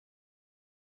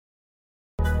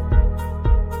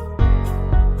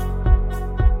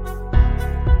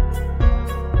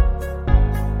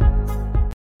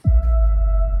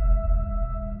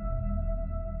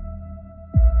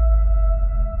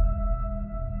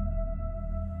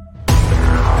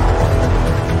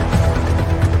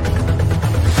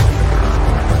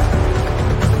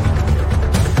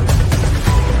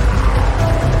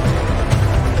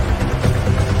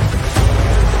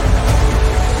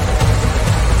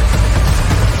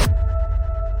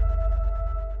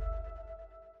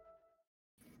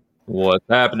What's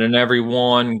happening,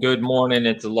 everyone? Good morning.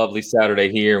 It's a lovely Saturday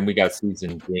here, and we got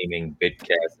Seasoned Gaming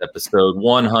Vidcast episode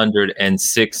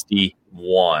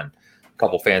 161. A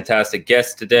couple fantastic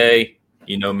guests today.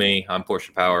 You know me, I'm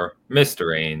Portia Power,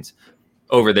 Mr. Ains.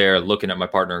 Over there, looking at my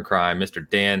partner in crime, Mr.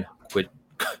 Dan Quit.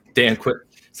 Dan Quit.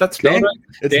 Is that spelled right?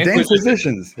 It's Dan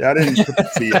Quisitions. Yeah, I didn't put the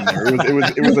C in there.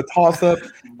 It was a toss up.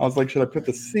 I was like, should I put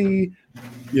the C,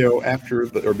 after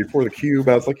or before the Q?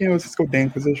 But I was like, let's just go Dan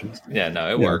Quisitions. Yeah, no,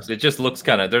 it works. It just looks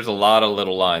kind of. There's a lot of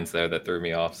little lines there that threw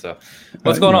me off. So,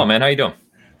 what's going on, man? How you doing?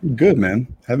 Good,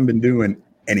 man. Haven't been doing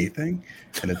anything,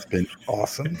 and it's been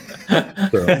awesome.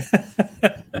 So,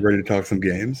 I'm ready to talk some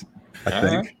games. I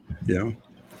think.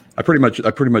 I pretty much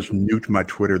nuked my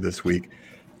Twitter this week.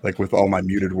 Like with all my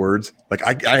muted words, like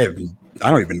I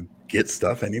don't even get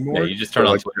stuff anymore. Yeah, you just turn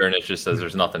on Twitter and it just says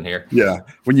there's nothing here. Yeah,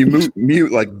 when you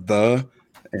mute like the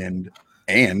and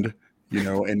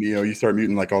you start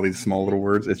muting like all these small little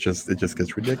words, it just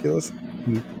gets ridiculous.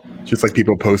 It's just like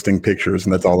people posting pictures,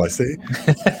 and that's all I see.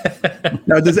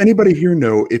 Now, does anybody here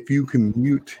know if you can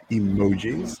mute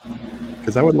emojis?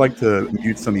 Because I would like to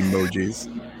mute some emojis,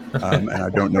 and I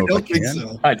don't know if I can.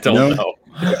 So. I don't know.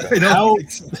 I don't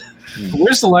think so.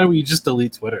 Where's the line where you just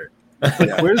delete Twitter?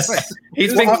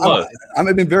 He's been close.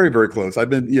 I've been very, very close. I've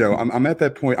been, I'm at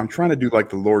that point. I'm trying to do like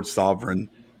the Lord Sovereign,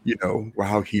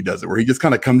 how he does it, where he just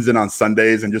kind of comes in on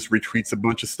Sundays and just retweets a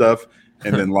bunch of stuff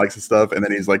and then likes the stuff. And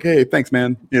then he's like, hey, thanks,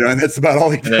 man. And that's about all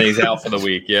he does. And then he's out for the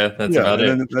week. Yeah, that's about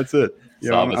it. That's it.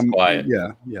 I'm quiet.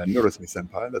 Yeah. Notice me,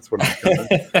 senpai. That's what I'm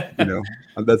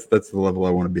that's the level I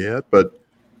want to be at. But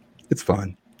it's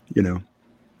fine.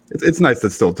 It's nice to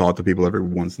still talk to people every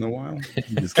once in a while.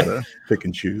 You just gotta pick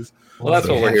and choose. Well, that's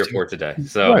what we're here for today.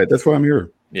 So right, that's why I'm here.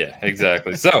 Yeah,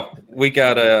 exactly. So we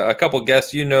got a couple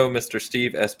guests. Mr.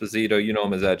 Steve Esposito. You know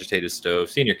him as Agitated Stove,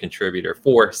 senior contributor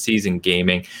for Seasoned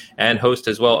Gaming, and host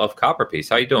as well of Copperpiece.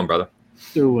 How you doing, brother?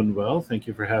 Doing well. Thank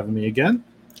you for having me again.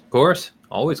 Of course,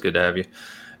 always good to have you.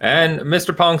 And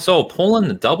Mr. Pong Soul pulling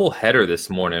the double header this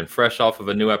morning, fresh off of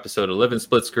a new episode of Living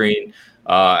Split Screen.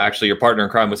 Actually, your partner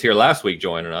in crime was here last week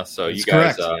joining us. So you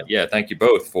guys, thank you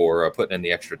both for putting in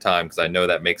the extra time, because I know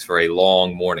that makes for a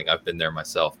long morning. I've been there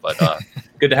myself, but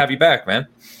good to have you back, man.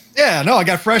 Yeah, no, I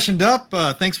got freshened up.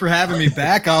 Thanks for having me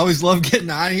back. I always love getting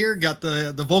out of here. Got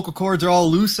the vocal cords are all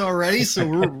loose already, so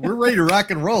we're ready to rock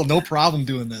and roll. No problem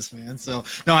doing this, man. So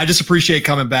no, I just appreciate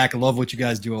coming back. I love what you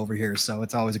guys do over here. So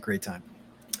it's always a great time.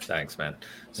 Thanks, man.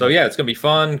 So yeah, it's gonna be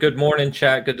fun. Good morning,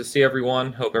 chat. Good to see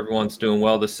everyone. Hope everyone's doing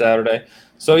well this Saturday.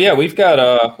 So yeah, we've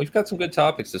got some good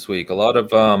topics this week. A lot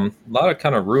of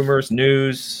kind of rumors,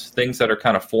 news, things that are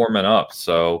kind of forming up.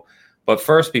 So, but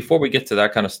first, before we get to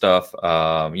that kind of stuff,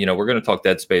 we're gonna talk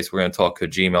Dead Space. We're gonna talk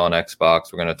Kojima on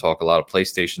Xbox. We're gonna talk a lot of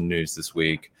PlayStation news this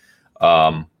week,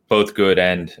 both good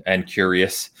and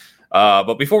curious.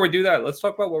 But before we do that, let's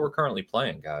talk about what we're currently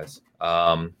playing, guys.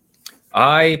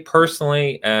 I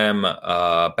personally am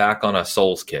back on a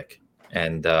Souls kick,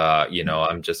 and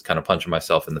I'm just kind of punching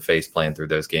myself in the face playing through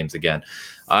those games again.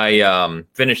 I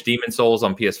finished Demon Souls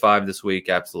on PS5 this week.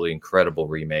 Absolutely incredible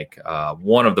remake.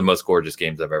 One of the most gorgeous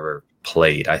games I've ever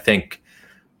played. I think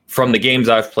from the games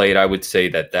I've played, I would say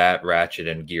that Ratchet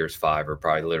and Gears 5 are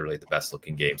probably literally the best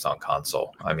looking games on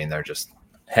console. I mean, they're just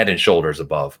head and shoulders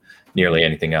above nearly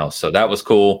anything else. So that was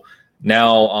cool.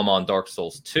 Now I'm on Dark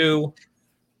Souls 2.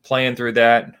 Playing through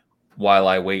that while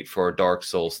I wait for Dark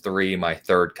Souls 3, my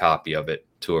third copy of it,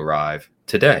 to arrive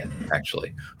today,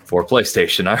 actually, for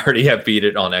PlayStation. I already have beat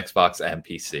it on Xbox and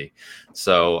PC.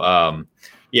 So,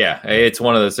 it's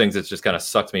one of those things that's just kind of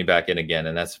sucked me back in again,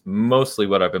 and that's mostly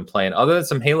what I've been playing, other than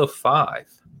some Halo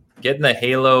 5. Getting the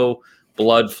Halo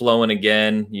blood flowing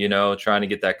again, trying to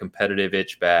get that competitive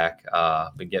itch back.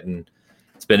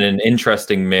 It's been an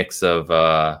interesting mix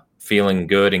of feeling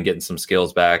good and getting some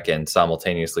skills back, and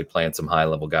simultaneously playing some high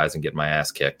level guys and getting my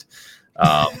ass kicked,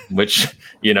 which,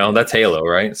 that's Halo,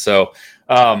 right? So,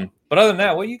 but other than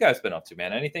that, what you guys been up to,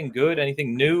 man? Anything good?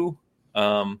 Anything new?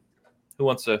 Who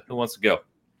wants to go?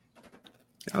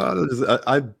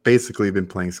 I've basically been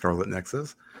playing Scarlet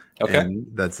Nexus. Okay. And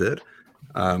that's it.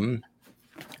 A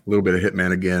little bit of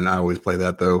Hitman again. I always play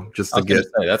that though, just to get.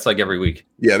 That's like every week.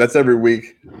 Yeah, that's every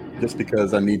week, just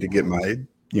because I need to get my.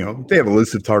 They have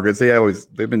elusive targets.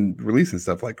 They've been releasing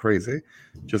stuff like crazy,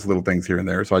 just little things here and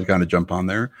there. So I kind of jump on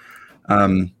there.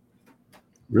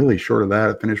 Really short of that,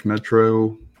 I finished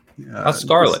Metro. How's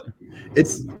Scarlet?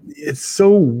 It's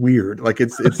so weird. Like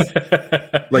it's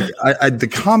like the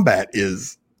combat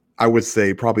is, I would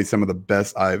say, probably some of the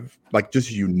best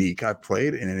just unique I've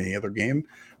played in any other game.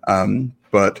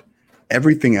 But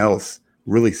everything else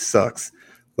really sucks.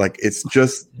 Like it's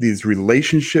just these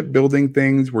relationship building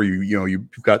things where you've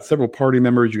got several party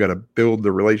members, you got to build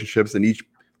the relationships, and each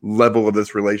level of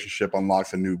this relationship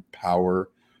unlocks a new power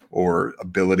or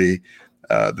ability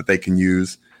that they can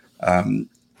use. I'm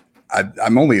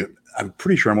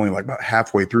pretty sure I'm only like about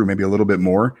halfway through, maybe a little bit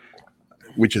more,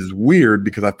 which is weird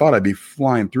because I thought I'd be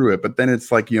flying through it. But then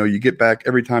it's like, you get back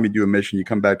every time you do a mission, you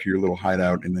come back to your little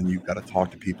hideout and then you've got to talk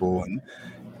to people, and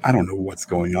I don't know what's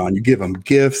going on. You give them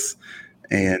gifts,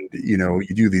 and you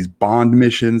do these bond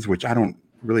missions, which I don't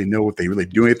really know if they really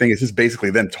do anything. It's just basically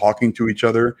them talking to each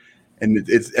other, and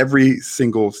it's every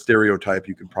single stereotype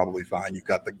you could probably find. You've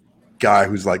got the guy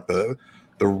who's like the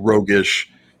roguish,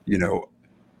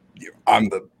 I'm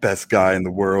the best guy in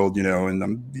the world, and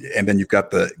then you've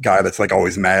got the guy that's like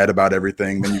always mad about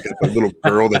everything. Then you get the little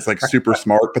girl that's like super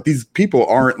smart, but these people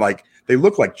aren't like, they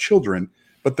look like children,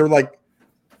 but they're like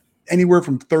anywhere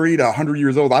from 30 to 100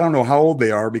 years old. I don't know how old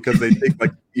they are because they take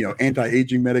like,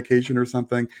 anti-aging medication or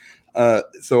something.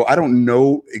 So I don't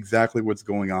know exactly what's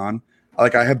going on.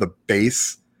 Like I have the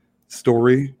base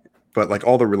story, but like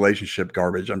all the relationship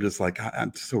garbage, I'm just like,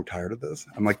 I'm so tired of this.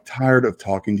 I'm like tired of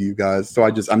talking to you guys. So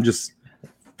I'm just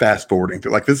fast forwarding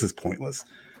through, like, this is pointless.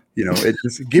 It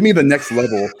just give me the next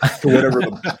level to whatever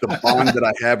the bond that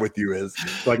I have with you is,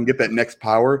 so I can get that next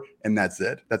power. And that's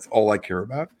it. That's all I care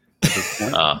about at this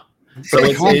point. So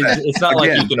it's not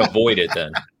like you can avoid it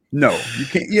then. No, you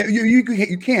can't. Yeah,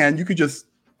 you can. You could just,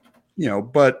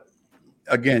 but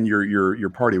again, your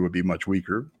party would be much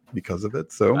weaker because of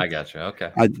it. So I got you.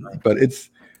 Okay.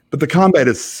 But the combat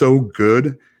is so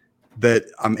good that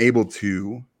I'm able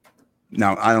to.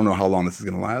 Now I don't know how long this is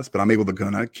going to last, but I'm able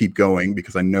to keep going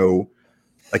because I know,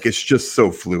 like, it's just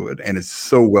so fluid and it's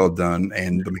so well done,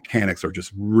 and the mechanics are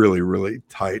just really, really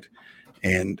tight,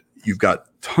 and you've got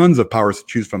tons of powers to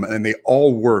choose from, and they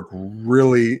all work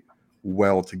really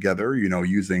well together.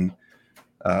 Using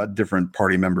different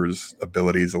party members'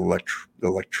 abilities, electric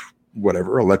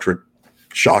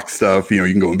shock stuff. You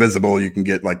can go invisible. You can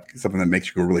get like something that makes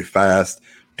you go really fast.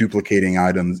 Duplicating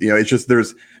items. It's just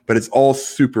but it's all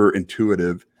super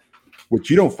intuitive,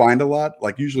 which you don't find a lot.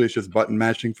 Like usually it's just button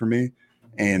mashing for me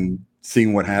and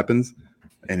seeing what happens,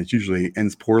 and it usually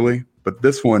ends poorly. But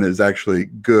this one is actually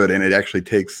good, and it actually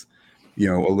takes a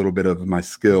little bit of my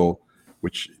skill,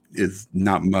 which is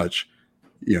not much,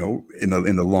 in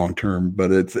the long term.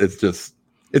 But it's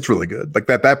really good. Like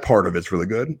that part of it's really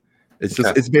good. It's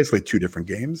just it's basically two different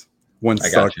games. One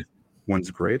sucks, one's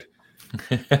great.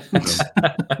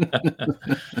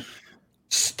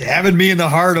 Stabbing me in the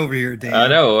heart over here, Dan. I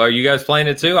know. Are you guys playing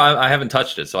it too? I haven't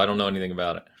touched it, so I don't know anything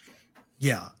about it.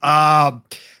 Yeah.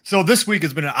 So this week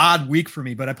has been an odd week for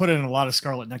me, but I put in a lot of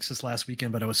Scarlet Nexus last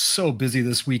weekend, but I was so busy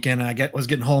this weekend, and was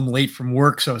getting home late from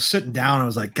work. So I was sitting down. I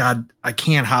was like, God, I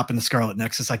can't hop into Scarlet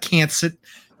Nexus. I can't sit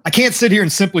here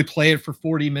and simply play it for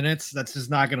 40 minutes. That's just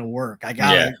not going to work. I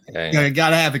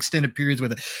gotta have extended periods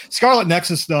with it. Scarlet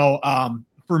Nexus, though,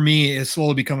 for me, is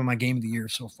slowly becoming my game of the year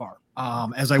so far.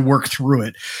 As I work through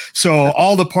it. So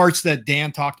all the parts that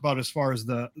Dan talked about as far as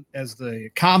the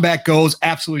combat goes,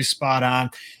 absolutely spot on.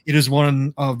 It is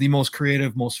one of the most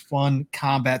creative, most fun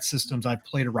combat systems I've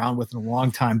played around with in a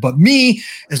long time. But me,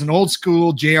 as an old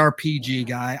school JRPG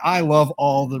guy, I love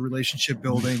all the relationship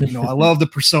building. I love the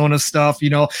persona stuff.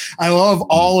 I love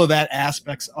all of that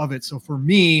aspects of it. So for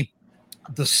me,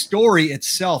 the story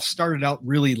itself started out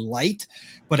really light,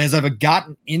 but as I've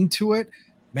gotten into it,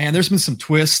 man, there's been some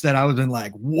twists that I would have been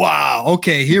like, wow,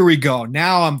 okay, here we go.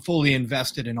 Now I'm fully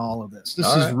invested in all of this. This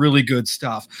is really good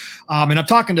stuff. And I'm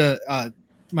talking to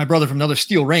my brother from another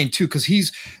Steel Rain too, because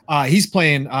he's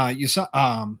playing Yohida,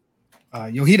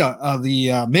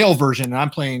 the male version, and I'm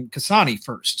playing Kasani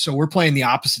first. So we're playing the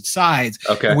opposite sides.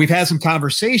 Okay. And we've had some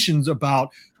conversations about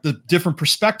the different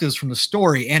perspectives from the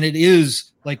story, and it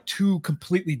is like two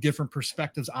completely different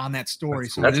perspectives on that story.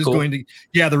 So it is going to,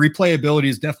 the replayability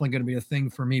is definitely going to be a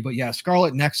thing for me. But yeah,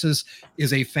 Scarlet Nexus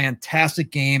is a fantastic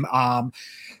game.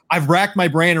 I've racked my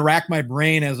brain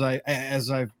as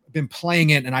I've been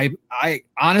playing it, and I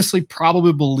honestly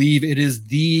probably believe it is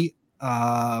the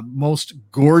most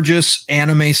gorgeous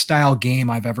anime style game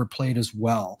I've ever played as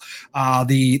well.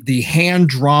 The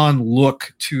hand-drawn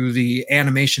look to the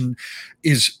animation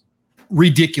is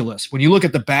ridiculous. When you look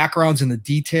at the backgrounds and the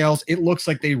details, it looks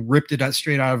like they ripped it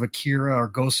straight out of Akira or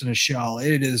Ghost in a Shell.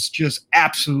 It is just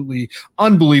absolutely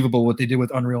unbelievable what they did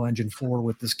with Unreal Engine 4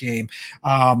 with this game.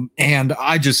 And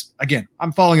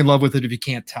I'm falling in love with it if you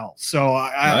can't tell. So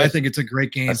I think it's a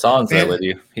great game. Hassan's there with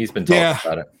you. He's been talking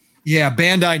about it. Yeah,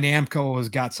 Bandai Namco has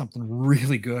got something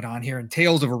really good on here, and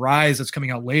Tales of Arise that's coming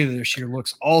out later this year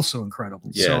looks also incredible.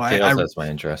 Yeah, so Tales has my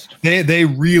interest. They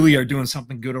really are doing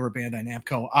something good over Bandai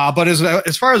Namco. But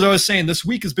as far as I was saying, this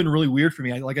week has been really weird for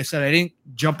me. Like I said, I didn't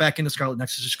jump back into Scarlet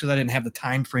Nexus just because I didn't have the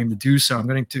time frame to do so. I'm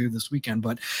going to this weekend,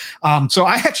 but so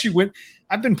I actually went.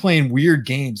 I've been playing weird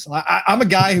games. I'm a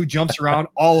guy who jumps around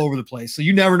all over the place, so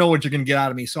you never know what you're going to get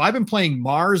out of me. So I've been playing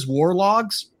Mars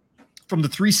Warlogs from the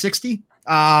 360.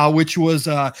 Which was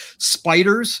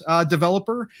Spider's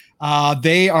developer.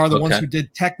 They are the ones who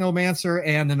did Technomancer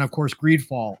and then, of course,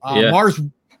 Greedfall.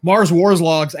 Mars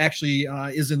Warlogs actually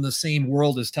is in the same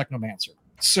world as Technomancer.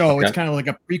 So it's kind of like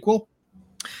a prequel.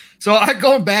 So I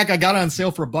going back, I got it on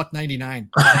sale for $1.99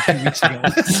 a few weeks ago.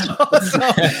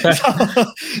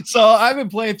 So I've been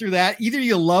playing through that. Either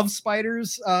you love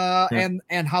Spiders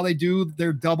and how they do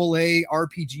their AA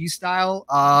RPG style,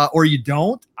 or you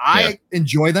don't. I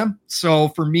enjoy them. So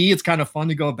for me, it's kind of fun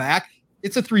to go back.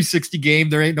 It's a 360 game.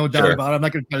 There ain't no doubt about it. I'm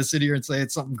not going to try to sit here and say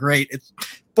it's something great.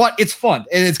 But it's fun,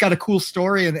 and it's got a cool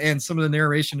story, and some of the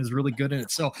narration is really good in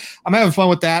it. So I'm having fun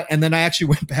with that. And then I actually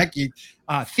went back.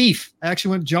 Thief. I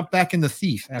actually jumped back into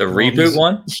Thief. The reboot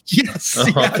one? Yes.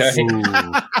 Yes.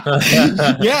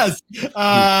 Yes.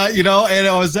 And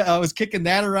I was kicking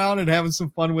that around and having some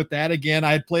fun with that again.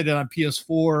 I had played it on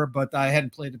PS4, but I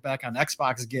hadn't played it back on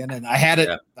Xbox again. And I had it.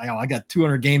 Yeah. I got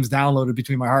 200 games downloaded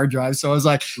between my hard drives. So I was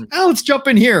like, let's jump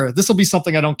in here. This will be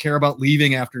something I don't care about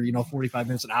leaving after 45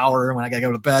 minutes, an hour when I got to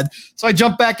go to bed. So I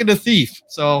jumped back into Thief.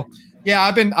 So yeah,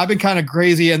 I've been kind of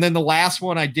crazy. And then the last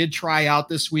one I did try out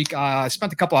this week, I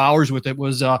spent a couple hours with it,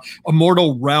 was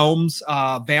Immortal Realms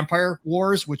Vampire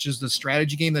Wars, which is the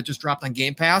strategy game that just dropped on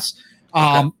Game Pass.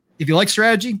 If you like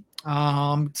strategy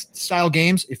style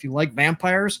games, if you like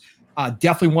vampires,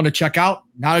 definitely want to check out.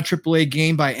 Not a AAA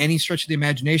game by any stretch of the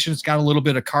imagination. It's got a little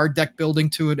bit of card deck building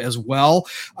to it as well.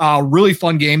 Really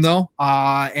fun game, though.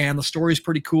 And the story's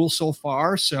pretty cool so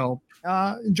far. So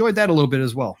enjoyed that a little bit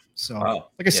as well. So,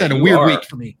 like I said, a weird week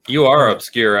for me. You are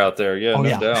obscure out there. Yeah,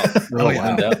 no doubt. No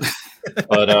doubt.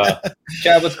 But,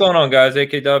 Chad, what's going on, guys?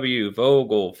 AKW,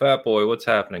 Vogel, Fat Boy, what's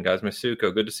happening, guys?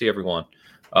 Masuko, good to see everyone.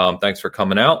 Thanks for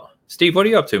coming out. Steve, what are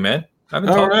you up to, man? I haven't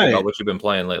talked to you about what you've been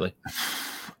playing lately.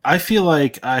 I feel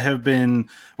like I've been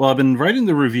writing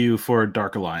the review for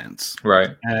Dark Alliance.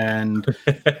 Right. And,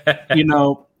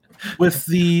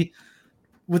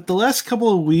 with the last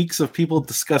couple of weeks of people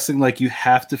discussing, like, you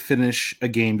have to finish a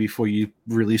game before you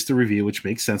release the review, which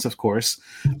makes sense, of course,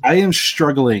 I am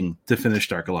struggling to finish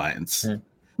Dark Alliance.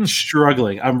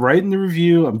 Struggling. I'm writing the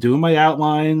review. I'm doing my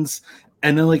outlines.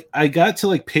 And then, I got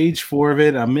to, page 4 of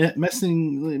it. I'm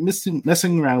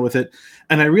messing around with it.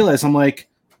 And I realized, I'm like,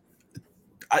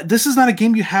 this is not a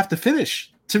game you have to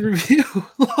finish to review.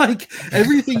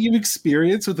 Everything you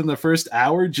experience within the first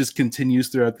hour just continues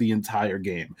throughout the entire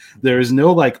game. There is no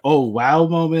oh wow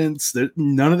moments.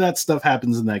 None of that stuff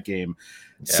happens in that game.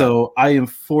 Yeah. So I am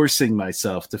forcing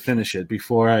myself to finish it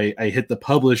before I hit the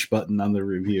publish button on the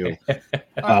review.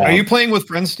 Are you playing with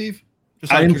friends, Steve?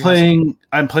 I'm playing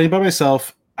by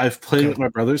myself. I've played with my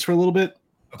brothers for a little bit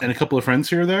and a couple of friends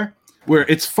here or there, where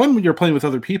it's fun when you're playing with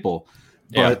other people,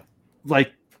 but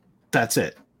that's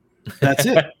it. That's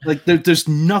it. There's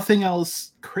nothing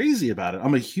else crazy about it.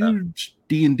 I'm a huge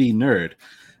D&D nerd,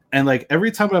 and every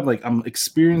time I'm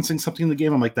experiencing something in the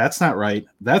game, I'm like, that's not right.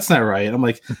 That's not right. I'm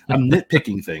I'm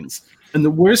nitpicking things, and the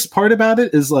worst part about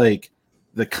it is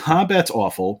the combat's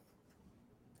awful,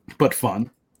 but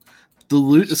fun. The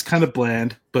loot is kind of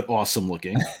bland, but awesome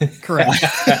looking. Correct.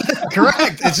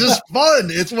 Correct. It's just fun.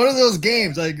 It's one of those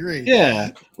games. I agree.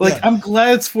 Yeah. I'm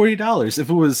glad it's $40. If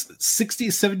it was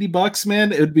 $60-$70,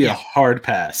 man, it would be a hard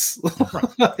pass.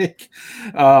 But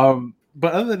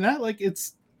other than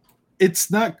that,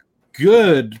 it's not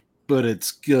good, but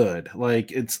it's good.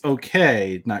 It's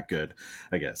okay, not good,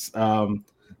 I guess. But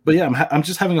yeah, I'm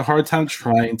just having a hard time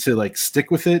trying to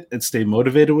stick with it and stay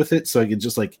motivated with it, so I can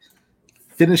just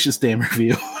finish this damn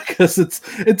review because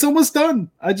it's almost done.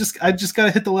 I just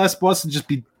gotta hit the last boss and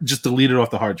just delete it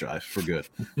off the hard drive for good.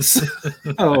 So,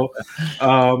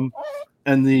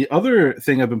 and the other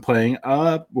thing I've been playing,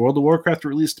 World of Warcraft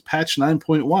released patch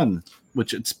 9.1,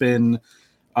 which it's been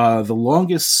the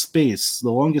longest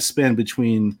span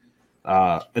between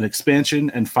an expansion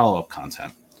and follow-up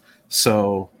content.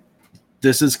 So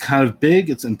this is kind of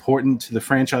big. It's important to the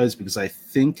franchise because I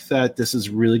think that this is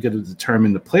really going to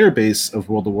determine the player base of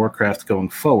World of Warcraft going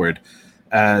forward,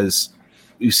 as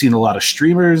we've seen a lot of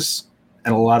streamers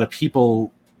and a lot of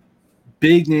people,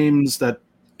 big names that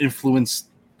influence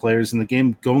players in the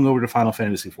game, going over to Final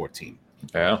Fantasy XIV.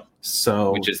 Yeah.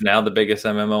 So, which is now the biggest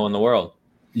MMO in the world.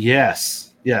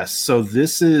 Yes. Yes. So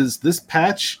this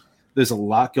patch. There's a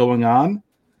lot going on.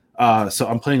 So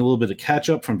I'm playing a little bit of catch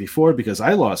up from before because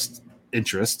I lost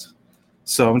interest.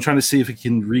 So I'm trying to see if I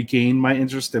can regain my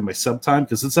interest in my sub time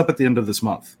because it's up at the end of this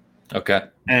month. Okay.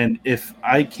 And if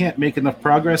I can't make enough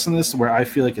progress in this where I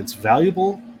feel like it's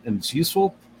valuable and it's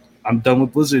useful, I'm done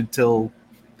with Blizzard till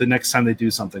the next time they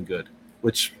do something good,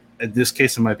 which in this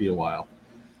case, it might be a while.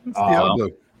 It's Diablo.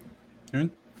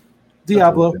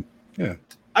 Diablo. Yeah.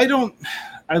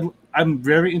 I'm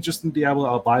very interested in Diablo.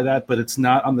 I'll buy that, but it's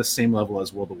not on the same level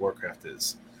as World of Warcraft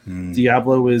is.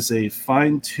 Diablo is a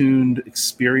fine-tuned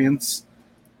experience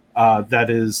that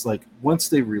is like once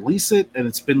they release it, and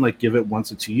it's been like give it 1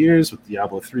 to 2 years, with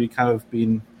Diablo 3 kind of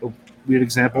being a weird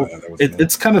example.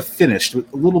 It's kind of finished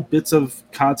with little bits of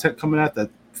content coming out that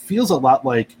feels a lot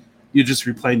like you're just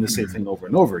replaying the same thing over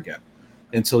and over again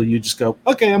until you just go,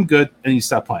 okay, I'm good, and you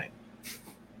stop playing.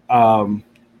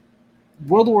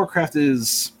 World of Warcraft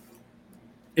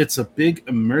it's a big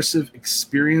immersive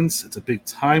experience. It's a big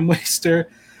time waster.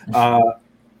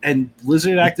 And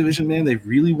Blizzard Activision, man, they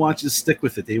really want you to stick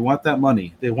with it. They want that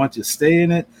money. They want you to stay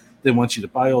in it. They want you to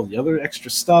buy all the other extra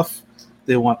stuff.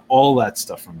 They want all that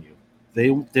stuff from you. They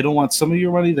don't want some of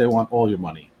your money. They want all your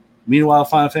money. Meanwhile,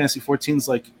 Final Fantasy 14 is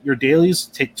like your dailies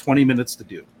take 20 minutes to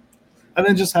do. And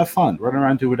then just have fun. Run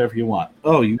around, do whatever you want.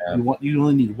 Oh, you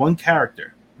only need one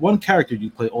character. One character,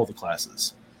 you play all the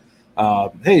classes.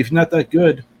 Hey, if you're not that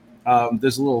good,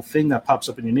 there's a little thing that pops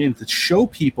up in your name to show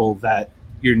people that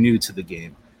you're new to the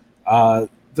game.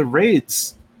 The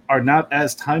raids are not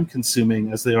as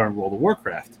time-consuming as they are in World of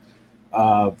Warcraft.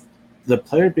 The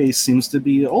player base seems to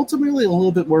be ultimately a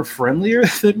little bit more friendlier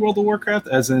than World of Warcraft,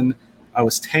 as in I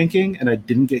was tanking and I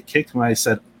didn't get kicked when I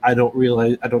said, I don't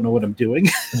know what I'm doing.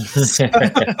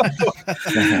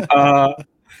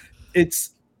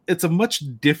 It's a much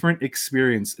different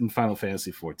experience in Final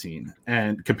Fantasy 14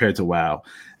 and compared to WoW.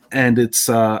 And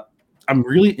I'm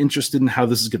really interested in how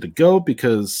this is going to go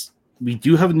because we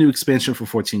do have a new expansion for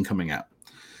 14 coming out.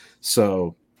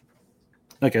 So,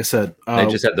 like I said, they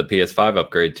just had the PS5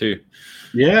 upgrade too.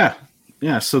 Yeah.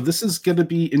 So this is going to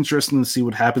be interesting to see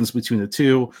what happens between the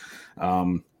two.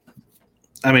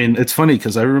 I mean, it's funny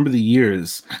because I remember the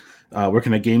years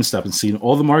working at GameStop and seeing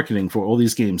all the marketing for all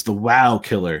these games, the WoW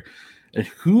killer. And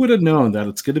who would have known that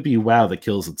it's going to be WoW that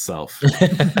kills itself? That's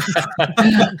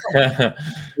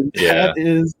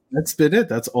been it.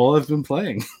 That's all I've been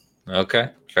playing. Okay,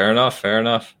 fair enough.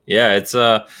 Yeah, it's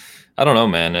I don't know,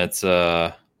 man. It's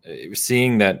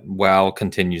seeing that WoW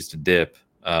continues to dip,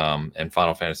 and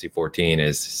Final Fantasy 14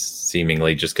 is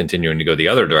seemingly just continuing to go the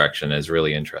other direction is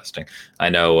really interesting. I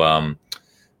know.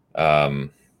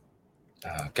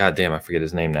 God damn, I forget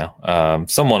his name now.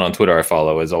 Someone on Twitter I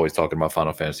follow is always talking about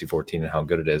Final Fantasy 14 and how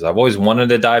good it is. I've always wanted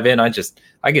to dive in. I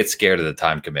get scared of the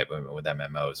time commitment with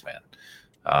MMOs, man.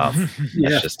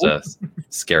 That's just a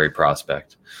scary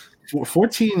prospect.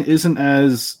 14 isn't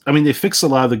as, I mean, they fixed a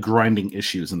lot of the grinding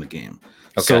issues in the game.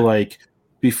 Okay. So like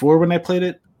before when I played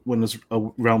it, when it was a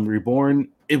Realm Reborn,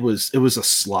 it was a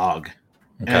slog.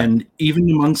 Okay. And even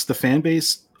amongst the fan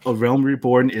base, a Realm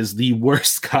Reborn is the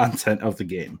worst content of the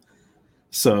game.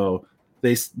 So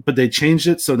they changed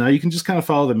it. So now you can just kind of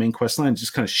follow the main quest line and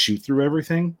just kind of shoot through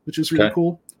everything, which is really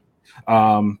cool.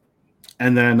 And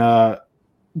then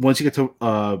once you get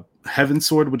to Heaven's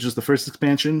Sword, which is the first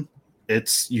expansion,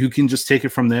 you can just take it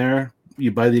from there.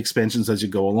 You buy the expansions as you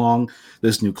go along.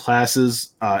 There's new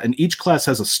classes, and each class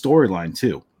has a storyline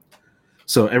too.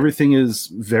 So everything is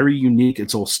very unique.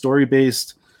 It's all story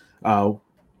based.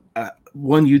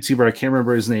 One YouTuber, I can't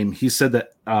remember his name, he said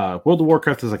that World of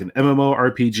Warcraft is like an MMO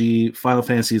RPG. Final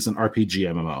Fantasy is an RPG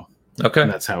MMO. Okay.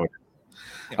 And that's how it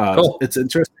is. Cool. It's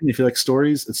interesting. If you like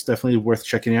stories, it's definitely worth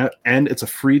checking out. And it's a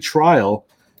free trial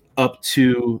up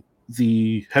to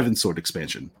the Heaven's Sword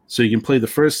expansion. So you can play the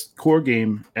first core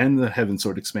game and the Heaven's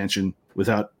Sword expansion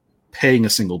without paying a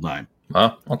single dime.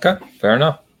 Oh, okay. Fair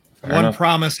enough. One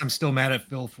promise I'm still mad at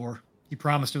Phil for. He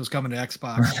promised it was coming to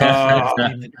Xbox.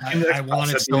 I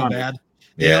want it so bad.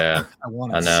 Yeah. I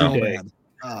want it so bad.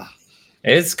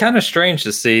 It's kind of strange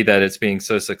to see that it's being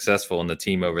so successful, and the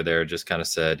team over there just kind of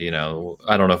said, I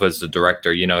don't know if it's the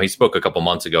director, he spoke a couple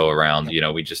months ago around,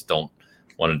 we just don't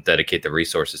want to dedicate the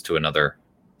resources to another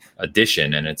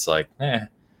edition. And it's like,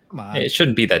 it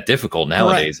shouldn't be that difficult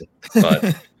nowadays. Right.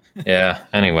 But yeah,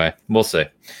 anyway, we'll see.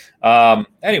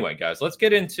 Anyway, guys, let's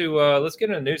get into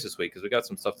news this week because we got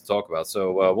some stuff to talk about.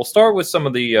 So we'll start with some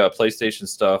of the PlayStation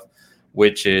stuff,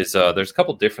 which is there's a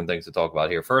couple different things to talk about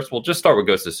here. First, we'll just start with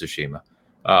Ghost of Tsushima.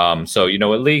 So it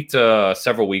leaked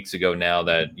several weeks ago now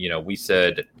that we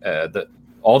said that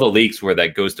all the leaks were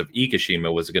that Ghost of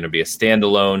Ikishima was going to be a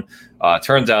standalone.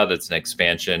 Turns out it's an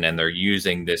expansion, and they're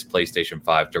using this PlayStation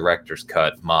 5 Director's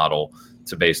Cut model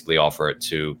to basically offer it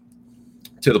to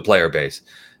the player base.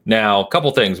 Now, a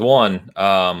couple things. One,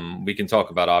 we can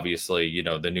talk about, obviously,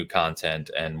 the new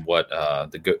content and what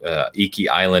the Iki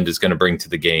Island is going to bring to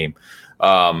the game.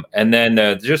 And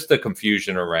then just the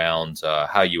confusion around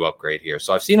how you upgrade here.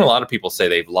 So I've seen a lot of people say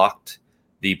they've locked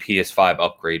the PS5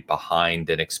 upgrade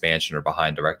behind an expansion or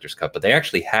behind Director's Cut, but they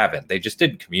actually haven't. They just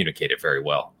didn't communicate it very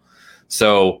well.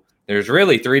 So there's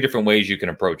really 3 different ways you can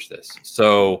approach this.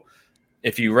 So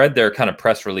if you read their kind of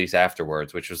press release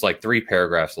afterwards, which was like 3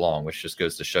 paragraphs long, which just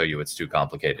goes to show you it's too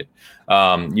complicated.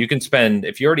 You can spend,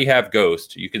 if you already have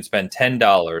Ghost, you can spend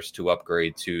 $10 to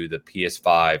upgrade to the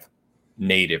PS5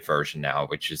 native version now,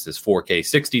 which is this 4K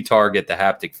 60 target, the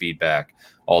haptic feedback,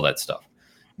 all that stuff.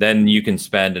 Then you can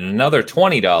spend another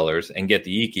 $20 and get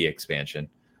the Iki expansion.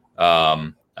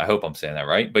 I hope I'm saying that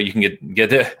right, but you can get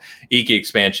the Iki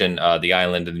expansion, the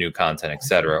island, the new content,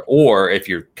 etc. Or if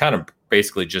you're kind of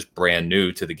basically just brand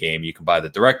new to the game, you can buy the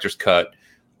Director's Cut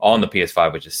on the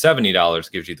PS5, which is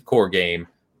 $70, gives you the core game,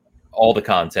 all the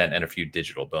content, and a few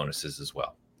digital bonuses as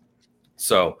well.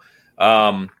 So,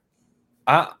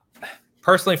 I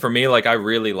personally, for me, like, I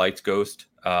really liked Ghost.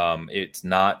 It's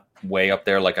not way up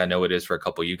there like I know it is for a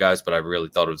couple of you guys, but I really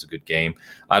thought it was a good game.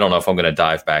 I don't know if I'm going to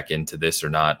dive back into this or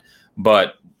not,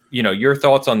 but your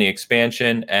thoughts on the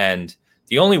expansion. And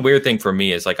the only weird thing for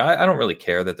me is, like, I don't really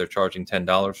care that they're charging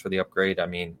 $10 for the upgrade. I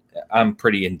mean, I'm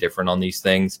pretty indifferent on these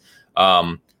things.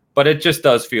 But it just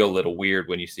does feel a little weird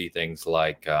when you see things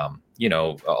like,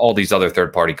 all these other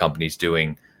third-party companies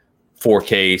doing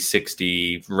 4K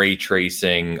 60 ray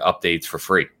tracing updates for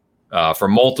free for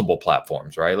multiple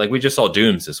platforms, right? Like, we just saw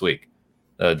Dooms this week.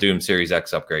 The Doom Series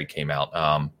X upgrade came out.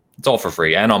 It's all for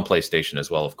free, and on PlayStation as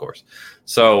well, of course.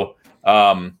 So,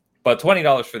 but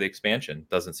 $20 for the expansion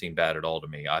doesn't seem bad at all to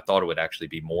me. I thought it would actually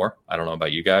be more. I don't know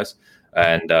about you guys.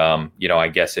 And, I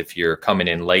guess if you're coming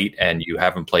in late and you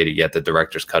haven't played it yet, the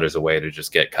Director's Cut is a way to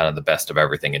just get kind of the best of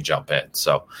everything and jump in.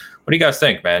 So what do you guys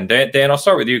think, man? Dan, I'll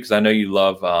start with you because I know you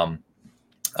love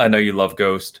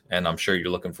Ghost, and I'm sure you're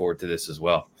looking forward to this as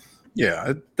well. Yeah,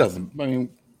 it doesn't. I mean,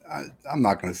 I'm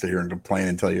not going to sit here and complain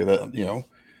and tell you that,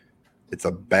 it's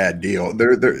a bad deal.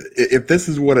 If this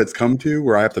is what it's come to,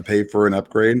 where I have to pay for an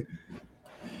upgrade,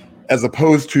 as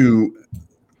opposed to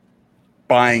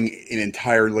buying an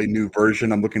entirely new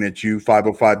version, I'm looking at you,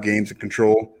 505 Games and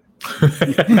Control.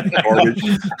 Garbage.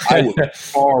 I would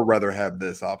far rather have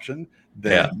this option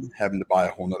than having to buy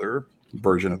a whole nother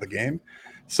version of the game.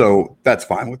 So that's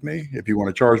fine with me. If you want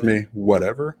to charge me,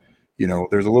 whatever.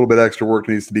 There's a little bit extra work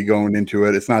needs to be going into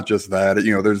it. It's not just that.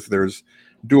 There's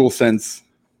DualSense,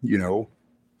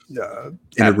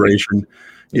 integration.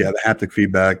 Yeah, the haptic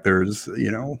feedback. There's,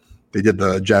 they did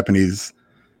the Japanese,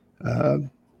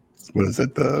 what is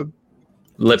it? The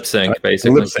lip sync,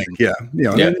 basically. Lip sync, yeah.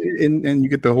 And you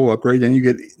get the whole upgrade, and you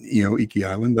get, Iki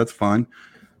Island. That's fine.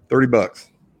 $30,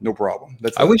 no problem.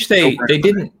 I wish they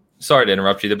didn't. Sorry to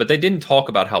interrupt you, but they didn't talk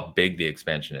about how big the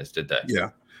expansion is, did they?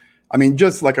 Yeah. I mean,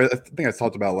 just like I think I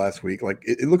talked about last week, like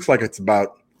it looks like it's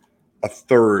about a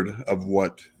third of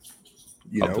what,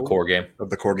 of the core game. Of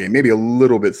the core game. Maybe a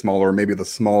little bit smaller, maybe the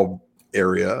small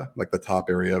area, like the top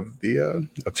area of the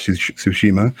of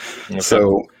Tsushima. Okay.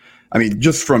 So, I mean,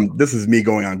 just from this is me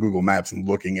going on Google Maps and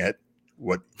looking at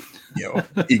what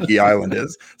Iki Island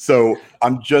is. So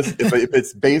I'm just if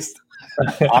it's based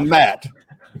on that,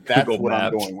 that's Google what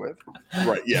Maps. I'm going with.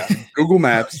 Right? Yeah, Google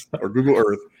Maps or Google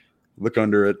Earth. Look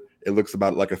under it. It looks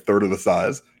about like a third of the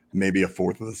size, maybe a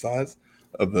fourth of the size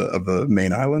of the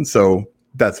main island. So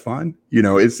that's fine.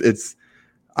 It's.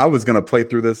 I was gonna play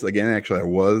through this again. Actually, I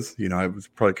was. I was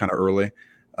probably kind of early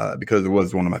because it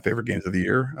was one of my favorite games of the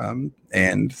year.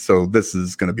 And so this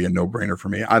is going to be a no-brainer for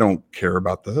me. I don't care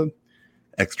about the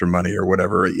extra money or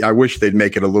whatever. I wish they'd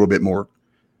make it a little bit more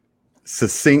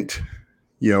succinct.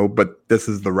 But this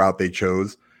is the route they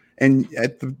chose. And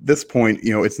at this point,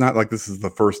 it's not like this is the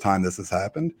first time this has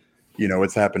happened.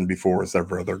 It's happened before with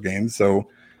several other games. So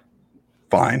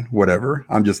fine, whatever.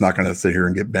 I'm just not going to sit here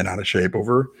and get bent out of shape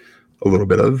over a little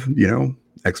bit of,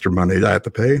 extra money that I have to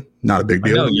pay. Not a big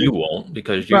deal. I know you won't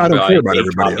because you buy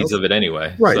 8 copies of it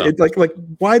anyway. Right. So. It's like,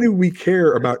 why do we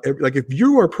care about if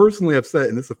you are personally upset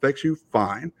and this affects you,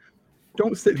 fine.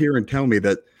 Don't sit here and tell me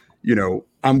that,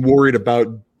 I'm worried about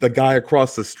the guy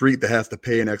across the street that has to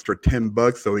pay an extra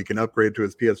 $10 so he can upgrade to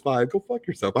his PS5. Go fuck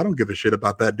yourself. I don't give a shit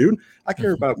about that, dude. I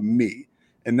care about me.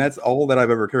 And that's all that I've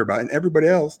ever cared about. And everybody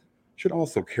else should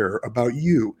also care about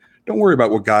you. Don't worry about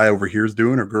what guy over here is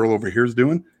doing or girl over here is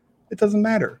doing. It doesn't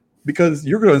matter because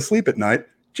you're going to sleep at night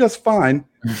just fine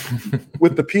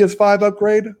with the PS5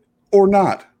 upgrade or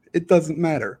not. It doesn't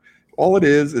matter. All it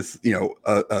is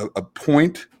a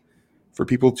point for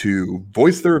people to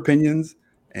voice their opinions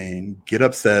and get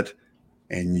upset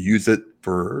and use it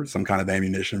for some kind of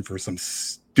ammunition for some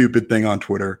stupid thing on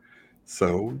Twitter.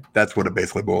 So that's what it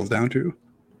basically boils down to.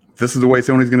 If this is the way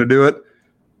Sony's going to do it,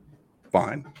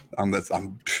 fine.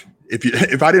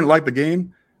 If I didn't like the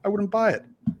game, I wouldn't buy it.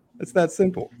 It's that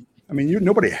simple. I mean,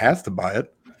 nobody has to buy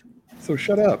it, so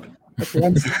shut up. That's what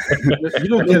I'm saying. You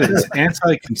don't get it. It's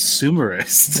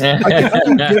anti-consumerist. I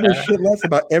can give a shit less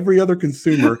about every other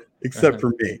consumer except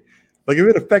for me. Like, if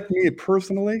it affected me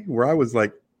personally, where I was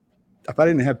like, if I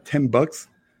didn't have $10,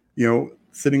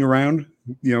 sitting around,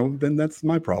 then that's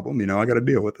my problem. I got to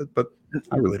deal with it, but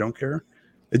I really don't care.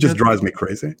 It just drives me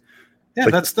crazy. Yeah,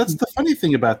 Like, that's the funny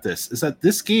thing about this is that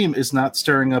this game is not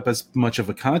stirring up as much of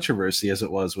a controversy as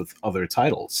it was with other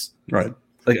titles. Right.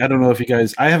 Like, I don't know if you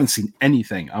guys, I haven't seen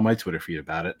anything on my Twitter feed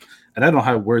about it, and I don't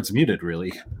have words muted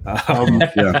really.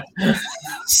 Yeah.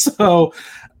 So,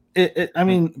 I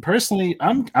mean, personally,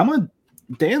 I'm on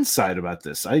Dan's side about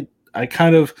this. I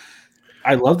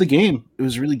love the game. It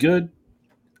was really good.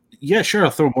 Yeah, sure, I'll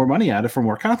throw more money at it for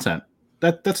more content.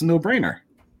 That's a no-brainer.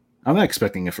 I'm not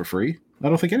expecting it for free. I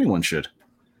don't think anyone should.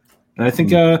 And I think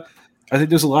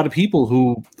there's a lot of people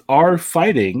who are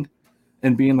fighting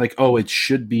and being like, oh, it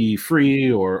should be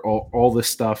free or all this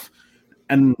stuff,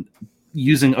 and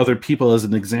using other people as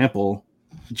an example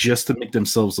just to make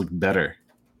themselves look better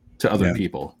to other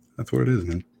people. That's what it is,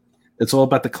 man. It's all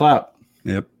about the clout.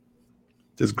 Yep.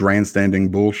 Just grandstanding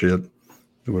bullshit.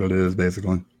 That's what it is,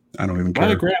 basically. I don't even care.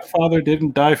 My grandfather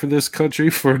didn't die for this country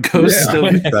for Ghost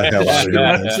of get the hell out of here,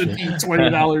 man. that should be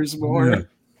 $20 more.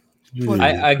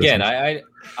 Yeah.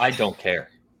 I don't care.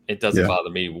 It doesn't bother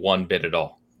me one bit at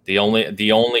all. The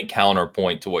only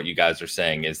counterpoint to what you guys are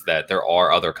saying is that there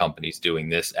are other companies doing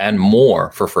this and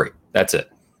more for free. That's it.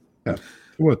 Yeah.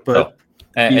 What? But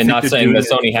and not saying that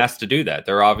Sony has to do that.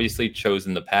 They're obviously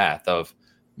chosen the path of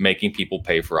making people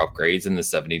pay for upgrades in the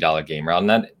 $70 game round.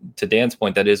 And that, to Dan's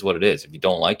point, that is what it is. If you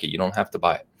don't like it, you don't have to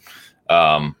buy it.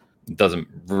 It doesn't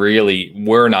really.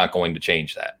 We're not going to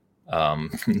change that.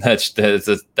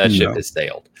 That ship has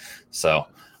sailed. So,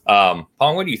 Pong,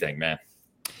 what do you think, man?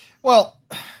 Well,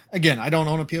 again, I don't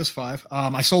own a PS5.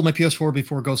 I sold my PS4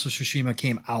 before Ghost of Tsushima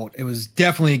came out. It was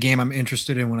definitely a game I'm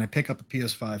interested in when I pick up a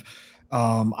PS5.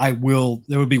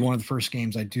 That would be one of the first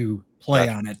games I do play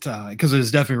on it because it is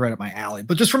definitely right up my alley.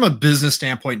 But just from a business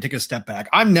standpoint, take a step back.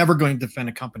 I'm never going to defend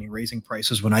a company raising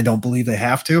prices when I don't believe they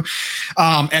have to.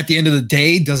 At the end of the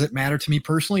day, does it matter to me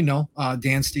personally? No.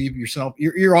 Dan, Steve, yourself,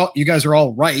 you guys are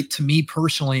all right. To me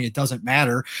personally, it doesn't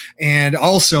matter. And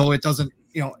also it doesn't,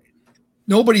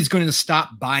 nobody's going to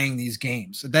stop buying these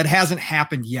games. That hasn't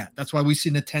happened yet. That's why we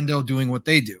see Nintendo doing what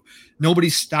they do. Nobody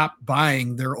stopped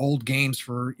buying their old games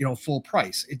for, full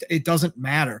price. It doesn't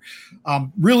matter.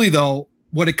 Really, though,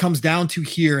 what it comes down to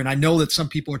here, and I know that some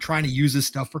people are trying to use this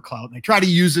stuff for clout, and they try to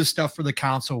use this stuff for the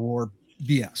console war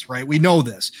BS, right? We know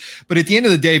this. But at the end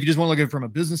of the day, if you just want to look at it from a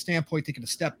business standpoint, taking a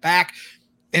step back,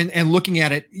 and looking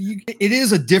at it, it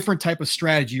is a different type of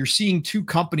strategy. You're seeing two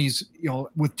companies,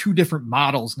 with two different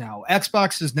models now.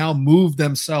 Xbox has now moved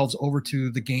themselves over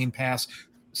to the Game Pass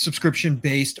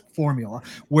subscription-based formula,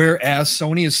 whereas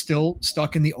Sony is still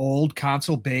stuck in the old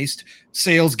console-based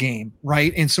sales game,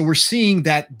 right? And so we're seeing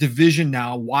that division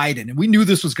now widen. And we knew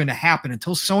this was going to happen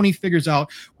until Sony figures out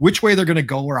which way they're going to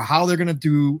go or how they're going to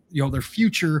do, their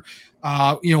future,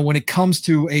 when it comes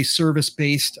to a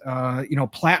service-based,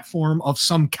 platform of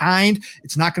some kind.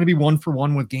 It's not going to be one for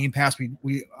one with Game Pass.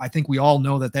 I think we all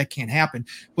know that can't happen.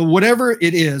 But whatever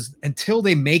it is, until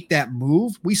they make that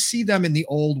move, we see them in the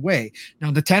old way. Now,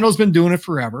 Nintendo's been doing it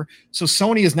forever. So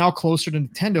Sony is now closer to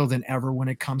Nintendo than ever when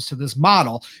it comes to this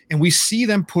model. And we see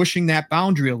them pushing that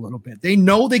boundary a little bit. They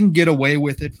know they can get away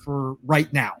with it for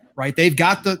right now. Right. They've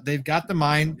got the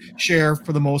mind share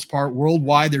for the most part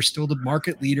worldwide. They're still the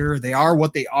market leader. They are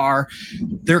what they are.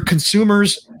 Their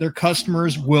consumers, their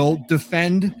customers will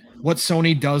defend what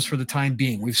Sony does for the time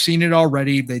being. We've seen it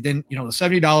already. They didn't, the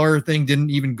 $70 thing didn't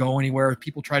even go anywhere.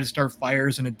 People tried to start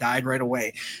fires and it died right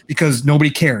away because nobody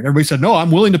cared. Everybody said, no,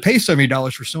 I'm willing to pay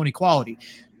 $70 for Sony quality.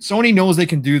 Sony knows they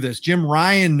can do this. Jim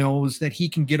Ryan knows that he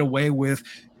can get away with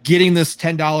getting this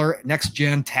 $10 next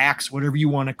gen tax, whatever you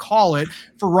want to call it,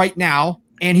 for right now.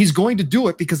 And he's going to do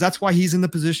it because that's why he's in the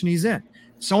position he's in.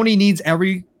 Sony needs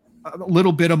every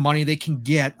little bit of money they can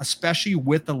get, especially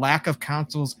with the lack of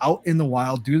consoles out in the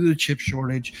wild due to the chip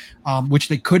shortage, which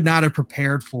they could not have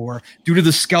prepared for, due to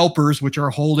the scalpers, which are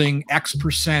holding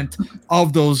X%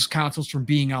 of those consoles from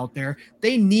being out there.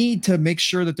 They need to make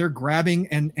sure that they're grabbing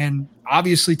and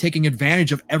obviously taking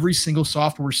advantage of every single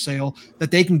software sale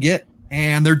that they can get.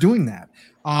 And they're doing that.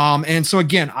 And so,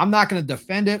 again, I'm not going to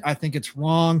defend it. I think it's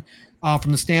wrong.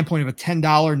 From the standpoint of a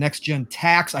 $10 next gen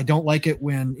tax. I don't like it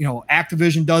when,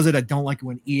 Activision does it. I don't like it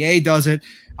when EA does it.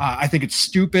 I think it's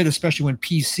stupid, especially when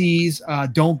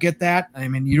PCs don't get that. I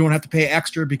mean, you don't have to pay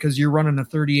extra because you're running a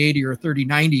 3080 or a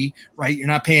 3090, right? You're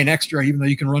not paying extra, even though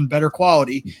you can run better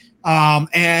quality.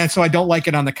 And so I don't like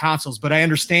it on the consoles, but I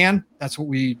understand that's what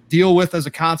we deal with as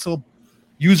a console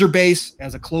user base,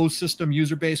 as a closed system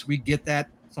user base. We get that.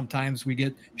 Sometimes we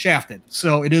get shafted.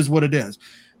 So it is what it is.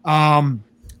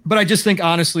 But I just think,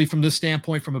 honestly, from this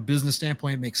standpoint, from a business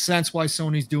standpoint, it makes sense why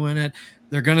Sony's doing it.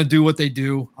 They're going to do what they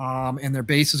do, and their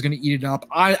base is going to eat it up.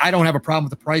 I don't have a problem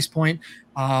with the price point.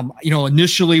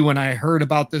 Initially when I heard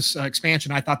about this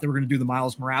expansion, I thought they were going to do the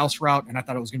Miles Morales route, and I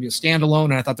thought it was going to be a standalone,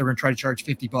 and I thought they were going to try to charge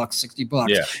 $50, $60.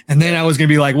 Yeah. And then I was going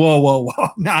to be like, whoa.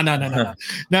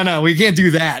 No, we can't do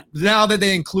that. Now that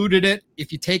they included it,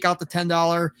 if you take out the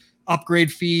 $10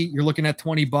 upgrade fee, you're looking at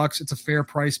 $20. It's a fair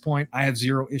price point. I have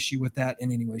zero issue with that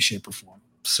in any way, shape, or form.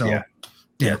 So yeah,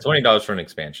 $20 for an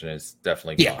expansion is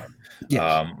definitely fine.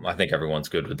 Yeah. I think everyone's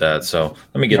good with that. So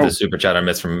let me get this super chat I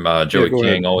missed from Joey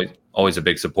King. Always a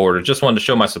big supporter. Just wanted to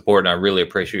show my support, and I really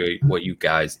appreciate what you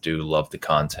guys do. Love the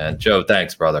content. Joe,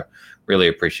 thanks, brother. Really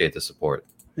appreciate the support.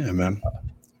 Yeah, man.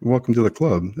 Welcome to the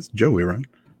club. That's Joey, right?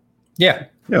 Yeah.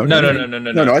 No,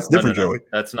 that's different Joey.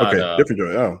 That's not different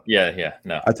Joey. Oh, yeah,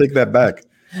 no. I take that back.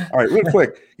 All right, real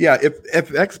quick. Yeah, if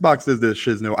Xbox is this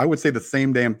Shizno, I would say the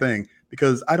same damn thing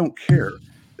because I don't care.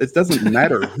 It doesn't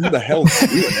matter who the hell's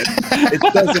doing it.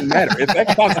 It doesn't matter. If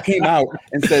Xbox came out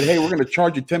and said, "Hey, we're going to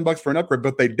charge you $10 for an upgrade,"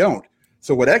 but they don't.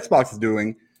 So what Xbox is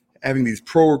doing, having these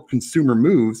pro-consumer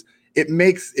moves, it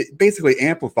basically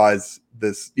amplifies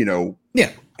this,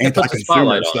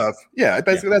 anti-consumer stuff. Yeah,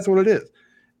 basically that's what it is.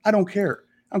 I don't care.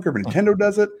 I don't care if Nintendo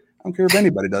does it. I don't care if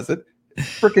anybody does it.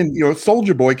 Freaking,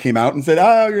 Soldier Boy came out and said,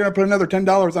 "Oh, you're gonna put another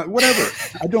 $10 on whatever."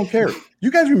 I don't care.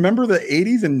 You guys remember the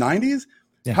 80s and 90s?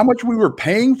 Yeah. How much we were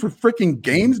paying for freaking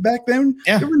games back then?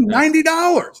 Yeah. They were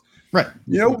 $90. Right.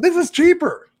 This is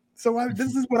cheaper. So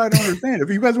this is what I don't understand. If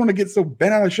you guys want to get so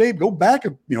bent out of shape, go back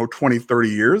 20, 30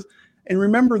 years and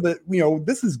remember that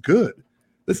this is good.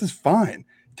 This is fine.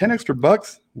 10 extra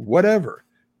bucks, whatever.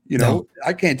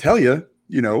 I can't tell you.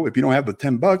 If you don't have the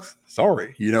 $10,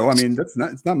 sorry.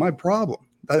 It's not my problem.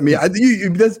 I mean,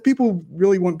 does people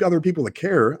really want other people to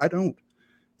care? I don't.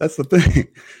 That's the thing.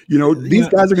 These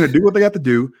guys are going to do what they have to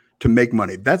do to make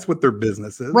money. That's what their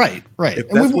business is. Right. If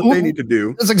that's what they need to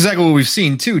do. That's exactly what we've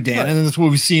seen too, Dan. Right. And that's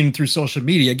what we've seen through social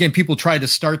media. Again, people try to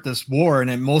start this war, and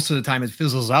then most of the time it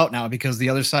fizzles out now because the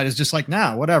other side is just like,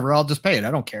 nah, whatever, I'll just pay it. I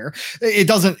don't care. It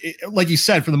doesn't, like you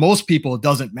said, for the most people, it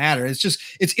doesn't matter. It's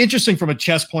interesting from a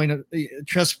chess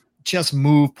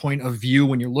move point of view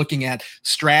when you're looking at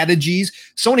strategies.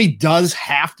 Sony does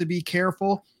have to be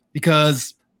careful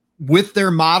because with their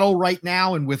model right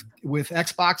now and with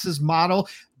Xbox's model,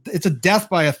 it's a death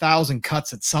by 1,000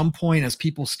 cuts at some point as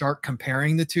people start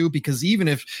comparing the two, because even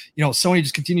if, Sony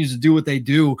just continues to do what they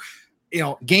do,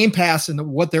 Game Pass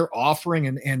and what they're offering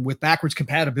and with backwards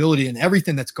compatibility and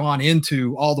everything that's gone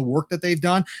into all the work that they've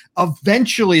done,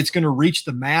 eventually it's going to reach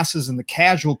the masses and the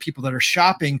casual people that are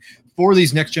shopping for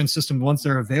these next gen systems once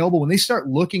they're available. When they start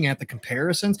looking at the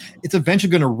comparisons, it's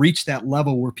eventually going to reach that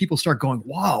level where people start going,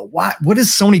 wow, what is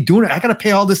Sony doing? I got to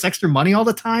pay all this extra money all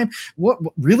the time. What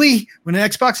really? When an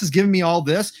Xbox is giving me all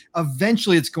this,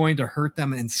 eventually it's going to hurt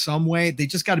them in some way. They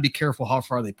just got to be careful how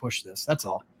far they push this. That's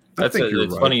all.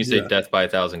 It's funny you say death by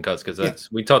 1,000 cuts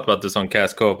because we talked about this on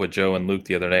Cast Co-op with Joe and Luke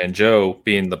the other day, and Joe,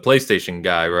 being the PlayStation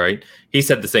guy, right? He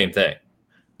said the same thing.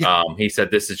 Yeah. He said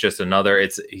this is just another.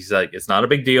 He's like, it's not a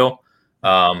big deal.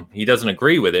 He doesn't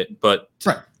agree with it, but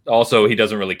also he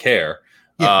doesn't really care.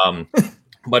 Yeah.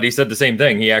 But he said the same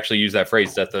thing. He actually used that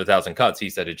phrase, death to 1,000 cuts. He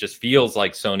said it just feels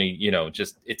like Sony,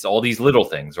 it's all these little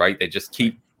things, right? They just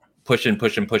keep pushing.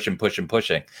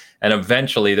 And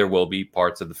eventually there will be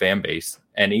parts of the fan base.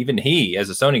 And even he, as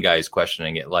a Sony guy, is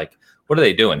questioning it. Like, what are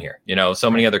they doing here?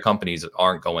 So many other companies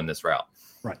aren't going this route.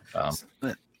 Right.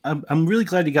 I'm really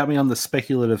glad you got me on the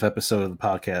speculative episode of the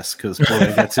podcast because boy,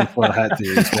 I got some fun hot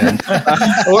theories, man.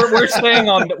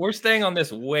 we're staying on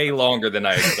this way longer than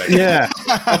I expected. Yeah,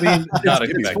 I mean,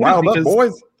 it's wild up,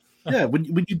 boys. Yeah, when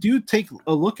you do take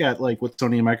a look at like what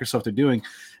Sony and Microsoft are doing,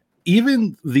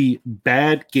 even the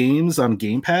bad games on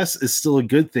Game Pass is still a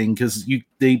good thing because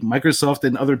Microsoft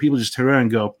and other people just turn around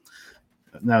and go,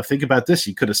 now think about this.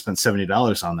 You could have spent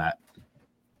 $70 on that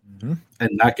and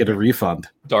not get a refund.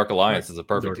 Dark Alliance is a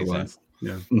perfect example.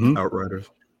 Yeah. Mhm. Outriders.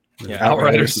 Yeah,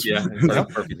 Outriders. Yeah,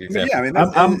 perfect example. Yeah,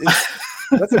 I mean,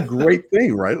 that's a great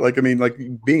thing, right? Like, I mean, like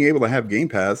being able to have Game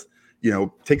Pass,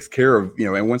 takes care of,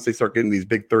 and once they start getting these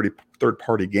big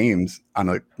third-party games on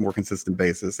a more consistent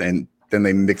basis, and then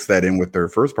they mix that in with their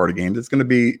first-party games, it's going to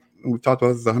be, we've talked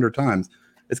about this 100 times,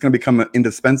 it's going to become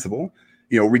indispensable.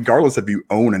 Regardless if you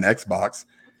own an Xbox,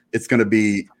 it's going to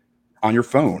be on your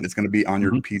phone, it's going to be on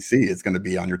your PC, it's going to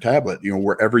be on your tablet,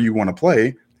 wherever you want to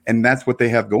play, and that's what they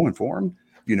have going for them,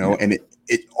 and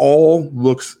it all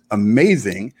looks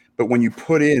amazing. But when you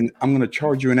put in, I'm going to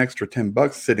charge you an extra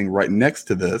 $10 sitting right next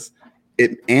to this,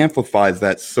 it amplifies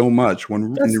that so much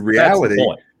when in reality,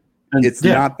 it's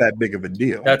not that big of a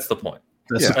deal. That's the point.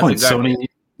 That's the point. Exactly.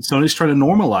 Sony's trying to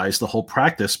normalize the whole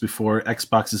practice before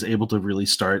Xbox is able to really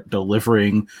start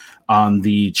delivering on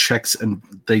the checks and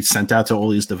they sent out to all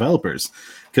these developers.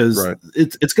 Because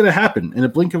it's going to happen in a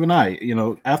blink of an eye.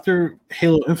 After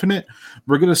Halo Infinite,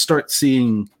 we're going to start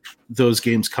seeing those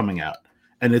games coming out.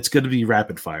 And it's going to be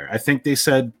rapid fire. I think they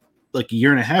said like a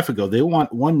year and a half ago, they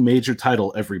want one major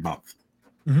title every month.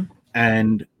 Mm-hmm.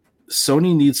 And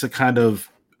Sony needs to kind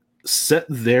of set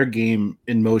their game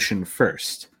in motion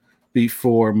first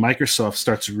before Microsoft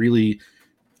starts really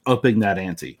upping that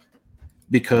ante.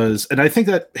 And I think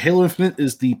that Halo Infinite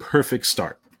is the perfect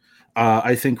start.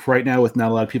 I think right now, with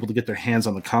not a lot of people to get their hands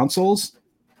on the consoles,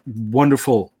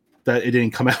 wonderful that it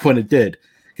didn't come out when it did.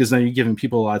 Because now you're giving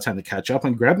people a lot of time to catch up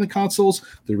on grabbing the consoles.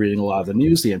 They're reading a lot of the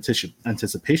news. The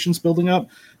anticipation's building up.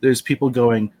 There's people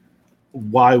going,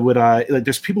 why would I? Like,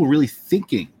 there's people really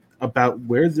thinking about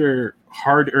where their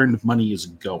hard-earned money is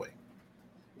going.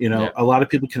 A lot of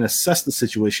people can assess the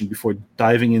situation before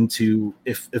diving into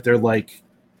if they're like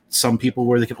some people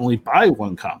where they can only buy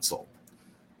one console.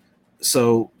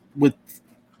 So with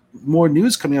more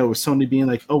news coming out with Sony being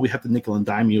like, oh, we have to nickel and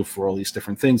dime you for all these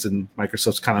different things, and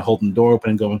Microsoft's kind of holding the door open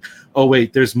and going, oh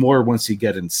wait, there's more once you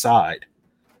get inside.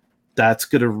 That's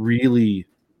gonna really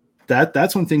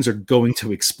that's when things are going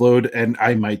to explode, and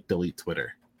I might delete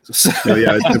Twitter.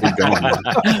 Yeah, it's gonna be gone.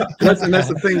 And that's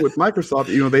the thing with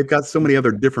Microsoft. They've got so many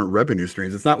other different revenue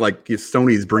streams. It's not like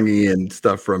Sony's bringing in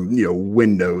stuff from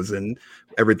Windows and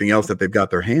everything else that they've got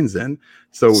their hands in.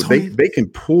 So they can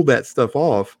pull that stuff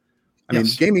off. I mean,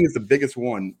 gaming is the biggest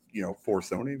one, for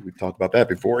Sony. We've talked about that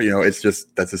before. It's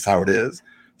just that's just how it is.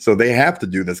 So they have to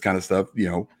do this kind of stuff,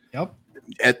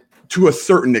 to a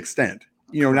certain extent.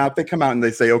 Now if they come out and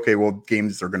they say, okay, well,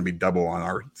 games are going to be double on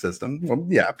our system. Well,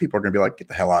 yeah, people are going to be like, get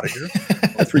the hell out of here.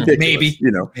 That's ridiculous.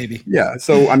 Maybe. Yeah.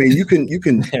 So I mean, you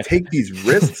can take these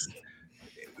risks,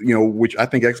 which I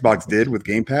think Xbox did with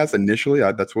Game Pass initially.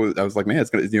 That's what I was like, man,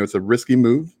 it's a risky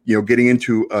move. Getting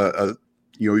into a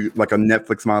like a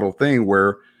Netflix model thing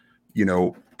where,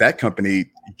 that company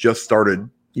just started,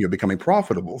 becoming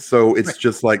profitable. So it's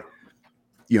just like,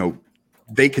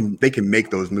 they can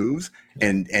make those moves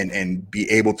and be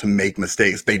able to make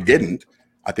mistakes. They didn't.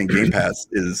 I think Game Pass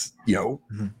is,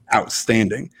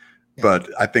 outstanding, but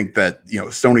I think that,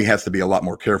 Sony has to be a lot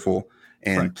more careful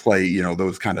and play,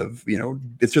 those kind of,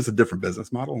 it's just a different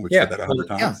business model. We've said that 100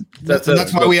 times. Yeah.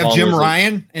 That's why we have Jim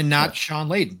Ryan and not Sean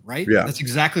Layden, right? Yeah. That's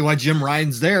exactly why Jim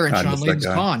Ryan's there and Sean Layden's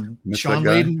gone. Sean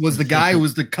Layden was the guy who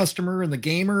was the customer and the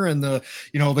gamer and the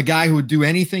guy who would do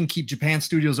anything, keep Japan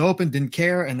studios open, didn't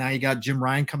care. And now you got Jim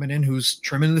Ryan coming in who's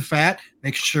trimming the fat,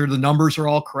 making sure the numbers are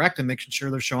all correct and making sure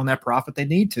they're showing that profit they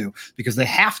need to, because they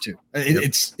have to.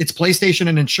 It's PlayStation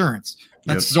and insurance.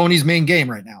 That's Sony's main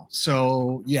game right now.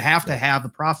 So you have to have the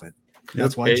profit.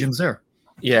 That's why Jim's there.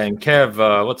 Yeah, and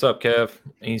Kev, what's up, Kev?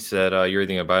 He said, you're either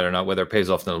going to buy it or not. Whether it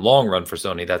pays off in the long run for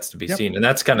Sony, that's to be seen. And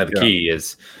that's kind of the key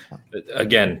is,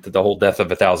 again, the whole death of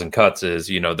 1,000 cuts is,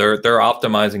 they're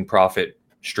optimizing profit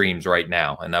streams right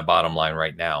now and that bottom line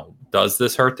right now. Does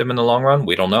this hurt them in the long run?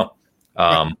 We don't know.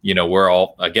 We're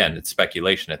all, again, it's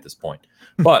speculation at this point.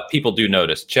 But people do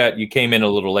notice. Chet, you came in a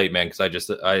little late, man,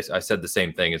 because I said the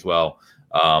same thing as well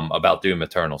about Doom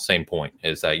Eternal. Same point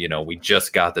is that, we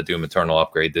just got the Doom Eternal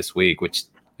upgrade this week, which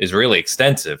is really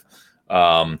extensive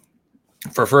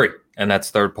for free. And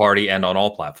that's third party and on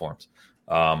all platforms.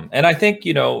 And I think,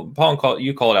 Paul,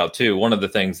 you call it out too. One of the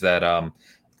things that a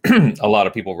lot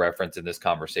of people reference in this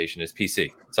conversation is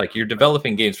PC. It's like you're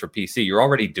developing games for PC. You're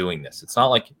already doing this. It's not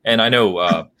like, and I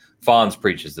know Fonz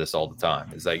preaches this all the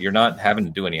time, is that you're not having to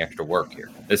do any extra work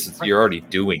here. You're already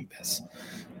doing this.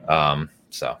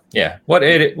 So yeah,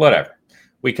 whatever.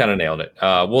 We kind of nailed it.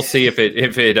 We'll see if it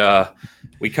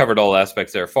we covered all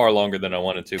aspects there far longer than I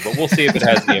wanted to, but we'll see if it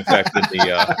has any effect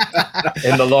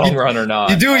in the long run or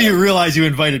not. You do you realize you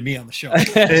invited me on the show.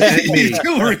 You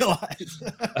do realize.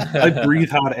 I breathe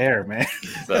hot air, man.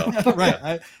 So,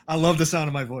 right. I love the sound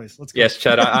of my voice. Let's go. Yes,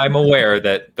 Chad, I'm aware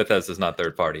that Bethesda's not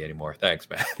third party anymore. Thanks,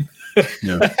 man.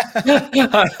 Yeah.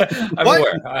 I'm What?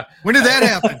 aware. When did that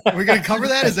happen? Are we going to cover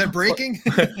that? Is that breaking?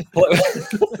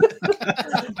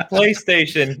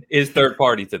 PlayStation is third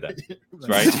party to them,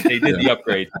 right? They did the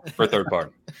upgrade for third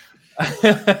party.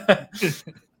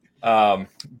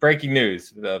 Breaking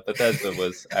news: Bethesda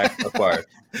was acquired.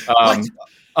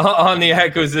 On the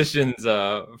acquisitions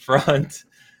front,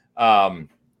 on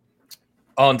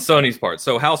Sony's part,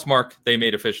 so Housemarque they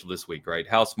made official this week, right?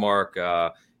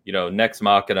 Housemarque, Nex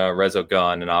Machina,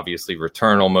 Resogun, and obviously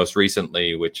Returnal most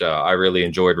recently, which I really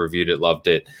enjoyed, reviewed it, loved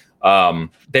it.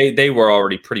 They were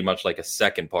already pretty much like a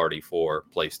second party for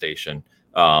PlayStation,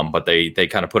 but they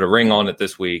kind of put a ring on it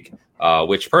this week,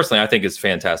 which personally I think is a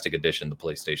fantastic addition to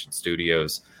PlayStation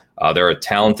Studios. They're a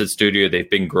talented studio. They've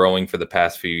been growing for the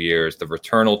past few years. The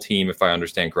Returnal team, if I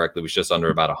understand correctly, was just under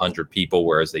about 100 people,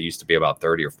 whereas they used to be about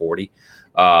 30 or 40.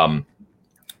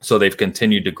 So they've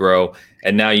continued to grow.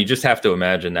 And now you just have to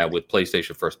imagine that with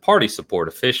PlayStation first party support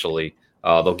officially,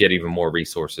 they'll get even more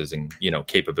resources and,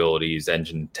 capabilities,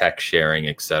 engine tech sharing,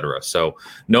 etc. So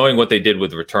knowing what they did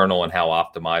with Returnal and how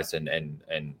optimized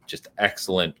and just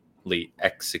excellently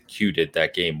executed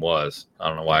that game was, I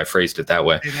don't know why I phrased it that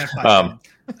way.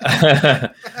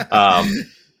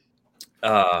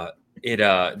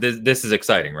 This is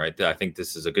exciting, right? I think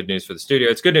this is a good news for the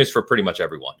studio. It's good news for pretty much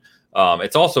everyone.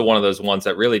 It's also one of those ones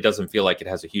that really doesn't feel like it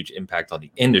has a huge impact on the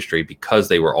industry because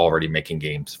they were already making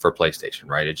games for PlayStation,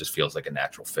 right? It just feels like a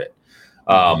natural fit.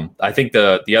 I think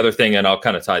the other thing, and I'll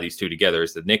kind of tie these two together,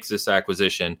 is the Nixxes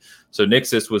acquisition. So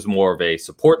Nixxes was more of a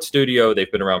support studio.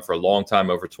 They've been around for a long time,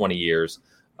 over 20 years,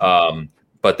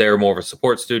 but they're more of a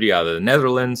support studio out of the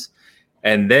Netherlands.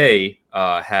 And they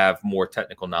have more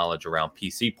technical knowledge around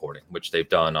PC porting, which they've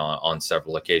done on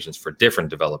several occasions for different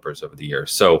developers over the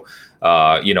years. So,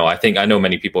 I know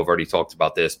many people have already talked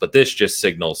about this, but this just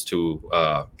signals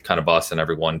to kind of us and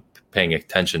everyone paying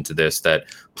attention to this that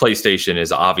PlayStation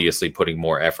is obviously putting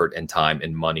more effort and time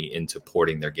and money into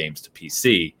porting their games to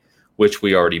PC, which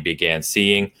we already began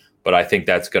seeing. But I think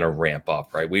that's going to ramp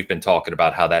up, right? We've been talking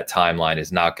about how that timeline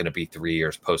is not going to be 3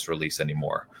 years post-release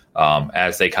anymore.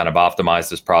 As they kind of optimize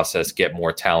this process, get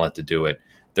more talent to do it,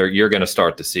 you're going to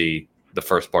start to see the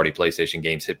first-party PlayStation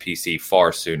games hit PC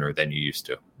far sooner than you used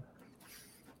to.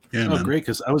 Yeah, man. Great,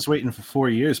 because I was waiting for 4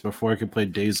 years before I could play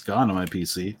Days Gone on my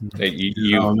PC.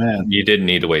 You didn't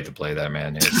need to wait to play that,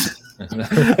 man.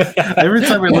 Every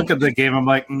time I look at the game, I'm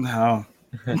like, no.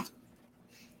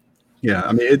 Yeah,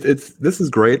 I mean, this is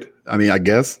great. I mean, I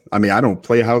guess. I mean, I don't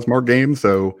play Housemarque games,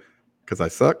 so because I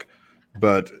suck.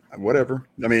 But whatever.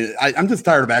 I mean, I'm just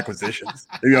tired of acquisitions.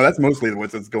 That's mostly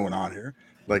what's going on here.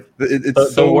 Like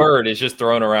it's the word is just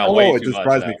thrown around. Way it too just much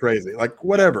drives now. me crazy. Like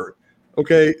whatever.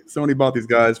 Okay, Sony bought these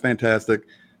guys. Fantastic.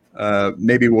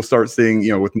 Maybe we'll start seeing,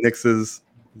 with Nixxes. Is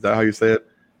that how you say it?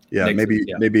 Yeah.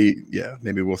 Nixxes,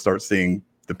 maybe we'll start seeing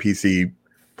the PC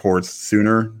ports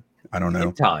sooner. I don't know.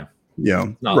 In time.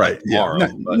 Right. Like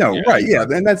tomorrow, right. Yeah.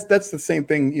 And that's the same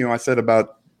thing, I said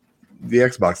about the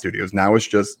Xbox studios. Now it's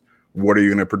just, what are you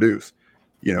going to produce?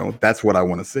 That's what I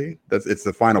want to see. It's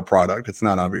the final product. It's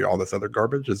not all this other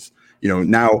garbage. It's,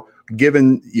 now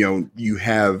given, you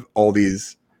have all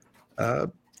these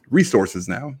resources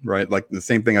now, right? Like the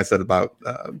same thing I said about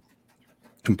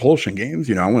compulsion games.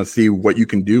 I want to see what you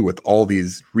can do with all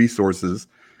these resources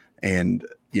and,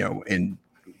 and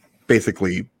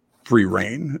basically free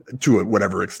reign to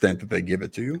whatever extent that they give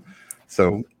it to you.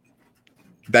 So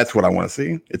that's what I want to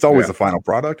see. It's always the final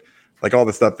product. Like all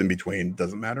the stuff in between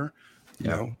doesn't matter.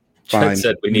 Chad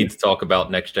said we need to talk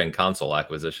about next gen console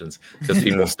acquisitions because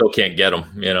people still can't get them.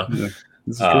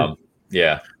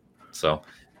 So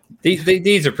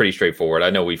these are pretty straightforward.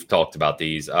 I know we've talked about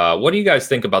these. What do you guys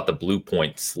think about the Blue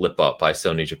Point slip up by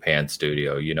Sony Japan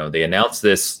Studio? They announced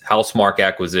this Housemarque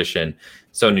acquisition.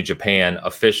 Sony Japan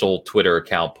official Twitter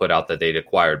account put out that they'd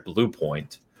acquired Blue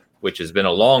Point, which has been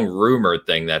a long rumored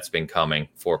thing that's been coming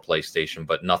for PlayStation,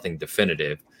 but nothing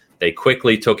definitive. They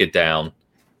quickly took it down.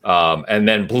 And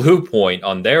then Blue Point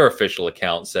on their official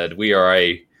account said, we are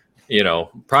a,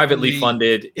 privately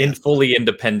funded, fully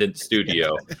independent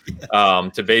studio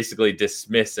to basically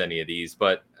dismiss any of these.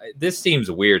 But this seems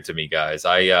weird to me, guys.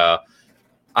 I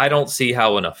don't see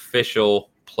how an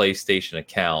official PlayStation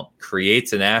account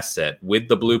creates an asset with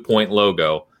the Blue Point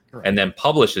logo and then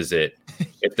publishes it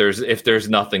if there's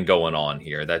nothing going on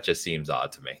here. That just seems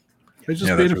odd to me. They just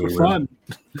Yeah, made it that's for really fun.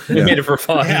 We made it for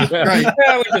fun. Yeah, right.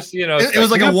 Yeah, we just, you know, It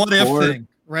was like a what if bored. thing,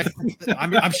 right?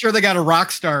 I'm sure they got a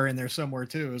rock star in there somewhere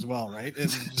too, as well, right?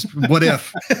 It's just what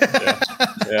if?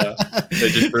 yeah, they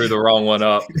just threw the wrong one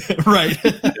up. Right.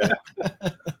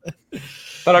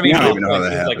 But I mean, I don't Blue even know how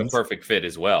Point that is like a happens. perfect fit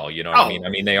as well. You know what I mean? I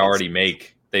mean, they already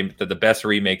make they're the best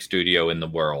remake studio in the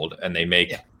world, and they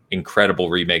make incredible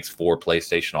remakes for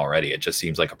PlayStation already. It just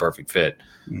seems like a perfect fit.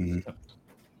 Mhm.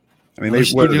 I mean, Well, what have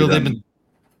studio, they they've done? been-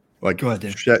 Like Go ahead,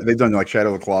 Dan. they've done like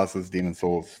Shadow of the Colossus, Demon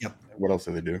Souls. Yep. What else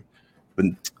do they do?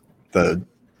 The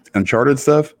Uncharted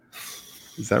stuff.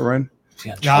 Is that right? The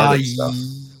Uncharted stuff.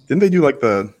 Didn't they do like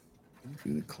the?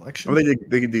 The collection. Oh, they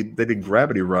did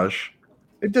Gravity Rush.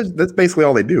 That's basically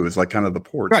all they do is like kind of the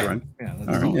ports, right? Yeah. All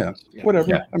right, all yeah. it is. Whatever.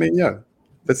 Yeah. I mean, yeah.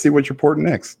 Let's see what you're porting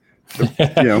next.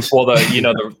 You know, Well,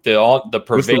 the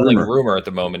prevailing rumor? rumor at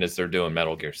the moment is they're doing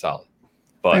Metal Gear Solid,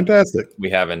 but fantastic. we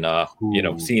haven't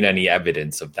seen any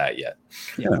evidence of that yet.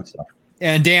 Yeah. So,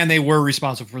 And Dan, they were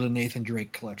responsible for the Nathan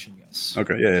Drake collection. Yes.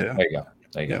 Okay. Yeah. there you go.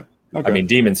 There you go. Okay. I mean,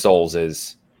 Demon Souls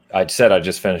is. I said I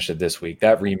just finished it this week.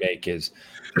 That remake is.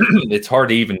 It's hard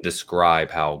to even describe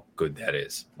how good that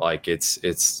is. Like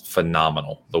it's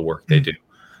phenomenal the work they do.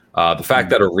 The fact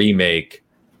that a remake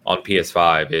on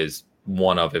PS5 is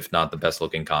one of, if not the best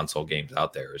looking console games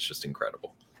out there, is just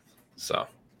incredible. So,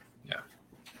 yeah.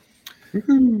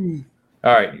 Woohoo.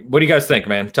 All right, what do you guys think,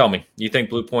 man? Tell me. You think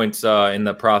Blue Point's in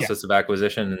the process of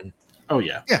acquisition? Oh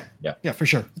yeah. Yeah, for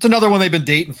sure. It's another one they've been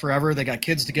dating forever. They got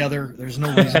kids together. There's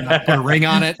no reason not to put a ring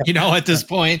on it, at this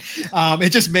point. It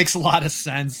just makes a lot of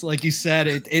sense. Like you said,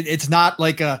 it's not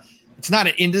like it's not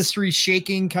an industry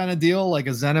shaking kind of deal like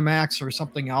a ZeniMax or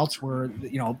something else where,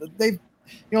 they've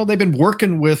been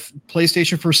working with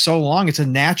PlayStation for so long. It's a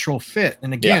natural fit.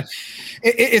 And again,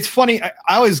 it's funny. I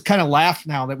always kind of laugh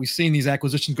now that we've seen these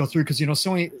acquisitions go through because,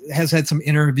 Sony has had some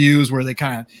interviews where they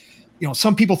kind of,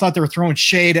 some people thought they were throwing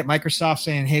shade at Microsoft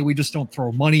saying, hey, we just don't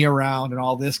throw money around and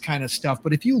all this kind of stuff.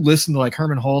 But if you listen to like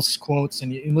Herman Hulst's quotes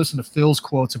and you listen to Phil's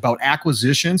quotes about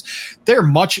acquisitions, they're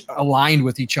much aligned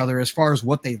with each other as far as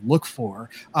what they look for.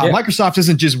 Microsoft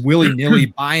isn't just willy-nilly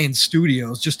buying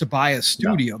studios just to buy a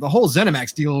studio. No. The whole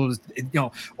ZeniMax deal was,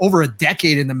 over a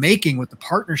decade in the making with the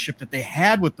partnership that they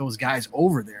had with those guys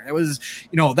over there. It was,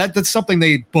 that's something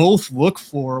they both look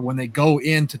for when they go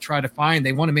in to try to find.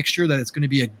 They want to make sure that it's going to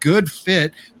be a good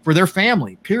fit for their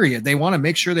family, period. They want to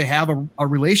make sure they have a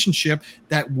relationship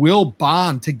that will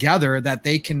bond together, that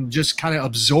they can just kind of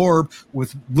absorb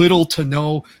with little to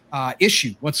no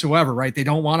issue whatsoever, right? They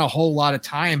don't want a whole lot of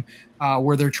time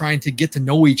where they're trying to get to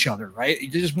know each other, right? You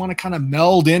just want to kind of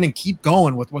meld in and keep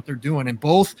going with what they're doing. And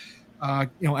both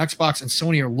Xbox and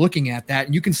Sony are looking at that.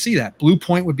 And you can see that. Blue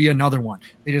Point would be another one.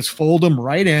 They just fold them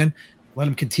right in. Let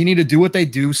them continue to do what they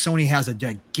do. Sony has a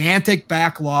gigantic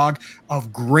backlog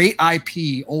of great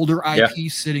IP, older IP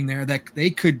sitting there that they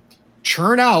could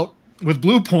churn out with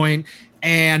Blue Point,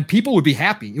 and people would be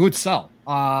happy. It would sell.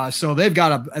 So they've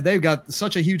got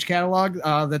such a huge catalog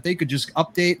that they could just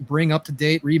update, bring up to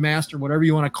date, remaster, whatever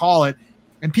you want to call it,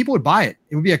 and people would buy it.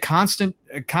 It would be a constant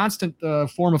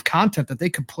form of content that they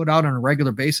could put out on a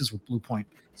regular basis with Blue Point.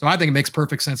 So I think it makes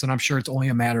perfect sense, and I'm sure it's only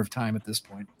a matter of time at this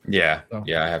point. Yeah,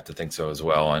 I have to think so as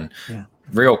well. And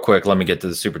real quick, let me get to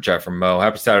the super chat from Mo.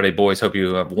 Happy Saturday, boys. Hope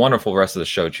you have a wonderful rest of the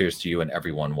show. Cheers to you and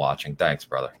everyone watching. Thanks,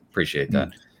 brother. Appreciate that.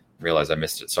 Realize I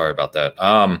missed it. Sorry about that.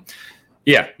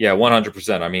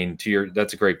 100%. I mean,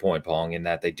 that's a great point, Pong, in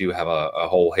that they do have a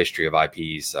whole history of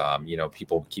IPs.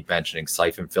 People keep mentioning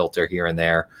Siphon Filter here and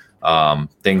there.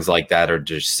 Things like that are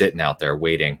just sitting out there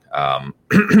waiting.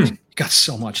 Got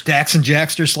so much. Dax and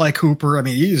Jackster, Sly Cooper. I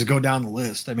mean, you just go down the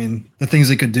list. I mean, the things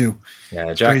they could do.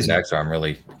 Yeah, Jack and Daxter,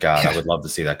 I would love to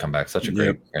see that come back. Such a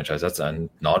great franchise. That's a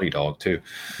Naughty Dog, too.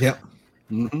 Yep.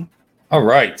 Mm-hmm. All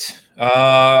right.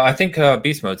 I think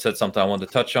Beast Mode said something I wanted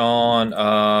to touch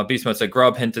on. Beast Mode said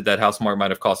Grub hinted that Housemarque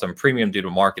might have cost them premium due to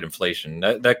market inflation.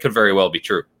 That could very well be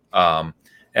true. And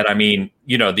I mean,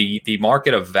 the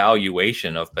market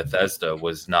evaluation of Bethesda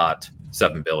was not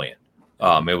 $7 billion.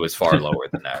 It was far lower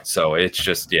than that. So it's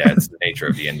just, it's the nature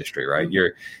of the industry, right?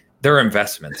 They're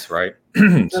investments, right? So I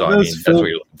mean, that's what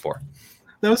you're looking for.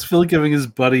 That was Phil giving his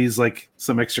buddies like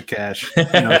some extra cash, doing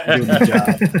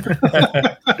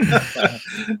the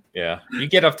job. Yeah, you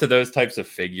get up to those types of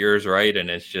figures, right?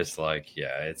 And it's just like,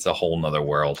 it's a whole nother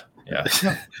world. Yeah.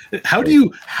 How do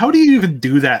you even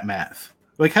do that math?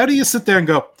 Like, how do you sit there and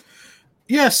go,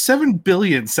 yeah, 7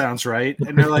 billion sounds right,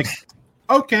 and they're like,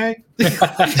 okay,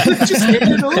 just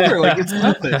hand it over. Like it's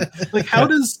nothing. Like how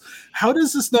does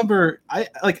this number? I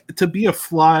like to be a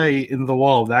fly in the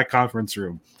wall of that conference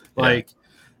room. Like,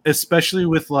 especially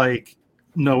with like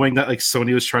knowing that like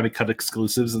Sony was trying to cut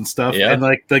exclusives and stuff, Yeah. and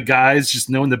like the guys just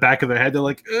know in the back of their head they're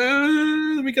like,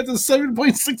 we got this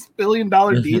 $7.6 billion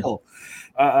deal.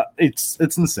 It's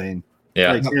insane.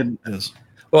 Yeah. Like, and, It is.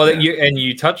 Well,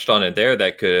 you touched on it there.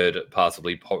 That could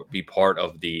possibly be part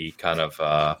of the kind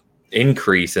of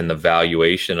increase in the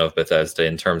valuation of Bethesda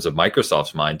in terms of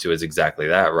Microsoft's mind too. Is exactly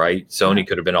that, right? Sony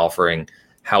could have been offering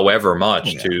however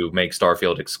much to make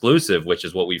Starfield exclusive, which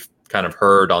is what we've kind of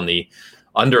heard on the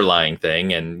underlying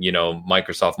thing. And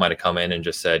Microsoft might have come in and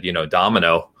just said,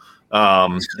 domino,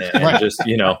 and just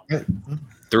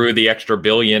threw the extra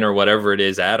billion or whatever it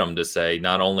is at them to say,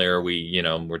 not only are we,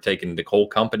 we're taking the whole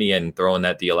company and throwing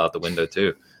that deal out the window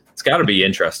too. It's got to be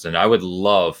interesting. I would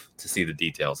love to see the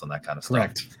details on that kind of stuff.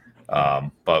 Correct.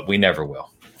 But we never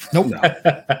will. Nope.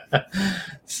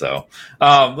 So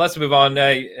let's move on.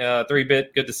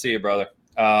 3-Bit, good to see you, brother.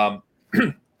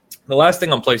 The last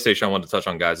thing on PlayStation I want to touch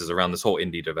on, guys, is around this whole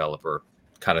indie developer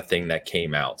kind of thing that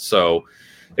came out. So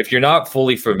if you're not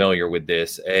fully familiar with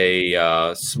this,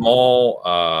 a small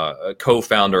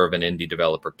co-founder of an indie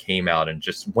developer came out and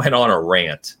just went on a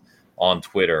rant on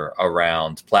Twitter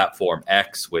around Platform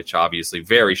X, which obviously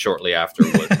very shortly after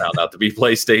was found out to be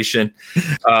PlayStation.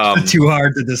 Too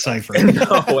hard to decipher.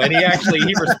 No, and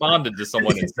he responded to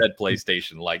someone and said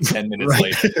PlayStation like 10 minutes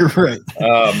later.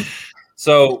 Right.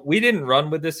 So we didn't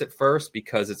run with this at first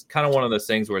because it's kind of one of those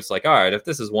things where it's like, all right, if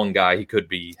this is one guy, he could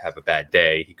have a bad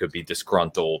day. He could be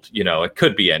disgruntled. It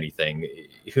could be anything.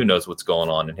 Who knows what's going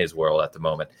on in his world at the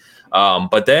moment.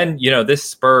 But then, this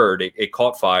spurred, it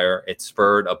caught fire. It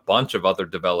spurred a bunch of other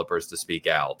developers to speak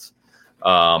out.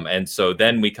 And so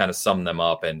then we kind of summed them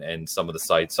up and some of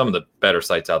the better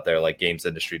sites out there like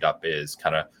gamesindustry.biz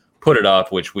kind of put it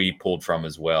up, which we pulled from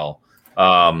as well.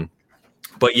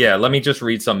 But yeah, let me just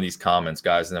read some of these comments,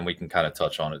 guys, and then we can kind of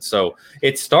touch on it. So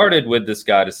it started with this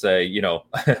guy to say,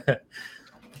 a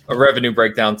revenue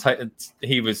breakdown.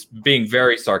 He was being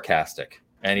very sarcastic,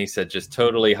 and he said just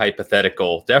totally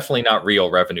hypothetical, definitely not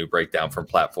real revenue breakdown from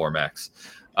Platform X.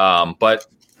 But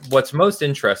what's most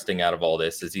interesting out of all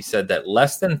this is he said that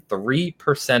less than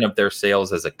 3% of their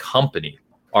sales as a company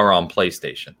are on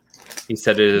PlayStation. He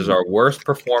said it is our worst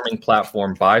performing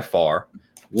platform by far.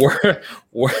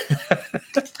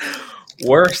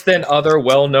 Worse than other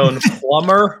well-known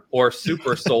plumber or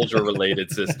super soldier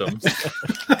related systems,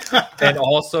 and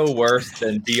also worse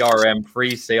than DRM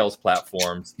free sales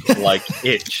platforms like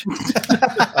Itch,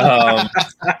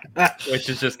 which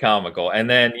is just comical. And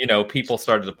then people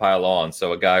started to pile on.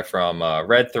 So a guy from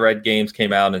Red Thread Games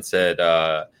came out and said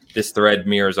this thread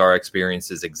mirrors our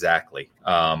experiences exactly.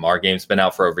 Our game's been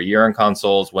out for over a year on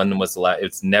consoles. When was the last?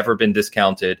 It's never been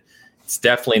discounted. It's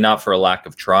definitely not for a lack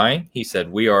of trying. He said,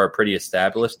 we are a pretty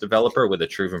established developer with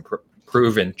a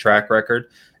proven track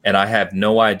record, and I have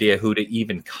no idea who to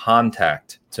even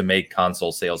contact to make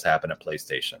console sales happen at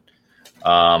PlayStation.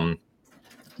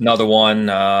 Another one,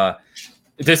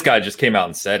 this guy just came out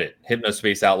and said it.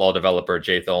 Hypnospace Outlaw developer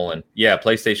Jay Tholen. Yeah,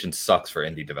 PlayStation sucks for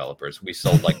indie developers. We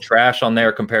sold like trash on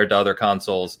there compared to other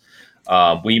consoles.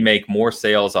 We make more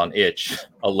sales on Itch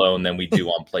alone than we do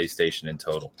on PlayStation in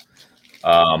total.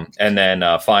 And then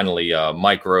finally,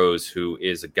 Mike Rose, who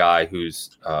is a guy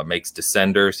who's makes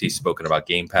Descenders. He's spoken about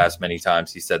Game Pass many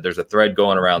times. He said there's a thread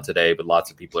going around today, but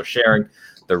lots of people are sharing.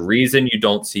 The reason you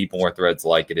don't see more threads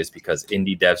like it is because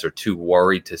indie devs are too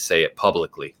worried to say it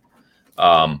publicly.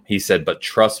 He said, but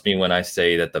trust me when I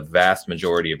say that the vast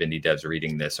majority of indie devs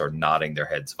reading this are nodding their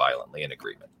heads violently in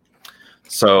agreement.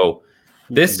 So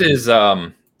this is,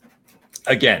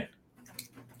 again,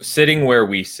 sitting where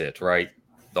we sit, right?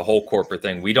 The whole corporate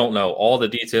thing. We don't know all the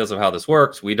details of how this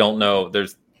works. We don't know.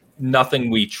 There's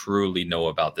nothing we truly know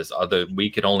about this we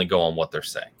can only go on what they're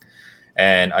saying.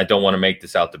 And I don't want to make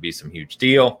this out to be some huge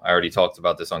deal. I already talked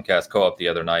about this on Cast Co-op the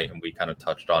other night, and we kind of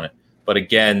touched on it. But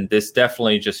again, this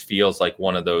definitely just feels like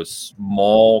one of those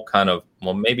small kind of,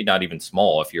 well, maybe not even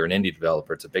small. If you're an indie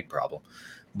developer, it's a big problem.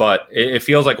 But it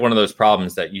feels like one of those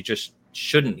problems that you just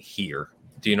shouldn't hear.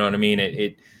 Do you know what I mean?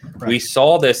 Right. We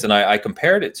saw this, and I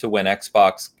compared it to when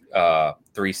Xbox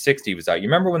 360 was out. You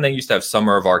remember when they used to have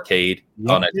Summer of Arcade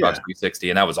on Xbox 360,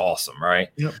 and that was awesome, right?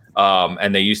 Yep.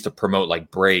 And they used to promote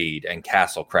like Braid and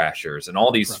Castle Crashers and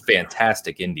all these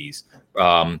fantastic indies.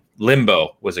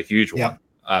 Limbo was a huge one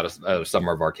out of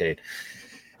Summer of Arcade.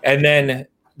 And then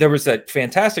there was that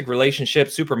fantastic relationship,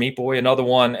 Super Meat Boy, another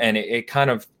one, and it kind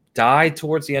of died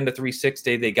towards the end of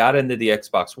 360. They got into the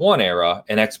Xbox One era,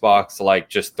 and Xbox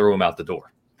just threw them out the door.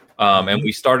 And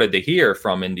we started to hear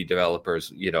from indie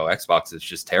developers, Xbox is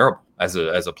just terrible as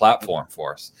a platform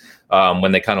for us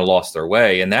when they kind of lost their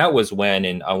way. And that was when,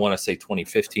 in I want to say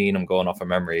 2015, I'm going off of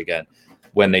memory again,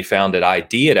 when they founded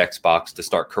ID at Xbox to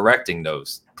start correcting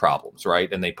those problems,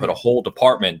 right? And they put a whole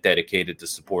department dedicated to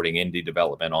supporting indie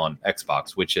development on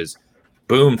Xbox, which has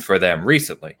boomed for them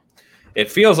recently. It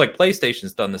feels like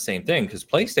PlayStation's done the same thing, because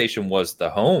PlayStation was the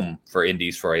home for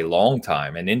indies for a long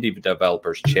time, and indie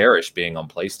developers cherish being on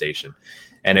PlayStation.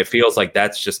 And it feels like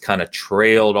that's just kind of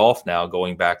trailed off now,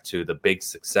 going back to the big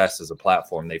success as a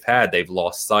platform they've had. They've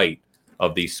lost sight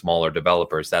of these smaller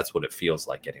developers. That's what it feels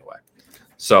like anyway.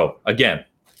 So again,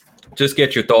 just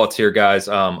get your thoughts here, guys.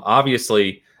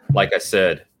 Obviously, like I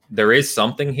said, there is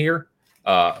something here.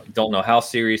 Don't know how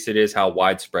serious it is, how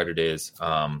widespread it is.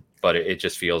 But it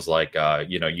just feels like,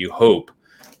 you hope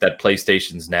that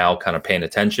PlayStation's now kind of paying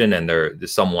attention, and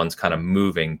someone's kind of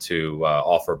moving to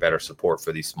offer better support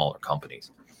for these smaller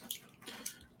companies.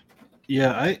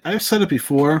 Yeah, I've said it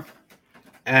before,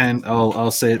 and I'll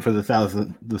say it for the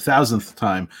thousandth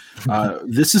time.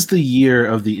 This is the year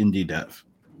of the indie dev.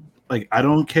 Like, I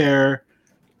don't care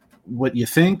what you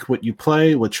think, what you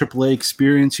play, what AAA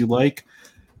experience you like.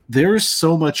 There is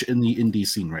so much in the indie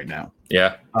scene right now.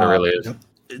 Yeah, there really is.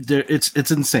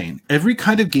 It's insane. Every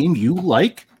kind of game you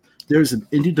like, there's an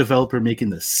indie developer making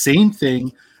the same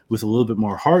thing with a little bit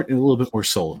more heart and a little bit more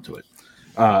soul into it.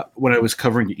 When I was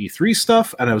covering the E3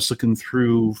 stuff and I was looking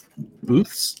through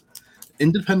booths,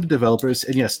 independent developers,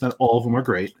 and yes, not all of them are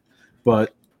great,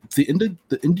 but the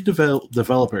indie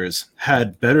developers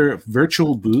had better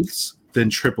virtual booths than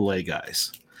AAA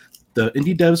guys. The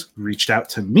indie devs reached out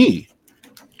to me.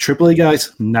 AAA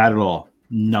guys, not at all.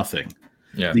 Nothing.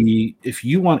 Yeah. If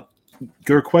you want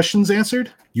your questions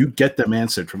answered, you get them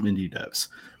answered from indie devs.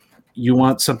 You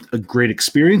want a great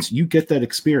experience, you get that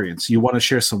experience. You want to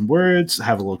share some words,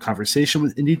 have a little conversation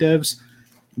with indie devs,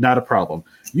 not a problem.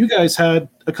 You guys had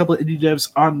a couple of indie devs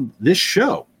on this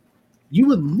show. You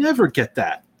would never get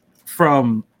that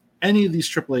from any of these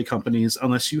AAA companies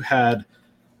unless you had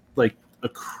like a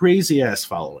crazy ass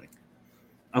following,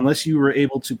 unless you were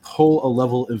able to pull a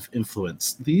level of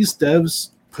influence. These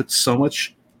devs put so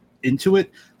much into it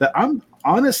that I'm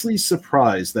honestly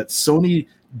surprised that Sony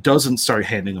doesn't start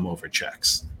handing them over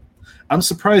checks. I'm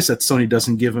surprised that Sony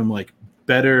doesn't give them like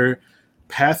better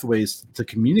pathways to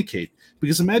communicate,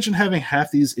 because imagine having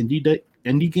half these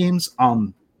indie games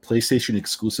on PlayStation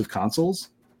exclusive consoles.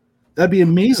 That'd be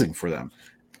amazing for them.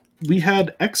 We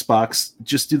had Xbox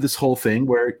just do this whole thing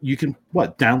where you can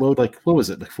download like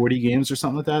 40 games or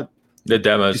something like that. The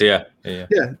demos, yeah,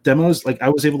 demos. Like I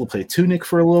was able to play Tunic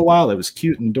for a little while. That was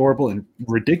cute and adorable and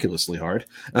ridiculously hard.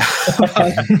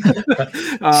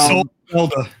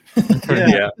 Zelda.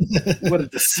 Yeah. What a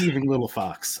deceiving little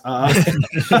fox. But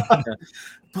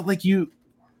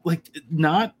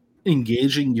not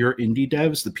engaging your indie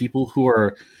devs, the people who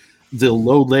are the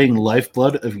low-laying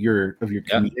lifeblood of your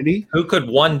community, who could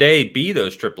one day be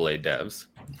those AAA devs.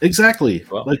 Exactly.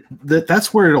 Well, like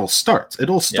that's where it all starts. It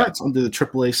all starts under the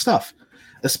AAA stuff,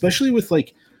 especially with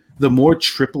like the more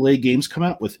AAA games come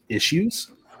out with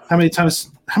issues. How many times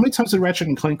did Ratchet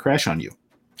and Clank crash on you?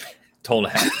 Told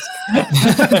half.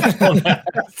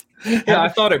 Yeah, I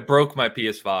thought it broke my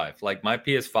PS5. Like my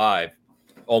PS5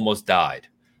 almost died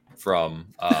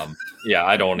from.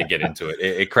 I don't want to get into it.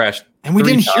 It crashed. And we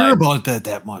didn't hear about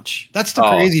that much. That's the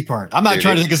crazy part. I'm not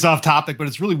trying to take us off topic, but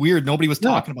it's really weird. Nobody was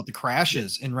talking about the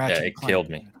crashes in Ratchet. Yeah, it killed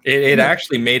me. It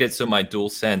actually made it so my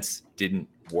DualSense didn't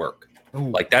work. Ooh.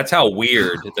 Like that's how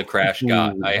weird the crash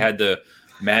got. I had to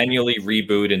manually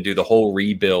reboot and do the whole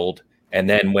rebuild. And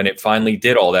then when it finally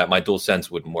did all that, my DualSense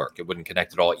wouldn't work. It wouldn't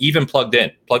connect at all. Even plugged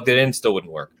it in, still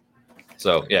wouldn't work.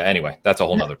 So yeah, anyway, that's a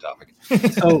whole nother topic.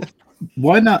 So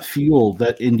why not fuel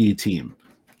that indie team?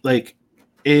 Like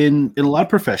in a lot of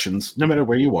professions, no matter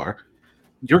where you are,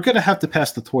 you're going to have to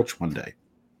pass the torch one day.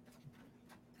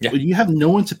 Yeah. When you have no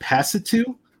one to pass it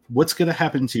to, what's going to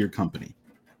happen to your company?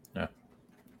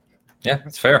 Yeah,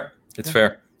 it's fair. It's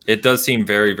fair. It does seem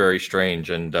very, very strange.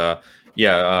 And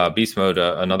Beast Mode,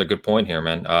 another good point here,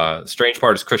 man. Strange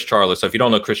part is Chris Charla. So if you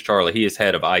don't know Chris Charla, he is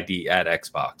head of ID at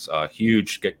Xbox. A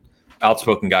huge,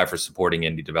 outspoken guy for supporting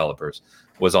indie developers.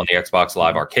 Was on the Xbox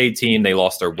Live Arcade team. They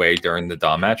lost their way during the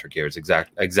Don Matrick years.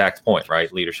 Exact point,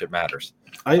 right? Leadership matters.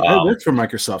 I worked for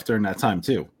Microsoft during that time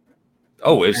too.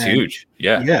 Oh, it was huge.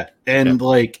 Yeah. And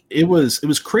like it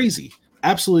was crazy.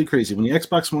 Absolutely crazy. When the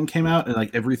Xbox One came out and like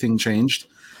everything changed,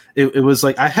 it was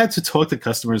like I had to talk to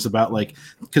customers about like,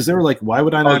 because they were like, why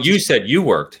would I not? Oh, you said you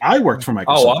worked. I worked for Microsoft.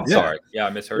 Oh, I'm sorry. Yeah, I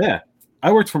misheard. Yeah.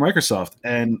 I worked for Microsoft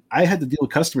and I had to deal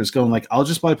with customers going like, I'll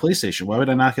just buy PlayStation. Why would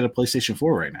I not get a PlayStation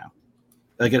 4 right now?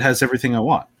 Like it has everything I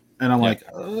want. And I'm like,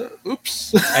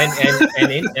 oops.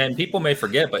 and people may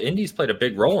forget, but indies played a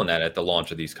big role in that at the launch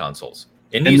of these consoles.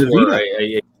 Indies were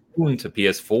a boon to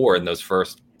PS4 in those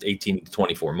first 18 to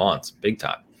 24 months, big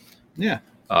time. Yeah.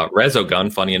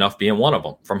 Resogun, funny enough, being one of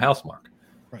them from Housemarque.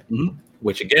 Right. Mm-hmm.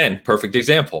 Which, again, perfect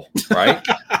example, right?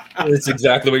 It's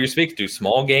exactly what you're speaking to.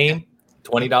 Small game,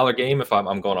 $20 game, if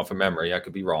I'm going off of memory. I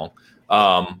could be wrong.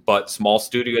 But small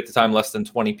studio at the time, less than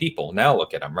 20 people. Now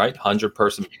look at them, right?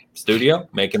 100-person studio,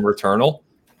 making Returnal,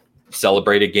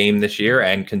 celebrated game this year,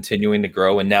 and continuing to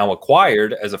grow, and now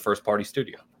acquired as a first-party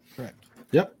studio. Correct.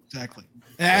 Yep. Exactly.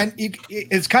 And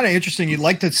it's kind of interesting. You'd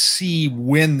like to see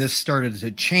when this started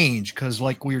to change, because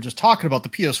like we were just talking about the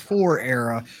PS4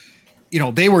 era,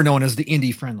 they were known as the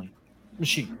indie-friendly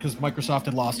machine because Microsoft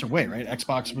had lost their way, right?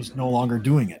 Xbox was no longer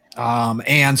doing it.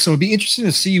 And so it'd be interesting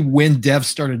to see when devs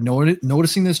started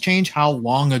noticing this change, how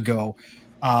long ago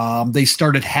they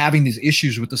started having these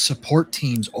issues with the support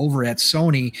teams over at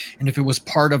Sony, and if it was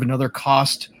part of another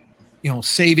cost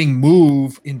saving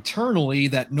move internally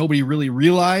that nobody really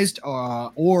realized,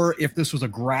 or if this was a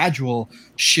gradual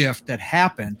shift that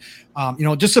happened.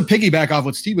 Just to piggyback off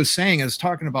what Steve was saying, is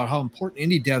talking about how important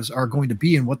indie devs are going to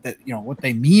be and what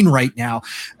they mean right now.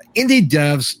 Indie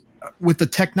devs, with the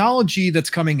technology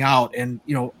that's coming out, and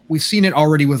we've seen it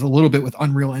already with a little bit with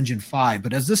Unreal Engine 5,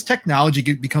 but as this technology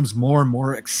becomes more and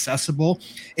more accessible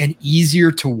and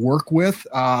easier to work with,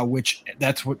 which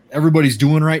that's what everybody's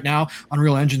doing right now.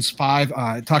 Unreal Engine 5,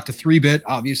 I talked to 3-Bit,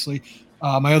 obviously.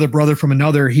 My other brother from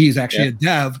another, he's actually a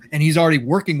dev, and he's already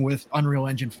working with Unreal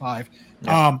Engine 5.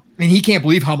 And he can't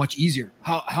believe how much easier,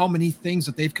 how many things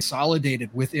that they've consolidated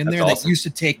within there that used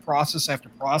to take process after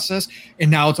process, and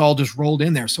now it's all just rolled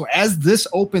in there. So as this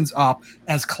opens up,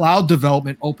 as cloud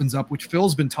development opens up, which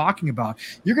Phil's been talking about,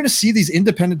 you're going to see these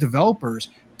independent developers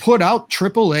put out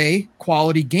AAA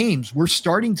quality games. We're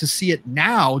starting to see it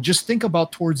now. Just think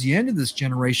about towards the end of this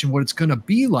generation, what it's going to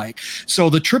be like. So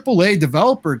the AAA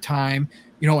developer time,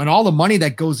 and all the money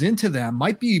that goes into them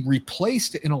might be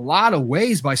replaced in a lot of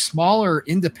ways by smaller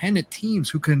independent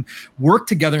teams who can work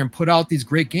together and put out these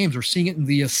great games. We're seeing it in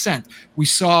The Ascent. We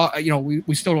saw,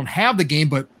 we still don't have the game,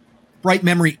 but Bright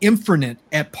Memory Infinite,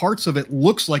 at parts of it,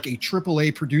 looks like a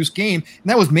AAA produced game. And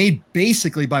that was made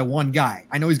basically by one guy.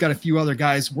 I know he's got a few other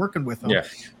guys working with him,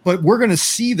 but we're going to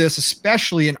see this,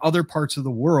 especially in other parts of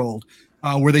the world,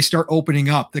 where they start opening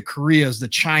up, the Koreas, the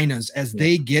Chinas, as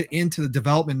they get into the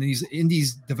development, these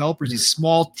indies developers, these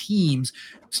small teams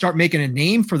start making a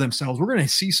name for themselves. We're going to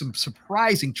see some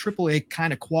surprising AAA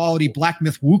kind of quality Black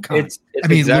Myth Wukong. It's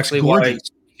exactly why,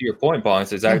 to your point, Bon,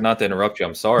 it's exactly, not to interrupt you,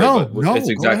 I'm sorry, but it's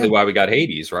exactly why we got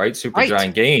Hades, right?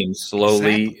 Supergiant Games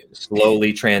slowly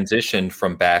transitioned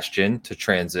from Bastion to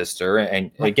Transistor. And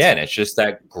again, it's just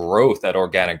that growth, that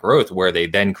organic growth, where they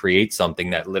then create something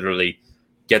that literally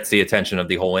gets the attention of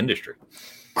the whole industry.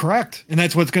 Correct. And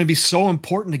that's what's going to be so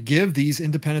important to give these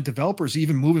independent developers,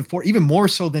 even moving forward, even more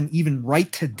so than even right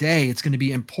today. It's going to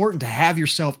be important to have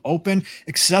yourself open,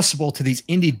 accessible to these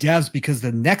indie devs, because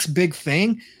the next big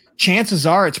thing, chances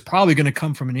are it's probably going to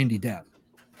come from an indie dev,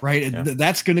 right? Yeah.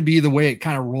 That's going to be the way it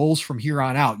kind of rolls from here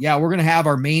on out. Yeah, we're going to have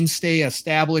our mainstay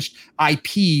established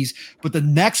IPs, but the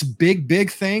next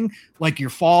big thing, like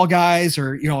your Fall Guys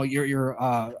or your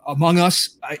Among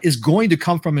Us, is going to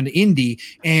come from an indie,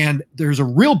 and there's a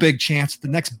real big chance the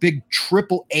next big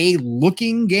AAA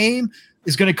looking game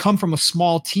is going to come from a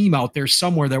small team out there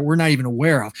somewhere that we're not even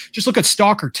aware of. Just look at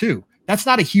Stalker 2. That's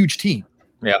not a huge team.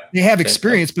 Yeah, they have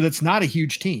experience, but it's not a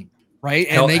huge team. Right.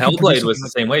 And Hellblade was the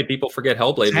same way. People forget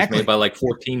Hellblade was made by like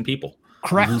 14 people.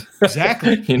 Correct.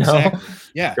 Exactly. Exactly.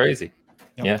 Yeah. Crazy.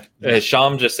 Yep. Yeah.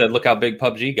 Sham just said, look how big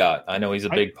PUBG got. I know he's a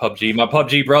big PUBG. My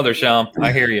PUBG brother, Sham.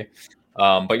 I hear you.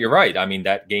 But you're right. I mean,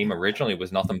 that game originally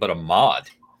was nothing but a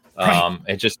mod.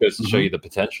 It just goes to show you the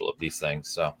potential of these things.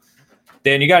 So,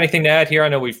 Dan, you got anything to add here? I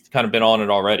know we've kind of been on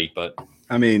it already, but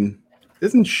I mean,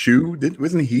 wasn't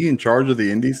he in charge of the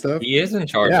indie stuff? He is in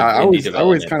charge. Yeah, I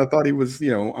always kind of thought he was,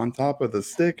 on top of the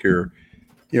stick here.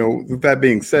 With that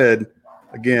being said,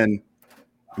 again,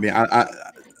 I mean,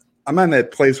 I'm in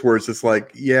that place where it's just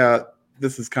like, yeah,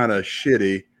 this is kind of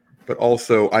shitty, but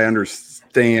also I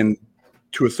understand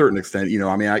to a certain extent.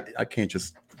 I mean, I can't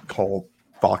just call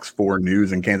Fox 4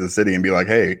 News in Kansas City and be like,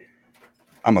 hey,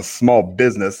 I'm a small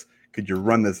business. Could you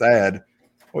run this ad?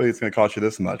 Well, it's going to cost you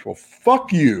this much. Well,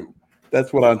 fuck you.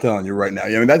 That's what I'm telling you right now. I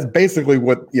mean, that's basically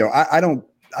what, I don't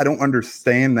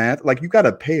understand that. Like, you got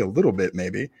to pay a little bit,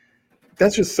 maybe.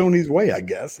 That's just Sony's way, I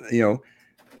guess.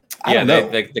 I don't know.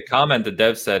 The comment the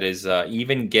dev said is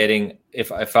even getting,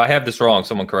 if I have this wrong,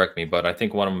 someone correct me, but I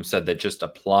think one of them said that just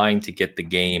applying to get the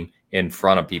game in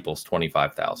front of people's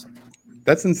 $25,000.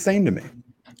 That's insane to me.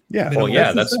 Yeah. Well,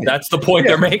 that's the point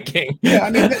they're making. Yeah, I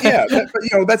mean,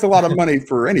 but that's a lot of money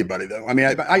for anybody, though. I mean,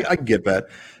 I get that.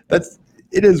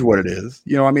 it is what it is.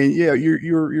 You know, I mean, yeah,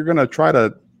 you're gonna try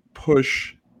to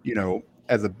push, you know,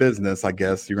 as a business, I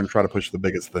guess you're gonna try to push the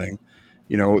biggest thing.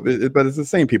 You know, but it's the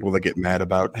same people that get mad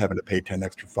about having to pay 10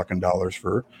 extra fucking dollars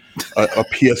for a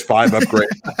PS5 upgrade.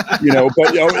 You know,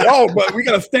 but but we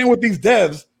gotta stand with these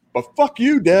devs. But fuck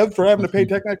you, dev, for having to pay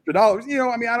 10 extra dollars. You know,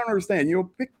 I mean, I don't understand. You know,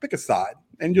 pick a side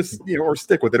and just, you know, or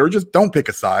stick with it, or just don't pick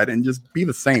a side and just be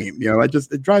the same. You know,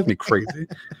 it drives me crazy.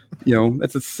 You know,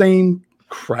 it's the same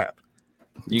crap.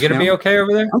 You gonna be okay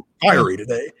over there? I'm fiery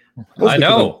today. I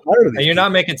know, and you're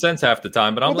not making sense half the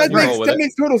time, but I'm letting you roll with it. That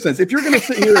makes total sense. If you're going to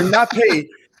sit here and not pay,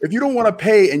 if you don't want to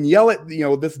pay and yell at, you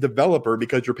know, this developer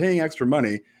because you're paying extra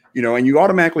money, you know, and you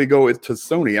automatically go to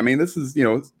Sony. I mean, this is, you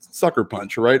know, sucker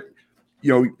punch, right?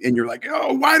 You know, and you're like,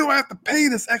 oh, why do I have to pay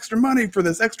this extra money for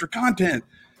this extra content?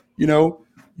 You know,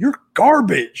 you're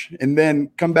garbage. And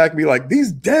then come back and be like,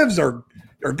 these devs are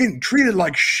getting treated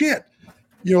like shit.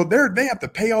 You know, they have to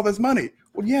pay all this money.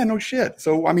 Well, yeah, no shit.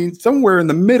 So, I mean, somewhere in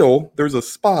the middle, there's a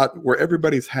spot where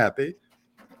everybody's happy,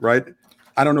 right?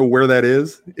 I don't know where that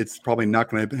is. It's probably not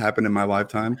going to happen in my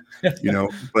lifetime, you know.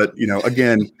 But, you know,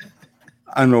 again,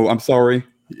 I don't know. I'm sorry.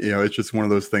 You know, it's just one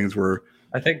of those things where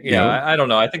I think, I don't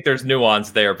know. I think there's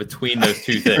nuance there between those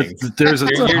two things. You're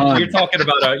talking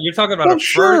about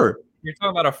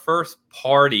a first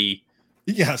party.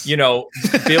 Yes, you know,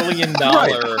 $1 billion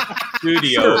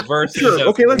studio versus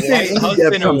okay. Let's say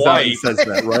husband and wife says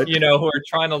that, right? You know, who are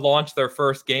trying to launch their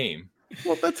first game.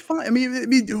 Well, that's fine. I mean,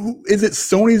 is it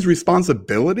Sony's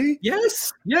responsibility?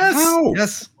 Yes. How?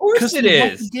 Yes. Of course it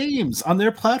is. Games on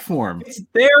their platform. It's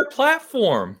their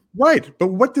platform, right? But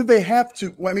what do they have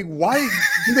to? I mean, why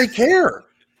do they care?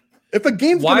 If a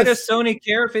game's why does Sony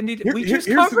care if Indie? We just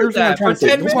covered that for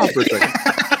 10 minutes.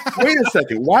 Wait a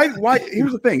second. Why?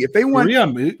 Here's the thing. If they want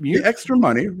the extra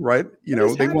money, right? You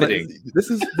know, they want. This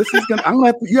is gonna. I'm gonna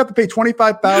have to, you have to pay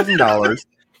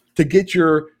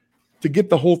 $25,000 to get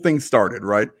the whole thing started,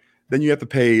 right? Then you have to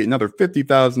pay another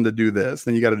 $50,000 to do this.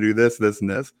 Then you got to do this, and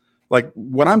this. Like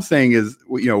what I'm saying is,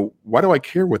 you know, why do I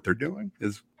care what they're doing?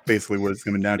 Is basically what it's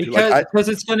coming down to. Because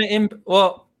it's going to.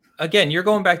 Well, again, you're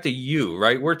going back to you,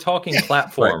 right? We're talking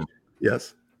platform. Right.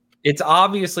 Yes. It's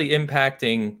obviously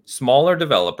impacting smaller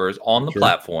developers on the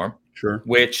platform,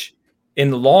 which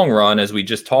in the long run, as we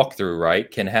just talked through,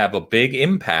 right, can have a big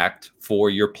impact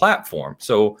for your platform.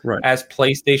 So as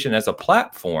PlayStation as a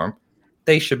platform,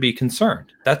 they should be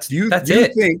concerned. That's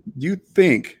it. Do you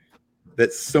think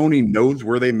that Sony knows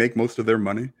where they make most of their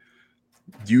money?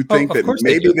 Do you think that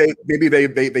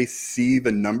maybe they see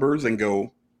the numbers and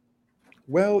go,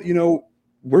 well, you know,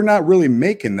 we're not really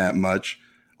making that much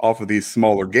off of these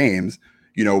smaller games,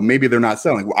 you know, maybe they're not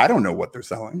selling. Well, I don't know what they're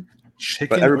selling.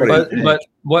 But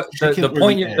what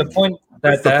the point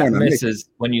that misses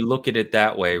when you look at it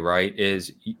that way, right,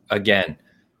 is again,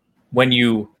 when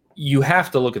you have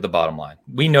to look at the bottom line.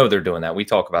 We know they're doing that. We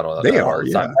talk about all that. They are,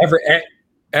 yeah.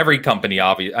 Every company,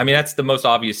 obvious. I mean, that's the most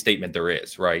obvious statement there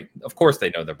is, right? Of course, they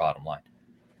know their bottom line,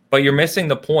 but you're missing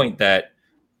the point that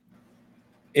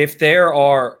if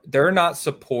they're not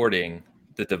supporting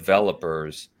the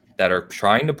developers that are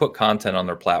trying to put content on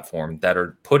their platform, that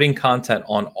are putting content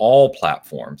on all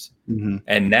platforms. Mm-hmm.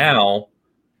 And now,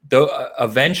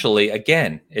 eventually,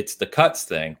 again, it's the cuts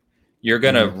thing. You're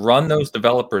going to run those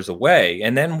developers away.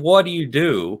 And then what do you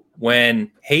do when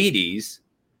Hades,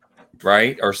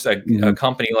 right, or a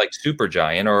company like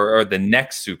Supergiant or the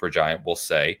next Supergiant, we'll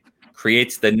say,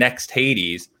 creates the next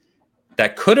Hades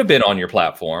that could have been on your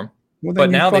platform,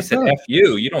 but now they said, F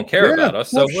you don't care about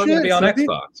us, so we're going to be on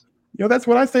Xbox. You know, that's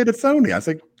what I say to Sony. I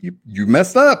say, you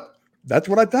messed up. That's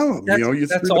what I tell them.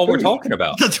 That's all we're talking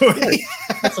about. That's literally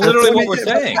what we're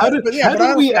saying. How did we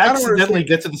accidentally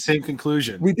get to the same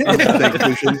conclusion? We did get to the same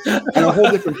conclusion on a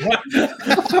whole different path.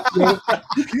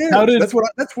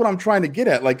 That's what I'm trying to get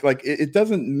at. Like it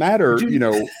doesn't matter, you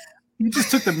know. You just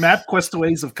took the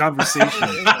MapQuest of conversation.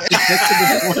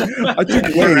 I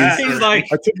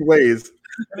took ways.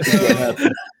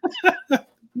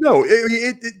 No,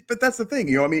 but that's the thing,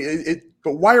 you know. I mean,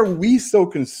 but why are we so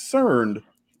concerned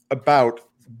about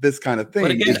this kind of thing?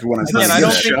 Again, is what I'm saying. I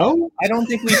don't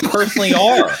think we personally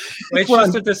are. It's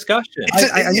just a discussion.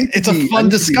 It's a fun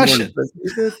discussion.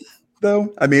 Is it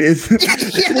though? I mean,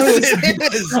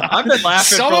 it is. I've been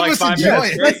laughing for like 5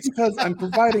 minutes. That's because I'm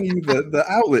providing you the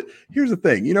outlet. Here's the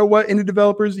thing. You know what? Indie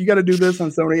developers, you got to do this on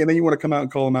Sony, and then you want to come out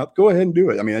and call them out. Go ahead and do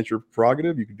it. I mean, that's your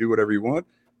prerogative. You can do whatever you want.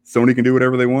 Sony can do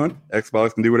whatever they want.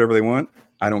 Xbox can do whatever they want.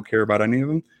 I don't care about any of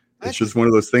them. It's just one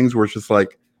of those things where it's just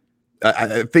like,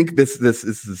 I think this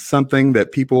is something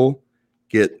that people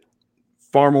get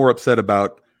far more upset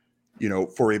about, you know,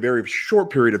 for a very short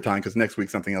period of time, because next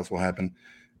week something else will happen.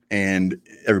 and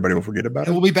everybody will forget about And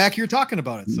it. we'll be back here talking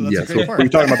about it. So that's Yeah, a great so part. we're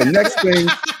talking about the next thing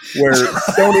where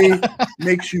Sony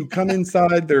makes you come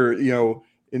inside their,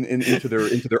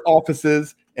 into their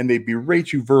offices, and they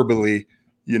berate you verbally,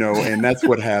 and that's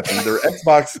what happened. Their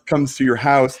Xbox comes to your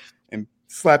house and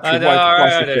slaps your wife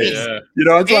across the face. That's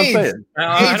what I'm saying.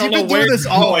 I don't you've know been where doing you're this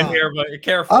all going wrong. here, but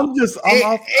careful. I'm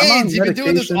on You've been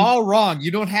doing this medication. all wrong.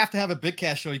 You don't have to have a big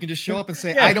cash show. You can just show up and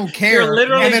say, Yeah, "I don't care." You're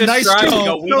literally and a just nice trying to show.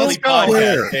 go weekly Let's go.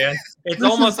 podcast, man. It's This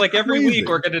almost is like every crazy. week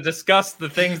we're going to discuss the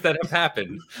things that have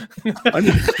happened.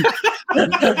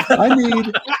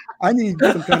 I need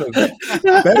some kind of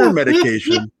better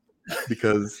medication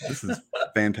because this is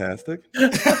fantastic.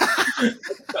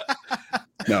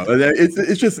 No,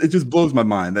 it just blows my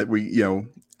mind that we,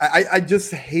 I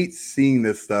just hate seeing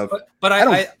this stuff. But I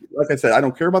don't, like I said, I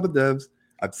don't care about the devs.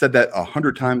 I've said that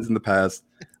 100 times in the past.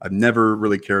 I've never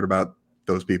really cared about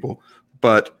those people.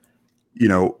 But,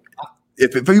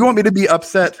 if you want me to be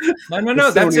upset, no,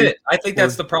 that's Sony it. I think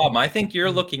that's the problem. I think you're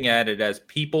looking at it as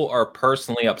people are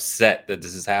personally upset that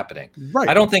this is happening. right?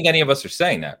 I don't think any of us are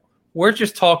saying that. We're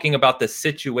just talking about the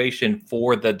situation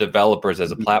for the developers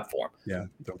as a platform. Yeah,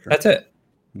 don't care. That's it.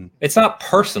 It's not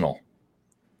personal.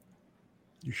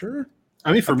 You sure?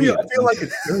 I mean, for me, I feel like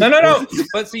it's very No.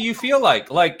 But so you feel like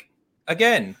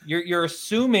again, you're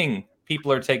assuming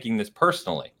people are taking this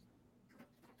personally.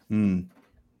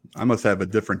 I must have a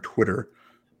different Twitter.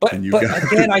 But And you but got-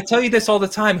 again, I tell you this all the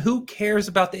time. Who cares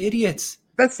about the idiots?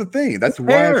 That's the thing. That's Who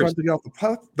why I cares? tried to get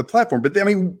off the platform. But I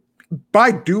mean,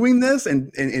 by doing this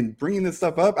and bringing this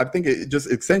stuff up, I think it just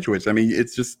accentuates. I mean,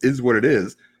 it's just is what it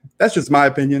is. That's just my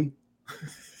opinion.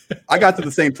 I got to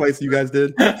the same place you guys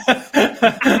did.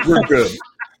 We're good.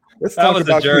 Let's That talk was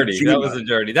a about journey. Kojima. That was a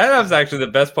journey. That was actually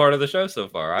the best part of the show so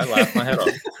far. I laughed my head off.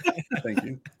 Thank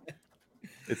you.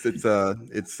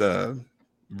 It's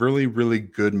really, really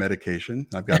good medication.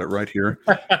 I've got it right here.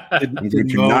 I'm going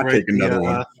to not take another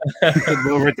one.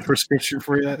 We'll write the prescription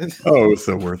for you. Oh, it's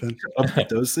so worth it. Of the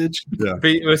dosage.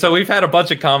 So we've had a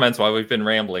bunch of comments while we've been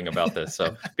rambling about this.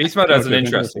 So Beast Mode has an Okay,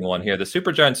 interesting one here. The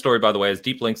Supergiant story, by the way, has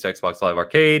deep links to Xbox Live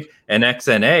Arcade and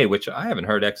XNA, which I haven't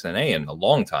heard XNA in a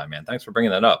long time, man. Thanks for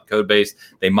bringing that up. Codebase,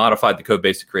 they modified the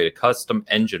codebase to create a custom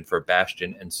engine for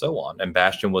Bastion and so on. And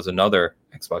Bastion was another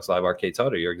Xbox Live Arcade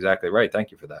title. You're exactly right.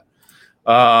 Thank you for that.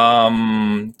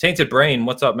 Tainted Brain,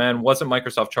 what's up, man? Wasn't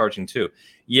Microsoft charging too?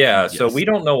 Yeah, so Yes. we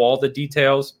don't know all the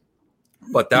details,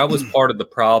 but that was part of the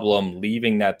problem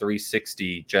leaving that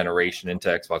 360 generation into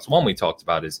Xbox One. We talked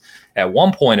about is at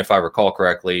one point, if I recall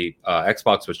correctly,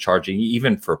 Xbox was charging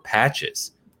even for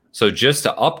patches. So just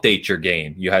to update your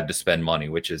game, you had to spend money,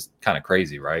 which is kind of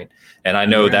crazy, right? And I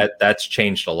know that that's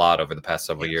changed a lot over the past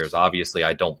several years. Obviously,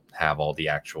 I don't have all the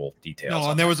actual details. No, on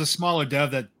and there was a smaller dev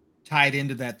that tied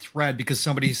into that thread because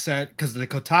somebody said, because the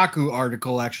Kotaku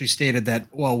article actually stated that,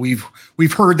 well, we've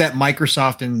heard that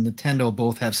Microsoft and Nintendo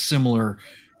both have similar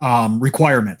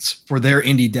requirements for their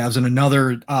indie devs, and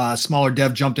another smaller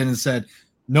dev jumped in and said,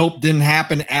 nope, didn't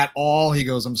happen at all. He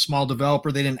goes, I'm a small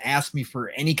developer. They didn't ask me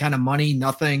for any kind of money,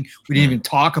 nothing. We didn't even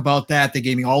talk about that. They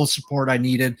gave me all the support I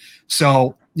needed.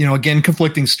 So, again,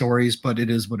 conflicting stories, but it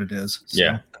is what it is. So.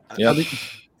 Yeah. I think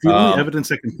the only evidence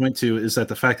I can point to is that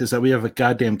the fact is that we have a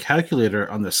goddamn calculator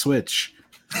on the Switch.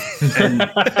 And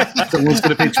someone's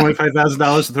going to pay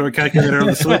 $25,000 to throw a calculator on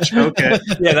the Switch? Okay.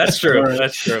 Yeah, that's true. Right.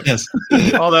 That's true. Yes.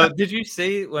 Although, did you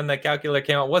see when the calculator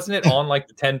came out? Wasn't it on like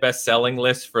the 10 best-selling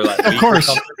list for like? Of course.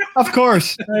 Of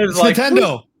course. It was It's like,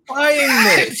 Nintendo. buying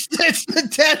this. It's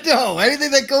Nintendo.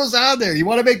 Anything that goes on there, you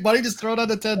want to make money, just throw it on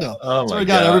Nintendo. Oh So my we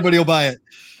got god! everybody will buy it.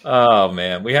 Oh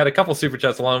man, we had a couple super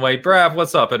chats along the way. Brav,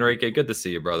 what's up, Enrique? Good to see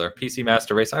you, brother. PC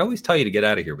Master Race. I always tell you to get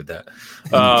out of here with that.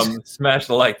 Smash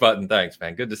the like button. Thanks,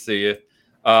 man. Good to see you.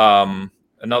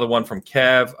 Another one from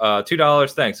Kev.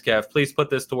 $2. Thanks, Kev. Please put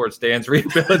this towards Dan's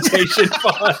rehabilitation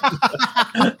fund.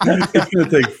 It's going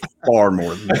to take far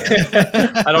more than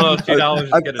that. I don't know if $2 is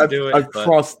going to do it. I've but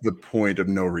crossed the point of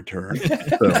no return.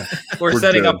 So, we're we're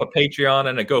setting good. up a Patreon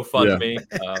and a GoFundMe.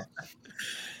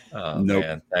 Oh Nope.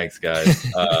 man, thanks guys.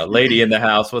 Lady in the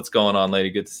house, what's going on, lady?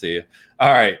 Good to see you. All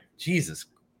right, Jesus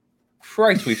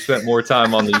Christ, we've spent more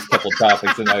time on these couple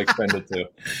topics than I expected to.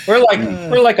 We're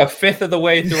like a fifth of the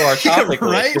way through our topic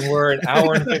right? list, and we're an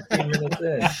hour and 15 minutes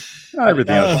in.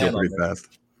 Everything else Yeah. is pretty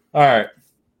fast. All right,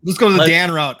 Let's go to the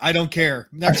Dan route. I don't care.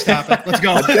 Next topic. Let's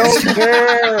go. Don't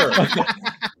care.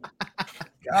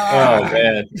 oh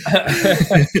man.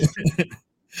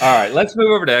 All right, let's move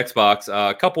over to Xbox.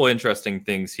 A couple interesting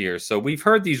things here. So we've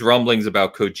heard these rumblings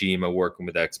about Kojima working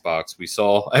with Xbox.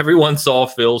 Everyone saw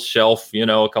Phil's shelf,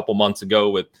 a couple months ago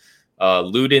with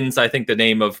Ludens, I think the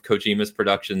name of Kojima's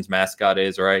Productions mascot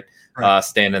is, right?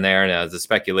 Standing there, and the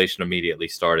speculation immediately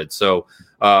started. So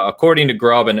according to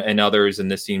Grubb and others, and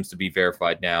this seems to be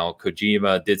verified now,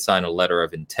 Kojima did sign a letter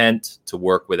of intent to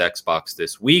work with Xbox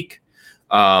this week.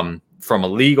 From a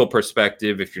legal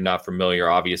perspective, if you're not familiar,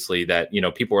 obviously that,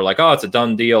 people were like, oh, it's a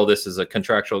done deal. This is a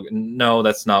contractual. No,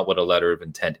 that's not what a letter of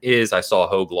intent is. I saw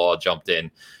Hogue Law jumped in,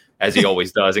 as he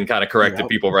always does, and kind of corrected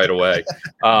people right away.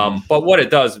 But what it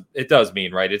does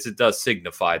mean, right, it does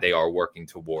signify they are working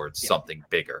towards something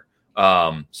bigger.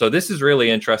 So this is really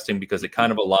interesting because it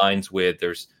kind of aligns with,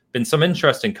 there's been some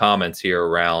interesting comments here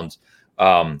around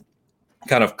kind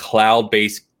of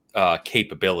cloud-based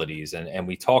capabilities. And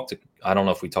we talked, I don't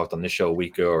know if we talked on this show a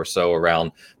week ago or so,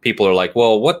 around people are like,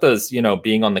 well, what does,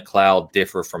 being on the cloud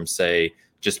differ from, say,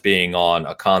 just being on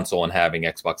a console and having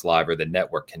Xbox Live or the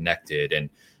network connected? And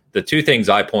the two things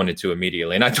I pointed to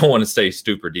immediately, and I don't want to stay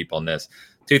super deep on this,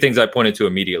 two things I pointed to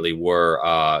immediately were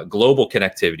global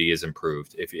connectivity is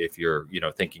improved if you're,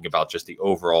 thinking about just the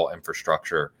overall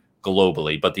infrastructure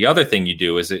globally. But the other thing you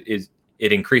do is it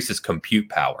increases compute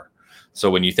power. So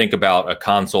when you think about a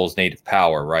console's native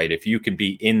power, right, if you can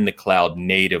be in the cloud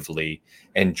natively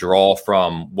and draw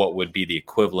from what would be the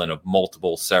equivalent of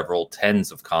several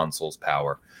tens of consoles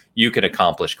power, you can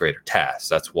accomplish greater tasks.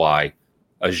 That's why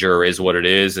Azure is what it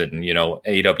is, and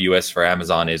AWS for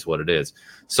Amazon is what it is.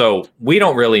 So we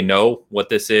don't really know what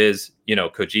this is.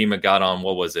 Kojima got on,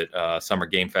 what was it, Summer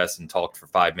Game Fest, and talked for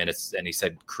 5 minutes, and he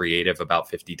said creative about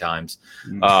 50 times.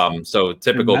 So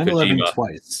typical Kojima.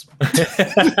 Twice.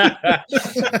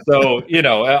 So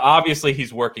obviously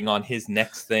he's working on his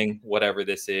next thing, whatever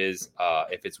this is.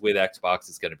 If it's with Xbox,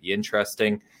 it's going to be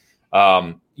interesting.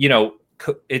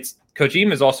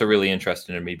 Kojima is also really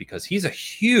interesting to me because he's a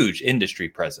huge industry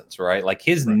presence, right? Like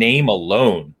his name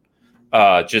alone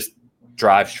just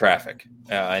drives traffic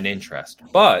and interest.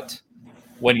 But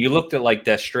when you looked at like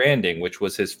Death Stranding, which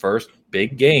was his first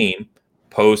big game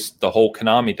post the whole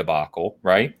Konami debacle,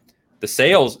 right? The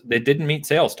sales, they didn't meet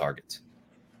sales targets.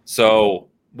 So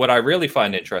what I really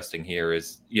find interesting here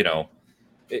is,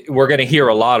 we're going to hear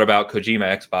a lot about Kojima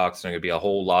Xbox, and there's going to be a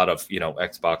whole lot of,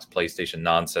 Xbox, PlayStation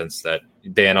nonsense that,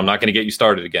 Dan, I'm not going to get you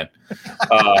started again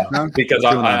because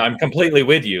I'm completely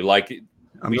with you. Like,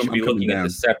 we should be looking at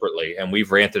this separately, and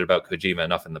we've ranted about Kojima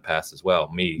enough in the past as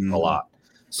well, a lot.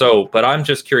 So, but I'm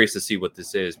just curious to see what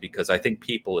this is, because I think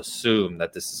people assume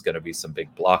that this is going to be some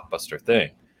big blockbuster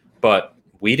thing, but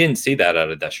we didn't see that out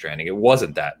of Death Stranding. It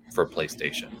wasn't that for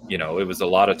PlayStation. It was a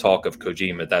lot of talk of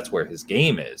Kojima. That's where his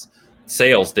game is.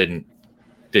 Sales didn't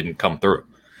come through.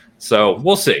 So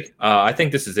we'll see. I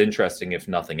think this is interesting, if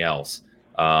nothing else.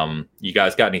 You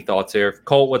guys got any thoughts here?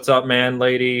 Colt, what's up, man?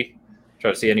 Lady,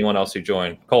 try to see anyone else who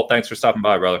joined. Colt, thanks for stopping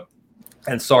by, brother.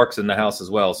 And Sark's in the house as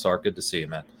well. Sark, good to see you,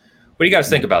 man. What do you guys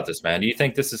think about this, man? Do you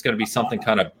think this is going to be something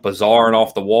kind of bizarre and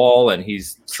off the wall, and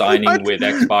he's signing with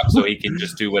Xbox so he can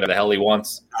just do whatever the hell he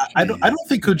wants? I don't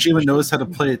think Kojima knows how to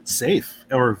play it safe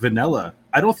or vanilla.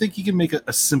 I don't think he can make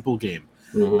a simple game.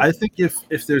 Mm-hmm. I think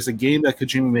if there's a game that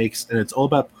Kojima makes and it's all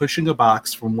about pushing a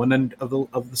box from one end of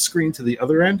the screen to the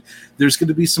other end, there's going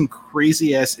to be some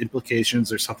crazy ass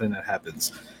implications or something that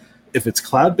happens. If it's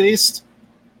cloud based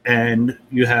and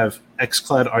you have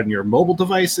xCloud on your mobile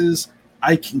devices,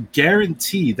 I can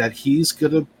guarantee that he's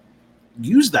going to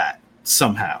use that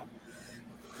somehow.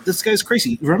 This guy's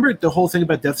crazy. Remember, the whole thing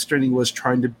about Death Stranding was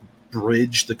trying to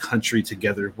bridge the country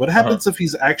together. What happens if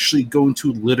he's actually going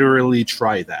to literally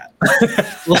try that?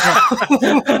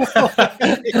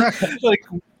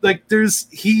 like there's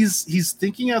he's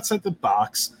thinking outside the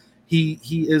box. He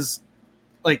is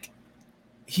like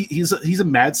he's a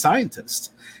mad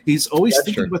scientist. He's always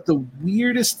thinking about the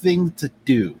weirdest thing to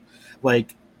do,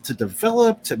 like to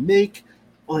develop, to make,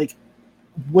 like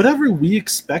whatever we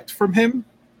expect from him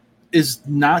is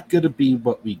not going to be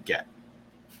what we get.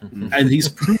 And he's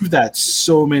proved that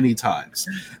so many times.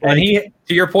 And he,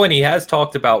 to your point, he has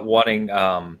talked about wanting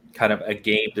kind of a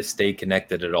game to stay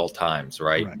connected at all times,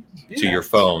 right? To your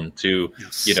phone, to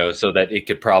so that it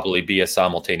could probably be a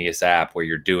simultaneous app where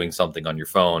you're doing something on your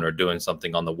phone or doing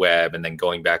something on the web and then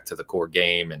going back to the core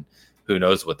game, and who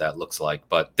knows what that looks like.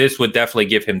 But this would definitely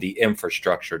give him the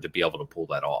infrastructure to be able to pull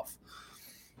that off.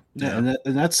 Yeah,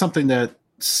 and that's something that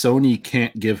Sony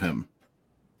can't give him.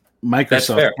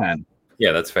 Microsoft can.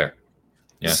 Yeah, that's fair.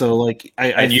 Yeah. So like,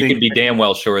 I you think, can be damn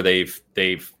well sure they've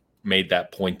made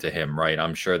that point to him, right?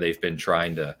 I'm sure they've been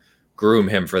trying to groom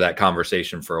him for that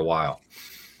conversation for a while.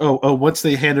 Oh, once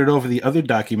they handed over the other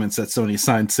documents that Sony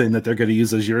signed saying that they're going to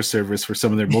use Azure servers for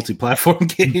some of their multi-platform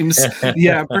games,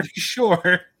 yeah, I'm pretty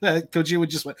sure that Kojima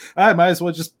just went, I might as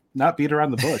well just not beat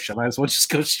around the bush. I might as well just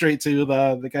go straight to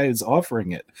the guy who's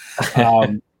offering it.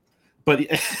 But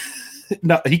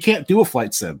no, he can't do a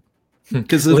flight sim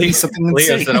because it'll be something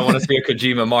insane. Leo said, "I want to see a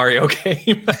Kojima Mario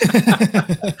game."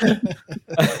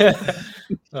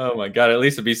 Oh my god! At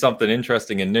least it'd be something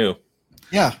interesting and new.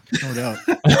 Yeah, no doubt.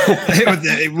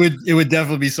 it would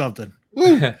definitely be something.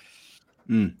 Yeah,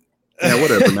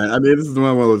 whatever, man. I mean, this is one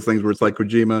of those things where it's like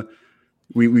Kojima.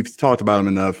 We've talked about him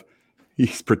enough.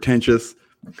 He's pretentious.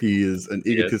 He is an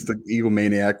egotistic evil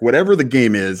maniac. Whatever the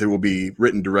game is, it will be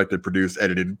written, directed, produced,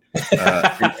 edited,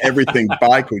 everything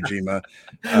by Kojima.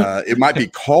 It might be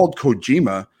called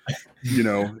Kojima. You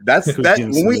know, that's that.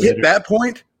 When we hit that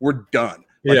point, we're done.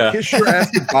 Like, kiss your ass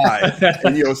goodbye,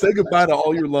 and say goodbye to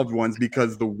all your loved ones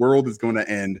because the world is going to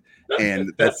end,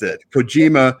 and that's it.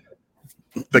 Kojima,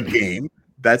 the game.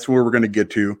 That's where we're going to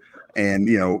get to, and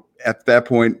at that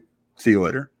point, see you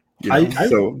later.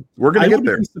 So we're going to get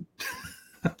there.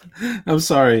 I'm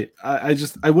sorry. I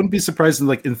wouldn't be surprised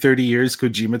in 30 years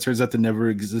Kojima turns out to never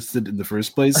existed in the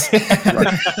first place.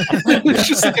 It's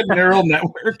just like a neural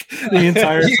network the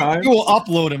entire time. He will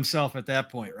upload himself at that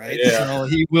point, right? Yeah. So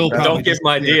he will. Don't give him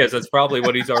ideas. That's probably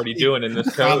what he's already doing in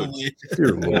this code.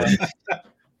 Dear Lord.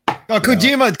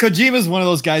 Kojima is one of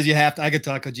those guys I could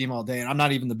talk Kojima all day, and I'm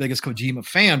not even the biggest Kojima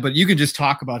fan, but you can just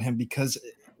talk about him because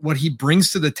what he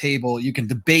brings to the table, you can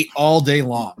debate all day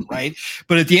long, right?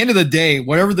 But at the end of the day,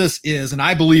 whatever this is, and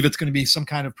I believe it's going to be some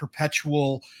kind of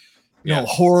perpetual,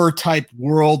 horror type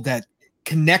world that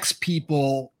connects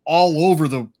people all over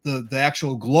the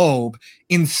actual globe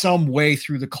in some way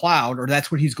through the cloud, or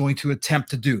that's what he's going to attempt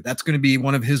to do. That's going to be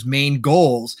one of his main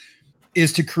goals,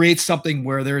 is to create something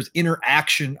where there's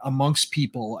interaction amongst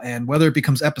people, and whether it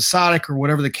becomes episodic or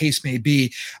whatever the case may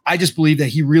be, I just believe that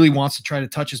he really wants to try to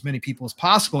touch as many people as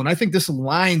possible. And I think this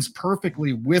aligns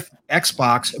perfectly with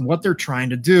Xbox and what they're trying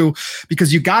to do,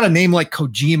 because you got a name like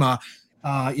Kojima,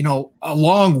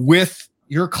 along with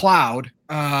your cloud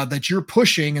that you're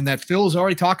pushing, and that Phil is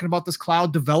already talking about this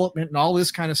cloud development and all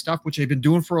this kind of stuff, which they've been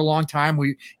doing for a long time.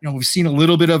 We've seen a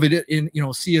little bit of it in,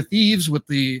 Sea of Thieves with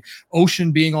the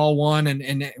ocean being all one,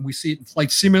 and we see it in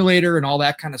Flight Simulator and all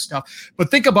that kind of stuff.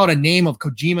 But think about a name of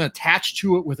Kojima attached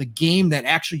to it with a game that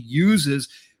actually uses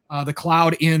the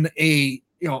cloud in a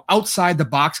outside the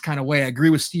box kind of way. I agree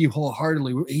with Steve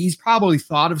wholeheartedly. He's probably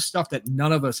thought of stuff that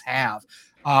none of us have.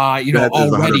 That is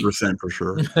already 100% for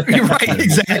sure. Right,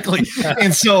 exactly.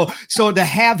 And so to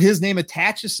have his name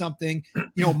attached to something,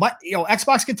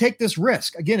 Xbox can take this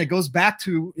risk. Again, it goes back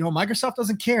to, Microsoft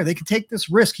doesn't care. They can take this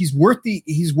risk. He's worth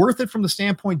it from the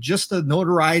standpoint, just the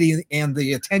notoriety and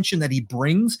the attention that he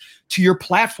brings to your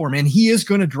platform. And he is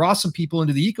going to draw some people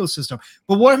into the ecosystem.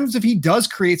 But what happens if he does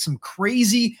create some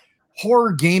crazy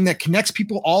horror game that connects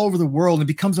people all over the world and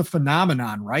becomes a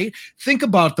phenomenon, right? Think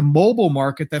about the mobile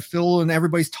market that Phil and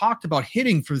everybody's talked about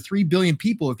hitting for 3 billion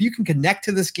people. If you can connect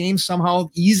to this game somehow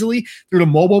easily through the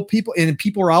mobile people, and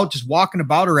people are out just walking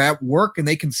about or at work and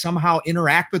they can somehow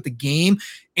interact with the game,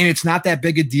 and it's not that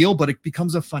big a deal, but it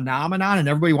becomes a phenomenon and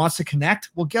everybody wants to connect.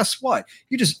 Well, guess what?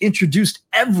 You just introduced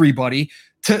everybody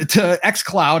to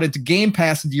xCloud and to Game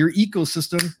Pass into your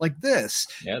ecosystem like this.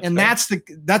 Yeah, and that's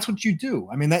what you do.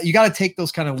 I mean, that you got to take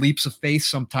those kind of leaps of faith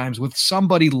sometimes with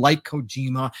somebody like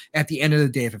Kojima. At the end of the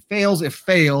day, if it fails, it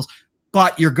fails,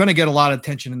 but you're going to get a lot of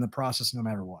attention in the process no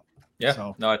matter what. Yeah.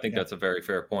 So, no, I think that's a very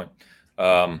fair point.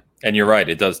 And you're right.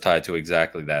 It does tie to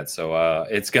exactly that. So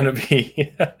it's going to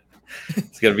be,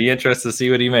 it's going to be interesting to see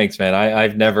what he makes, man.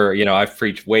 I've never, I've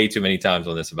preached way too many times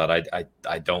on this about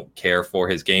I don't care for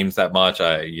his games that much.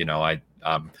 I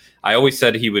always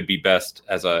said he would be best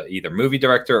as a either movie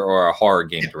director or a horror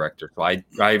game director. So I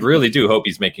really do hope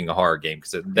he's making a horror game,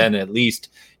 because then at least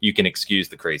you can excuse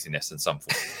the craziness in some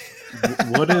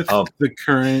form. What if the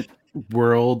current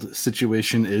world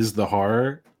situation is the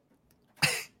horror?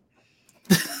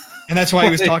 And that's why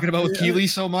he was talking about with Keeley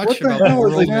so much about the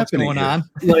world, what's going on.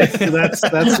 Like that's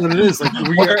what it is. Like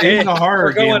we're in a horror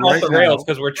we're going game off right the rails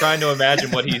because we're trying to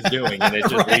imagine what he's doing, and it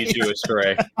just leads you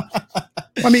astray.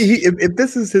 I mean, if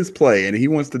this is his play and he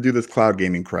wants to do this cloud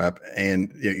gaming crap, and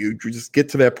you just get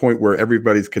to that point where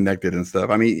everybody's connected and stuff.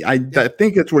 I mean, I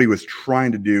think that's what he was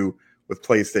trying to do with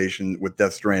PlayStation, with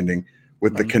Death Stranding,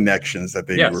 with the connections that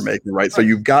they were making, right? So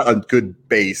you've got a good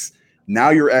base. Now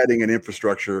you're adding an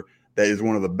infrastructure that is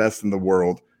one of the best in the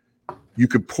world. You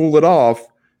could pull it off.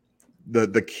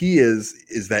 The key is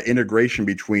that integration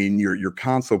between your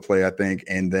console play, I think,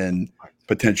 and then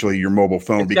potentially your mobile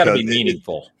phone. It's got to be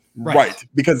meaningful. Right.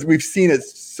 Because we've seen it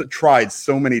tried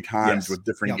so many times with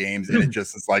different games, and it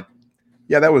just is like,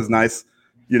 yeah, that was nice,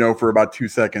 for about 2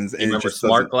 seconds. And remember it just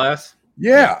Smart Glass?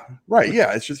 Yeah, right.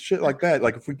 Yeah, it's just shit like that.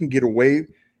 Like if we can get away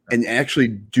and actually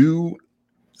do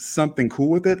something cool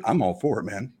with it, I'm all for it,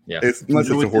 man. Yeah. Unless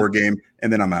it's a horror game,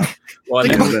 and then I'm out. Well,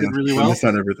 Think and about then, it really well. That's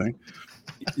not everything.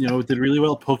 It did really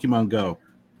well. Pokemon Go,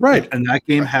 Right. and that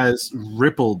game has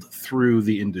rippled through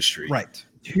the industry. Right.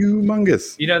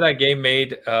 Humongous. that game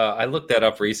made, I looked that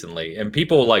up recently, and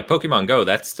people like Pokemon Go,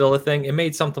 that's still a thing. It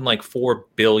made something like $4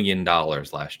 billion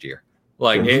last year.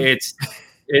 Like it's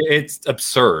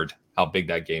absurd how big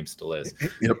that game still is.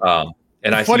 Yep.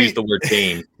 And I Funny- use the word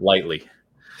game lightly.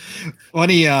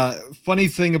 Funny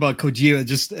thing about Kojima.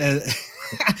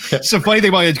 So funny thing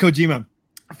about Kojima.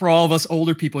 For all of us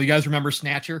older people, you guys remember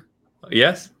Snatcher?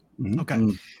 Yes. Okay.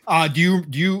 Mm.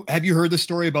 Have you heard the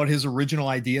story about his original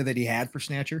idea that he had for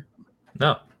Snatcher?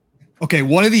 No. Okay,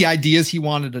 one of the ideas he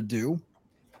wanted to do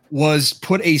was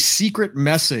put a secret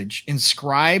message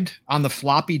inscribed on the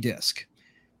floppy disk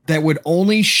that would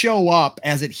only show up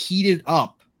as it heated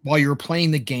up while you were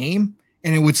playing the game,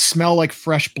 and it would smell like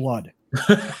fresh blood.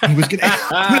 He was gonna,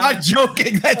 I'm not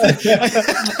joking.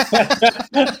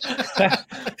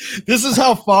 This is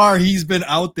how far he's been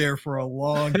out there for a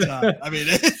long time. I mean,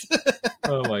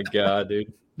 Oh my god,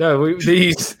 dude. No,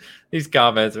 these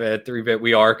comments, man. 3-bit.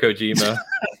 We are Kojima.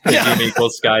 Kojima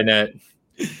equals Skynet.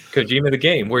 Kojima the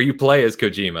game where you play as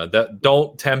Kojima.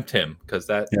 Don't tempt him because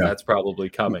that's probably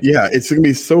coming. Yeah, it's gonna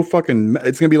be so fucking.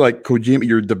 It's gonna be like Kojima.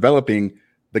 You're developing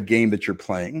the game that you're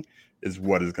playing. Is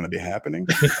what is going to be happening,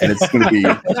 and it's going to be.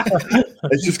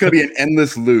 It's just going to be an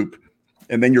endless loop,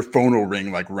 and then your phone will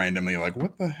ring like randomly, like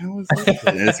what the hell is this?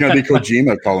 And it's going to be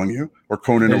Kojima calling you, or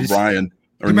Conan O'Brien,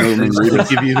 or Norman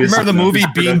Reedus. Give you his remember the movie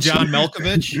Being John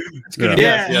Malkovich? It's going to be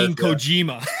Being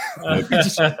Kojima.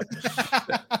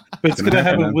 But it's going to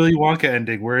have a Willy Wonka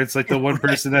ending where it's like the one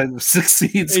person that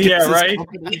succeeds. Yeah, right.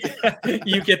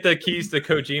 You get the keys to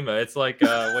Kojima. It's like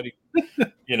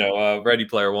Ready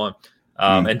Player One.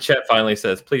 And Chet finally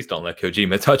says, "Please don't let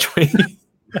Kojima touch me."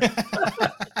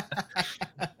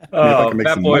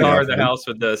 Fat Boy Hard in the house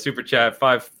with the super chat,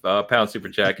 £5 super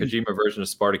chat. Kojima version of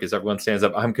Spartacus. Everyone stands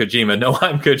up. I'm Kojima. No,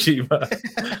 I'm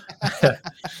Kojima.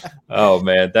 Oh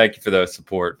man, thank you for the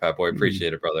support, Fat Boy.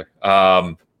 Appreciate it, brother.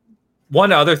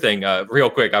 One other thing, real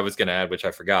quick, I was going to add, which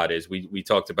I forgot, is we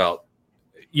talked about,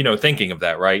 thinking of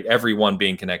that, right? Everyone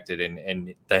being connected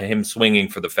and him swinging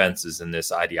for the fences in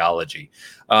this ideology.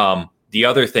 The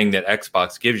other thing that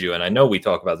Xbox gives you, and I know we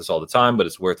talk about this all the time, but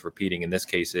it's worth repeating in this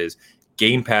case, is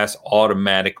Game Pass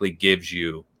automatically gives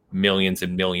you millions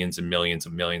and millions and millions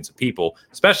and millions of people,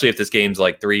 especially if this game's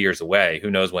like 3 years away. Who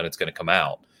knows when it's going to come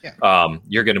out? Yeah.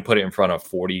 You're going to put it in front of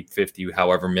 40, 50,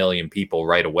 however million people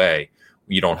right away.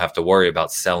 You don't have to worry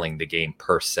about selling the game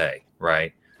per se,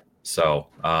 right? So,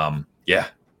 yeah.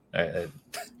 Well,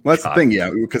 that's the thing,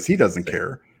 because he doesn't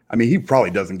care. I mean, he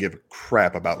probably doesn't give a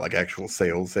crap about like actual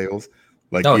sales.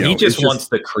 Like, no, he just wants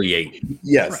to create.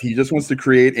 Yes, he just wants to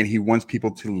create, and he wants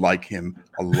people to like him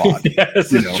a lot. Yes,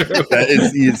 true.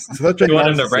 He's such a. You want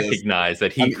him to recognize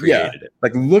that he created it.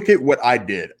 Like, look at what I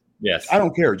did. Yes, I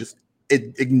don't care. Just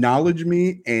acknowledge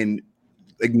me and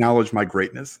acknowledge my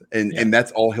greatness, and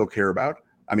that's all he'll care about.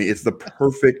 I mean, it's the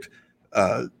perfect,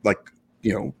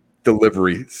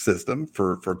 delivery system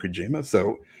for Kojima.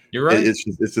 So you're right. It's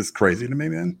just crazy to me,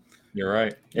 man. You're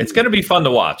right. It's going to be fun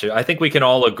to watch. I think we can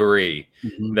all agree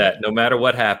that no matter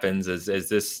what happens, as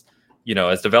this,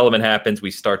 as development happens, we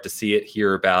start to see it,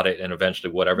 hear about it, and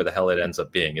eventually, whatever the hell it ends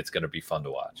up being, it's going to be fun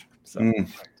to watch. So,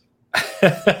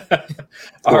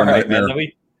 all right, man.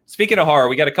 Speaking of horror,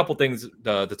 we got a couple things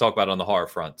to talk about on the horror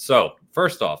front. So,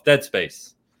 first off, Dead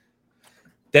Space.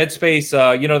 Dead Space,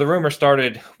 the rumor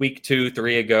started week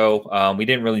 2-3 ago. We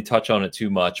didn't really touch on it too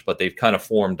much, but they've kind of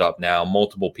formed up now.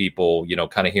 Multiple people,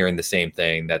 kind of hearing the same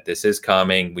thing, that this is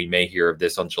coming. We may hear of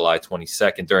this on July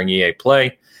 22nd during EA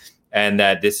Play, and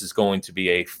that this is going to be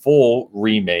a full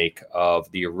remake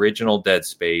of the original Dead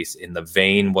Space in the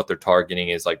vein. What they're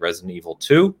targeting is like Resident Evil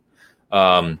 2.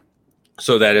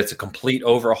 So that it's a complete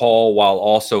overhaul while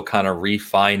also kind of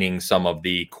refining some of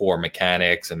the core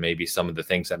mechanics and maybe some of the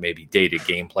things that may be dated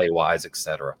gameplay wise,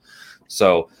 etc.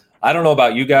 So I don't know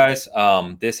about you guys.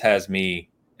 This has me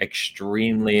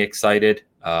extremely excited.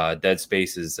 Dead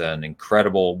Space is an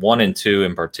incredible 1 and 2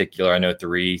 in particular. I know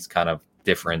 3 is kind of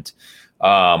different.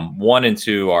 1 and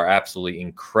 2 are absolutely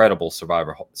incredible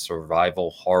survival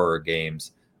horror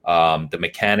games. The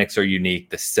mechanics are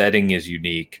unique. The setting is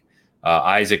unique.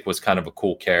 Isaac was kind of a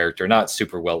cool character, not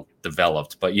super well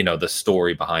developed, but the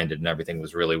story behind it and everything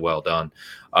was really well done.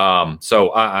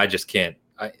 So I just can't.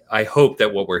 I hope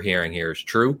that what we're hearing here is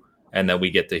true, and that we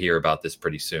get to hear about this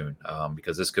pretty soon,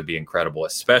 because this could be incredible,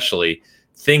 especially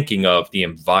thinking of the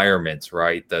environments,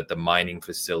 right? The mining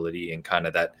facility and kind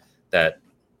of that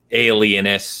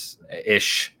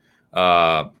alien-ish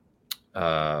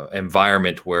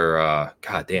environment where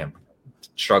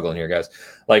struggling here, guys,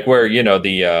 like where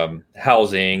the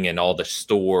housing and all the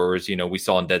stores we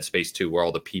saw in Dead Space 2 where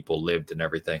all the people lived and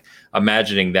everything.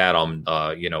 Imagining that on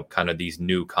kind of these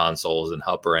new consoles and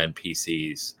upper end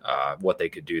PCs, what they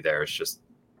could do there is just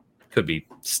could be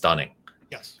stunning.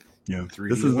 Yes. Yeah.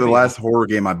 This is the last horror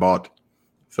game I bought.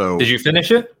 So did you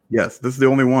finish it? Yes, this is the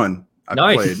only one I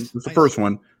played. This is the first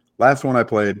one. Last one I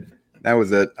played. That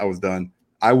was it. I was done.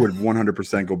 I would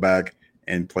 100% go back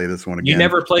and play this one again. You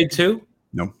never played 2?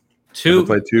 No. 2.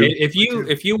 Played 2.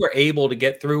 If you were able to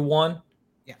get through 1,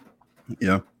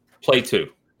 yeah, play 2.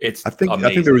 I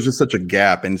think there was just such a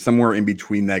gap, and somewhere in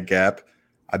between that gap,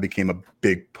 I became a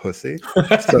big pussy.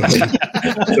 So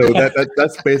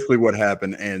that's basically what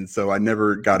happened, and so I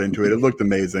never got into it. It looked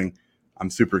amazing. I'm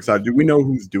super excited. Do we know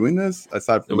who's doing this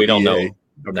aside from we don't EA? know?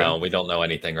 Okay. No, we don't know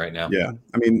anything right now. Yeah,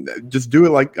 I mean, just do it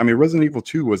Resident Evil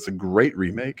 2 was a great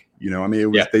remake.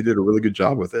 They did a really good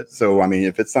job with it. So I mean,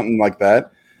 if it's something like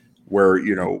that, where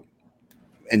in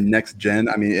next gen,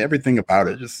 I mean, everything about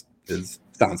it just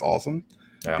sounds awesome.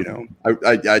 Yeah.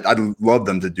 I'd love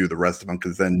them to do the rest of them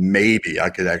because then maybe I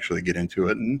could actually get into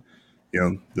it, and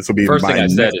this will be first my thing I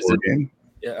said next is game.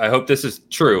 I hope this is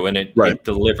true and it Right.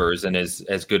 delivers and is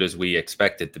as good as we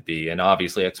expect it to be. And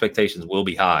obviously expectations will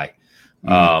be high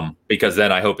because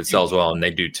then I hope it sells well and they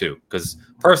do too. Because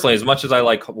personally, as much as I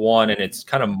like 1 and it's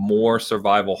kind of more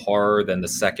survival horror than the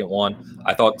second one,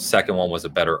 I thought the second one was a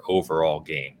better overall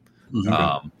game.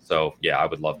 Mhm. So yeah, I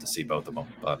would love to see both of them.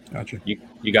 But Gotcha.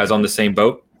 you guys on the same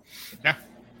boat? Yeah.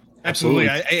 Absolutely.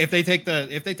 If they take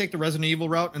the Resident Evil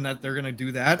route and that they're going to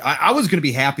do that, I was going to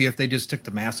be happy if they just took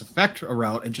the Mass Effect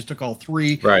route and just took all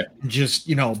 3, Right? And just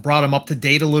brought them up to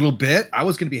date a little bit. I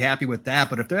was going to be happy with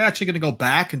that. But if they're actually going to go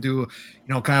back and do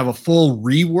kind of a full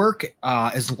rework,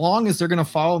 as long as they're going to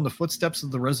follow in the footsteps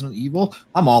of the Resident Evil,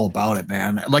 I'm all about it,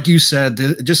 man. Like you said,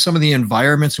 just some of the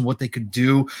environments and what they could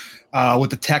do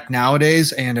with the tech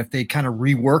nowadays, and if they kind of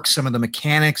rework some of the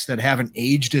mechanics that haven't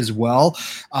aged as well,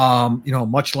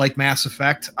 much like Mass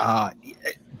Effect,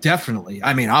 definitely.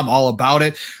 I mean, I'm all about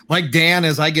it. Like Dan,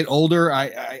 as I get older,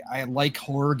 I like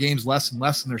horror games less and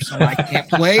less, and there's some I can't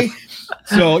play.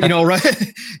 So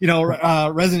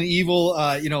Resident Evil,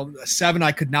 7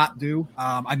 I could not do.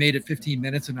 I made it 15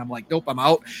 minutes, and I'm like, nope, I'm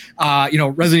out.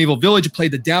 Resident Evil Village, I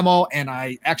played the demo, and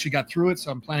I actually got through it, so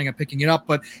I'm planning on picking it up.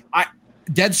 But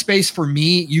Dead Space, for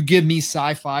me, you give me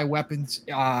sci-fi weapons,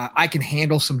 I can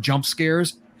handle some jump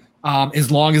scares,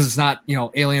 as long as it's not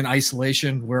Alien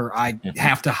Isolation where I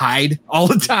have to hide all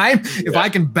the time. If I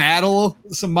can battle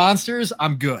some monsters,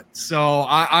 I'm good. So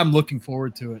I'm looking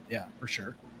forward to it. Yeah, for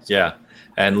sure. Yeah.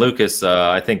 And Lucas,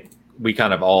 I think we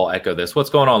kind of all echo this. What's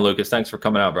going on, Lucas? Thanks for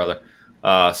coming out, brother.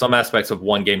 Some aspects of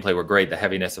 1 gameplay were great. The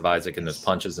heaviness of Isaac and those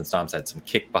punches and stomps had some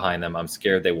kick behind them. I'm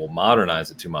scared they will modernize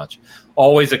it too much.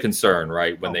 Always a concern,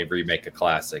 right? When they remake a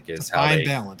classic is how fine they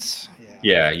balance.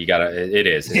 Yeah, you gotta. It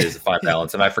is a fine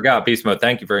balance. And I forgot Beast Mode.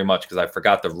 Thank you very much because I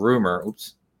forgot the rumor.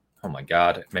 Oops. Oh my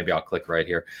God. Maybe I'll click right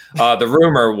here. The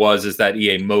rumor is that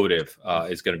EA Motive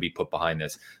is going to be put behind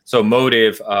this. So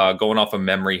Motive, going off of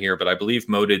memory here, but I believe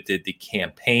Motive did the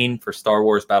campaign for Star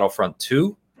Wars Battlefront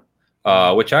 2.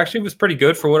 Which actually was pretty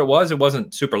good for what it was. It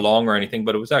wasn't super long or anything,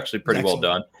 but it was actually pretty well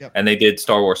done. Yep. And they did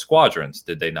Star Wars Squadrons,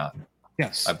 did they not?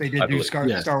 Yes, they did do Star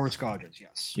Wars Squadrons,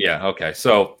 yes. Yeah, okay.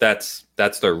 So that's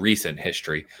their recent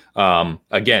history.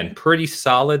 Again, pretty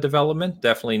solid development.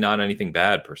 Definitely not anything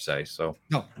bad per se. So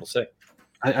no, we'll see.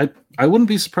 I wouldn't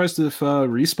be surprised if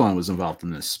Respawn was involved in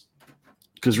this.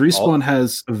 Because Respawn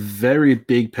has a very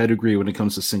big pedigree when it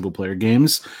comes to single-player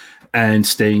games and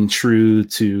staying true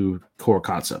to core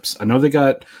concepts. I know they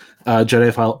got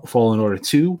Jedi Fallen Order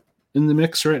 2 in the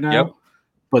mix right now,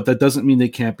 but that doesn't mean they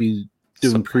can't be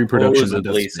doing pre-production.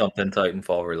 Supposedly something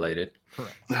Titanfall related.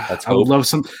 Correct. I would love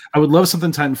something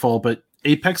Titanfall, but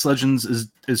Apex Legends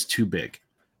is too big.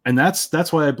 And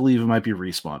that's why I believe it might be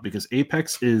Respawn, because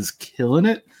Apex is killing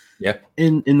it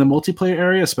in the multiplayer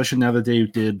area, especially now that they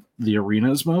did the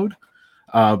arenas mode,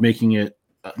 making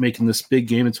this big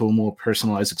game into a more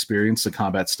personalized experience to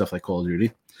combat stuff like Call of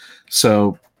Duty.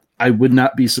 So I would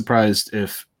not be surprised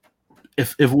if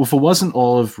it wasn't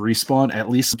all of Respawn, at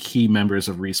least key members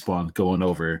of Respawn going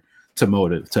over to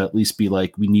Motive to at least be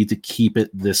like, we need to keep it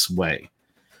this way.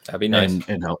 That'd be nice.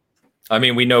 And help. I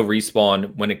mean, we know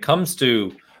Respawn, when it comes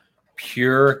to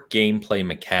pure gameplay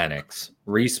mechanics,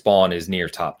 Respawn is near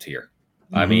top tier.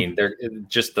 Mm-hmm. I mean, they're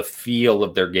just the feel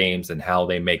of their games and how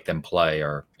they make them play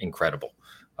are incredible.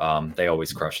 They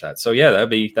always crush that. So yeah, that'd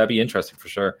be interesting for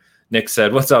sure. Nick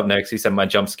said, "What's up, Nick?" He said, "My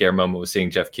jump scare moment was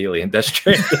seeing Jeff Keighley in Death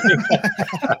Stranding."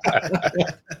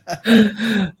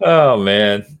 Oh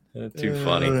man, too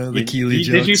funny. The Keighley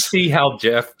did you jokes. see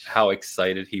how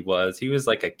excited he was? He was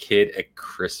like a kid at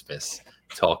Christmas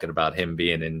talking about him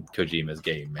being in Kojima's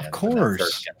game, man. Of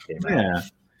course. Yeah.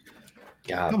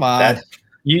 God, Come on.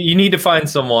 You need to find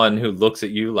someone who looks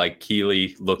at you like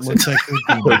Keighley looks at Looks like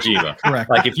Kojima. correct.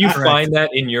 Like if you Correct. find that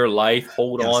in your life,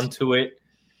 hold Yes. on to it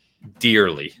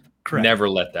dearly. Correct. Never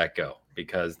let that go,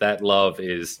 because that love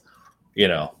is,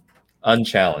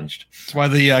 unchallenged. That's why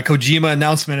the Kojima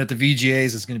announcement at the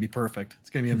VGAs is going to be perfect.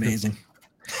 It's going to be amazing.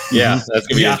 Yeah, that's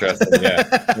gonna be Yeah. interesting. Yeah,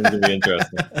 that's gonna be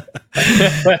interesting.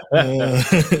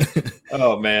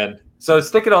 Oh man. So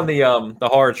sticking on the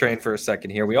horror train for a second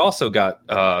here, we also got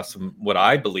some what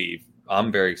I believe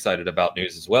I'm very excited about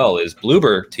news as well is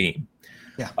Bloober Team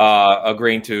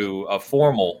agreeing to a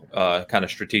formal kind of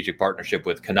strategic partnership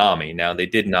with Konami. Now they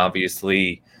didn't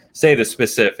obviously say the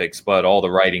specifics, but all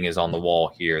the writing is on the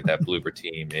wall here that Bloober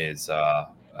Team is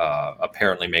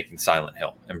apparently making Silent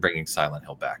Hill and bringing Silent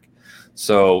Hill back.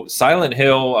 So Silent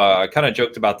Hill, I kind of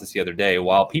joked about this the other day.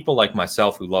 While people like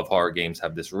myself who love horror games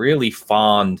have this really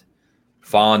fond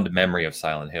memory of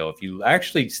Silent Hill, if you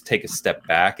actually take a step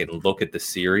back and look at the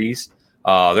series,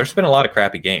 there's been a lot of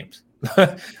crappy games.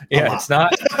 It's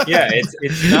not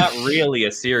really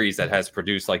a series that has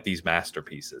produced like these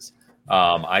masterpieces.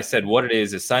 I said what it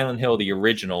is Silent Hill, the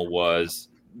original, was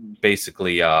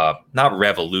basically not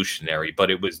revolutionary, but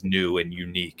it was new and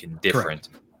unique and different.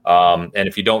 And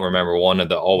if you don't remember, one of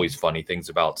the always funny things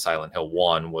about Silent Hill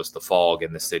 1 was the fog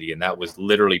in the city, and that was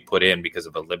literally put in because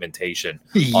of a limitation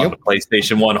on the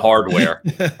PlayStation 1 hardware,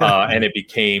 and it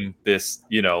became this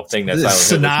thing that Silent Hill was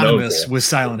synonymous known for. with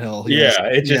Silent Hill. Yeah,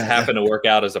 it just happened to work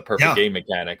out as a perfect game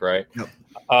mechanic, right? Yep.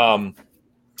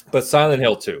 But Silent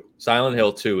Hill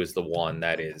 2 is the one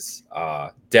that is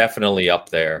definitely up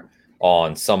there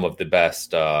on some of the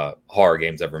best horror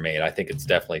games ever made. I think it's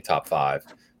definitely top 5.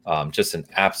 Just an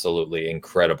absolutely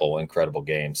incredible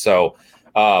game. So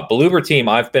Bloober Team,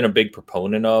 I've been a big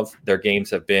proponent of. Their games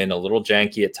have been a little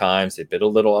janky at times. They've been a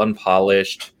little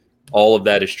unpolished. All of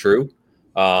that is true.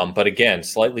 But again,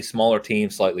 slightly smaller team,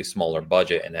 slightly smaller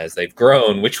budget. And as they've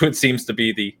grown, which seems to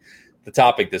be the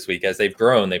topic this week, as they've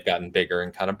grown, they've gotten bigger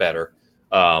and kind of better.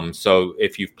 So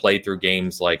if you've played through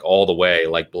games like All the Way,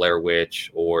 like Blair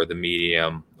Witch or The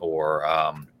Medium, or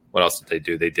what else did they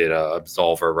do? They did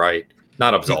Absolver, right?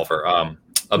 Not Absolver,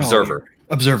 Observer.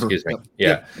 Observer. Excuse me. Yep. Yeah.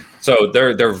 Yep. So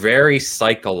they're very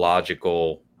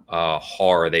psychological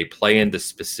horror. They play into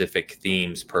specific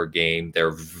themes per game.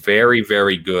 They're very,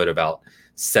 very good about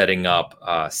setting up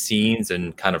scenes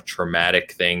and kind of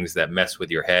traumatic things that mess with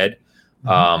your head.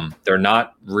 They're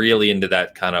not really into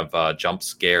that kind of jump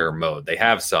scare mode. They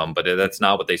have some, but that's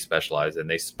not what they specialize in.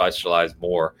 They specialize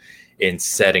more in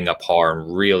setting up horror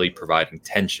and really providing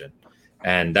tension.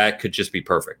 And that could just be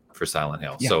perfect for Silent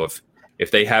Hill. Yeah. So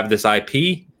if they have this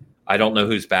IP, I don't know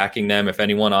who's backing them. If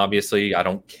anyone, obviously, I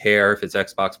don't care if it's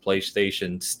Xbox,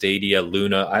 PlayStation, Stadia,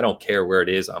 Luna. I don't care where it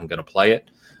is. I'm going to play it.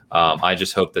 I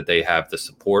just hope that they have the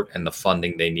support and the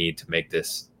funding they need to make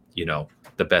this,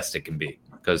 the best it can be.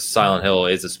 Because Silent Hill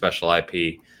is a special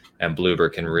IP, and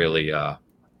Bloober can really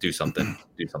do something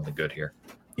good here.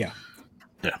 Yeah.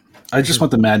 I just want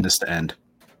the madness to end.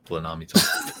 Blanami talk.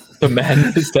 The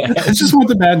madness to end. I just want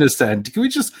the madness to end. Can we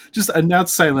just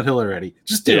announce Silent Hill already?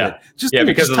 Just do it. Just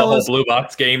because just of the whole Blue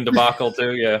Box game debacle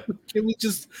too. Yeah. Can we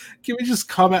just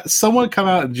come out? Someone come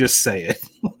out and just say it.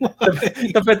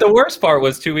 But the worst part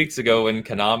was 2 weeks ago when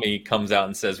Konami comes out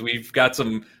and says we've got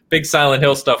some big Silent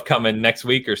Hill stuff coming next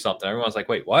week or something. Everyone's like,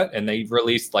 wait, what? And they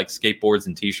released like skateboards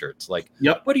and T-shirts. Like,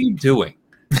 yep. What are you doing?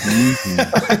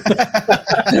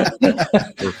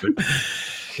 Perfect.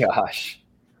 Gosh.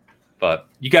 But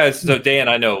you guys, so Dan,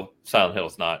 I know Silent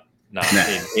Hill's not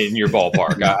in your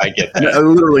ballpark. I get that.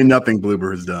 Literally nothing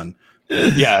Bloober has done.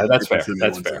 Yeah, that's fair.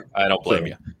 That's fair. I don't blame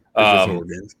you.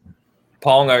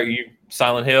 Pong, are you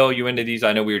Silent Hill? You into these?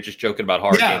 I know we were just joking about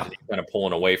horror games and kind of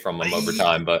pulling away from them over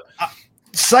time, but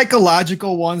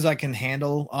psychological ones I can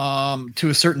handle to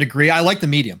a certain degree. I like the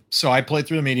medium, so I played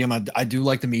through the medium. I do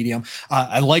like the medium.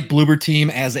 I like Bloober Team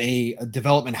as a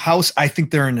development house. I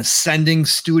think they're an ascending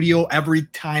studio. Every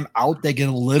time out, they get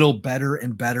a little better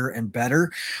and better and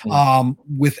better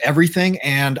with everything.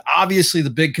 And obviously, the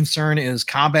big concern is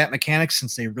combat mechanics,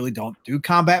 since they really don't do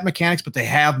combat mechanics, but they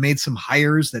have made some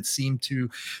hires that seem to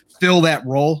fill that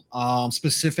role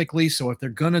specifically. So if they're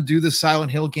going to do the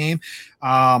Silent Hill game,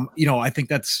 I think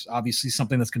that's obviously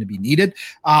something that's going to be needed.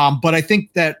 But I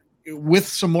think that with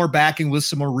some more backing, with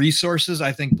some more resources,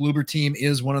 I think Bloober Team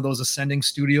is one of those ascending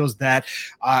studios that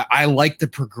I like the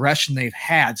progression they've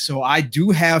had. So I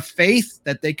do have faith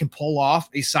that they can pull off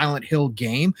a Silent Hill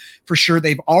game for sure.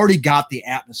 They've already got the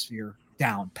atmosphere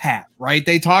down pat, right?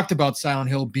 They talked about Silent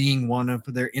Hill being one of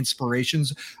their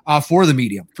inspirations for the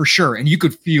medium for sure. And you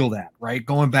could feel that, right?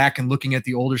 Going back and looking at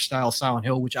the older style Silent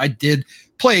Hill, which I did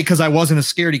play because I wasn't a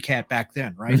scaredy cat back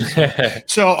then, right?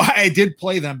 So I did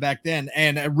play them back then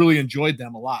and I really enjoyed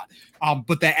them a lot.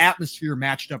 But the atmosphere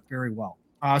matched up very well.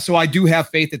 So I do have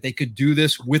faith that they could do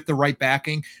this with the right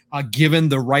backing, given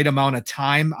the right amount of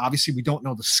time. Obviously, we don't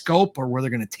know the scope or where they're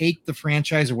going to take the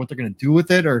franchise or what they're going to do with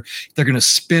it, or if they're going to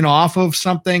spin off of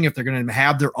something, if they're going to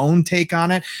have their own take on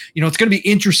it. It's going to be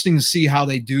interesting to see how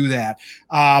they do that.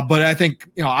 But I think,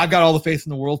 I've got all the faith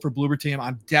in the world for Bloober Team.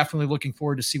 I'm definitely looking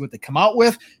forward to see what they come out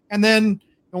with. And then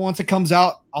once it comes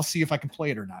out, I'll see if I can play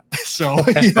it or not. So,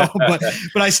 but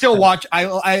I still watch.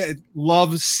 I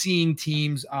love seeing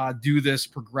teams do this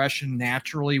progression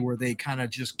naturally, where they kind of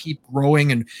just keep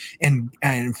growing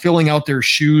and filling out their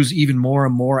shoes even more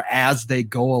and more as they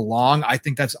go along. I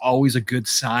think that's always a good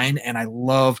sign, and I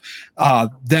love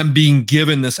them being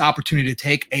given this opportunity to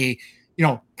take a,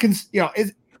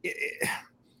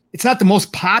 it's not the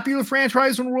most popular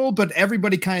franchise in the world, but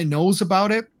everybody kind of knows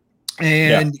about it.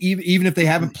 And even if they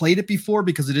haven't played it before,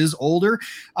 because it is older,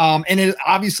 and it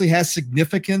obviously has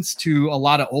significance to a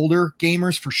lot of older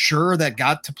gamers for sure that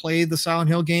got to play the Silent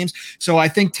Hill games. So I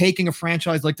think taking a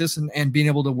franchise like this and being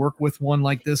able to work with one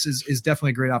like this is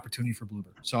definitely a great opportunity for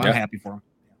Bloober. So I'm happy for him.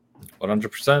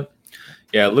 100%.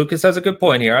 Yeah, Lucas has a good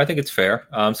point here. I think it's fair.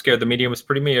 I'm scared the medium was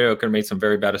pretty mediocre and made some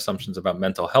very bad assumptions about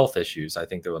mental health issues. I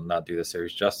think they will not do the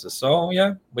series justice. So,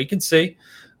 yeah, we can see.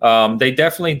 They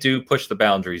definitely do push the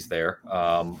boundaries there.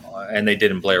 And they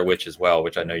did in Blair Witch as well,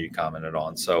 which I know you commented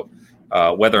on. So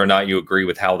whether or not you agree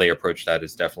with how they approach that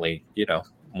is definitely,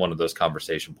 one of those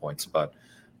conversation points. But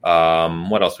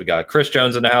what else we got? Chris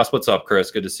Jones in the house. What's up,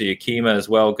 Chris? Good to see you. Kima as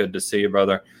well. Good to see you,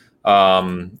 brother.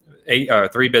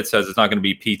 3-Bit says it's not going to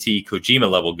be PT Kojima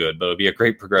level good, but it'll be a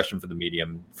great progression for the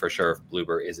medium for sure if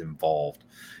Bloober is involved.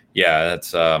 Yeah,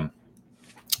 that's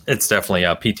it's definitely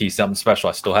a PT something special.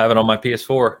 I still have it on my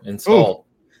PS4 installed.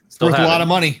 Still worth a lot of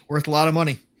money. Worth a lot of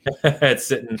money. It's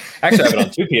sitting. Actually, I have it on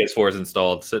 2 PS4s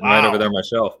installed, sitting right over there on my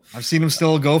shelf. I've seen them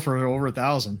still go for over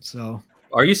 1,000. So,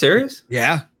 are you serious?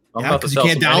 Yeah. I'm about to sell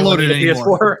you can't download it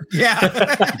anymore.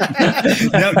 PS4.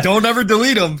 Yeah. No, don't ever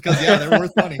delete them because they're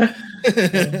worth money.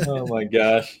 Oh my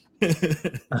gosh.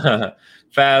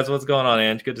 Faz, what's going on,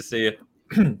 Ange? Good to see you.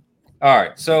 All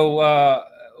right. So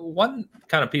one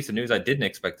kind of piece of news I didn't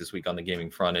expect this week on the gaming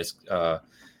front is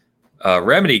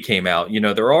Remedy came out.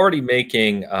 They're already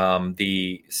making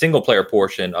the single player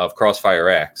portion of Crossfire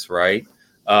X, right?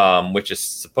 Which is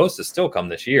supposed to still come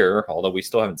this year, although we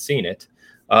still haven't seen it.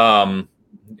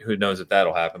 Who knows if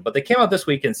that'll happen? But they came out this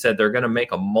week and said they're going to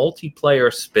make a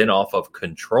multiplayer spin-off of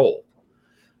Control.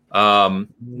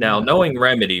 Now, knowing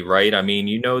Remedy, right? I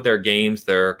mean, their games,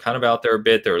 they're kind of out there a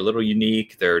bit. They're a little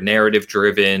unique. They're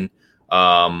narrative-driven.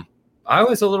 I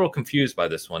was a little confused by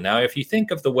this one. Now, if you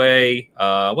think of the way,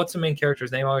 what's the main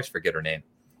character's name? I always forget her name.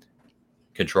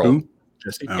 Control. Who?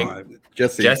 Jesse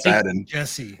Faden.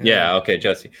 Jesse. Yeah, okay,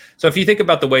 Jesse. So if you think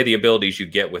about the way the abilities you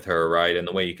get with her, right, and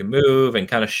the way you can move and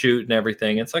kind of shoot and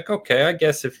everything, it's like, okay, I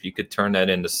guess if you could turn that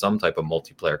into some type of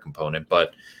multiplayer component.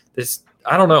 But this,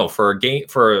 I don't know, for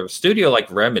a studio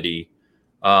like Remedy,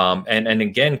 and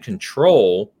again,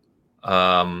 Control,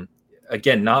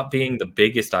 again, not being the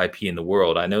biggest IP in the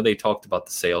world. I know they talked about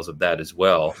the sales of that as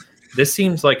well. This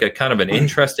seems like a kind of an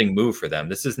interesting move for them.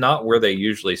 This is not where they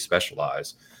usually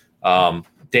specialize.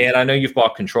 Dan, I know you've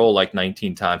bought Control like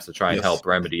 19 times to try and help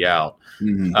Remedy out.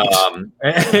 Mm-hmm.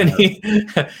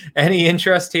 Any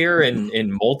interest here in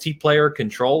multiplayer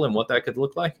Control and what that could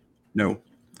look like? No.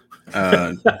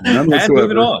 None whatsoever. And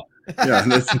moving on. Yeah,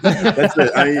 that's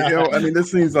it. I mean,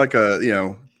 this seems like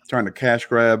trying to cash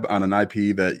grab on an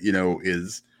IP that,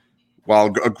 is,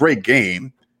 while a great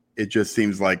game, it just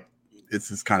seems like it's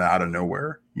just kind of out of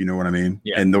nowhere. You know what I mean?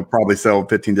 Yeah. And they'll probably sell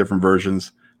 15 different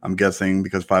versions, I'm guessing,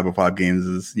 because 505 Games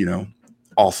is,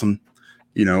 awesome,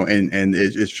 and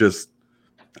it's just,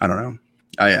 I don't know.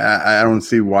 I don't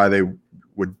see why they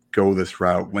would go this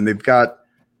route when they've got,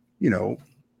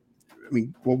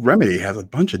 Remedy has a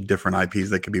bunch of different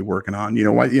IPs they could be working on.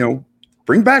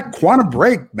 Bring back Quantum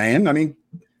Break, man. I mean,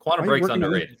 Quantum Break's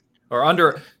underrated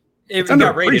it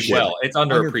got rated well. It's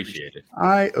underappreciated.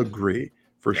 I agree.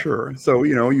 For sure. So,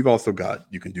 you've also got,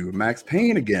 you can do Max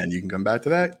Payne again. You can come back to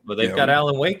that. But they've got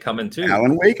Alan Wake coming too.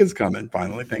 Alan Wake is coming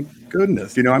finally. Thank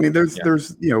goodness.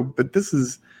 There's, but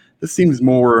this seems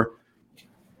more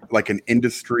like an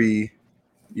industry,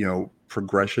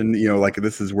 progression. Like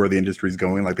this is where the industry is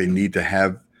going. Like they need to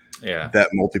have that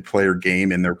multiplayer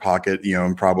game in their pocket.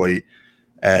 And probably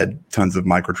add tons of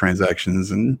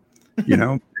microtransactions and.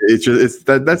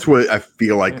 That's what I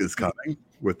feel like is coming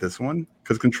with this one,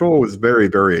 because Control was very,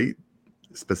 very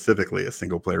specifically a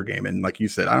single player game, and like you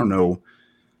said, I don't know,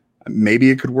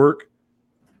 maybe it could work,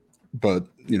 but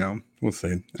we'll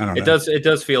see. I don't know. It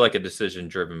does feel like a decision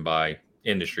driven by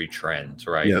industry trends,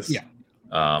 right? Yes.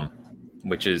 Yeah.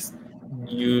 Which is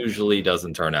usually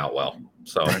doesn't turn out well.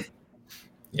 So,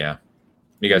 yeah. What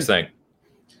do you guys think?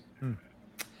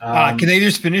 Can they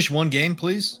just finish one game,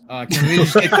 please? Can we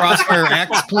just get Crossfire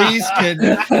X, please?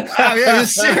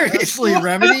 Seriously,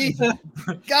 Remedy,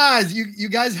 guys, you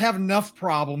guys have enough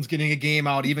problems getting a game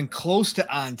out even close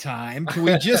to on time. Can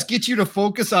we just get you to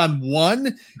focus on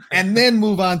one and then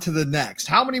move on to the next?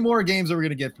 How many more games are we going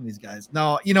to get from these guys?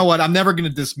 No, you know what? I'm never going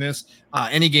to dismiss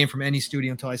any game from any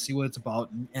studio until I see what it's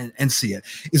about and see it.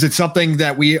 Is it something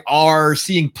that we are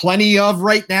seeing plenty of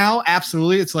right now?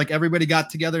 Absolutely. It's like everybody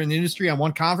got together in the industry on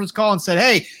one conference call and said,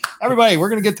 hey, everybody, we're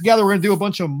going to get together. We're going to do a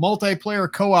bunch of multiplayer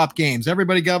co-op games.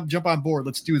 Everybody jump on board.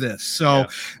 Let's do this. So,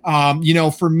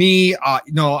 for me,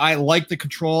 I like the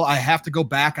Control. I have to go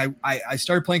back. I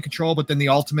started playing Control, but then the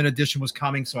Ultimate Edition was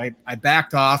coming. So I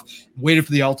backed off, waited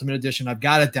for the Ultimate Edition. I've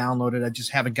got it downloaded. I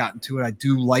just haven't gotten to it. I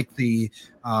do like the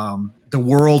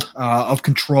world of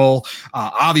Control.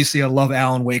 Obviously, I love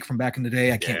Alan Wake from back in the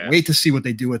day. I can't wait to see what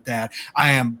they do with that.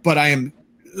 I am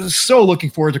so looking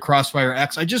forward to Crossfire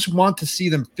X. I just want to see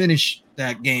them finish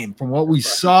that game. From what we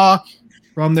saw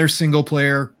from their single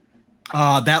player,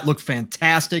 that looked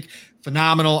fantastic,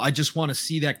 phenomenal. I just want to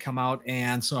see that come out,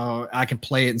 and so I can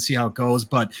play it and see how it goes.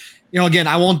 But again,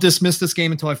 I won't dismiss this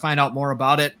game until I find out more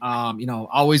about it.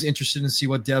 Always interested to see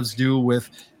what devs do with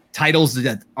titles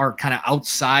that are kind of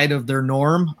outside of their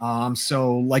norm.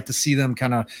 So like to see them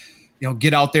kind of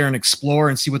get out there and explore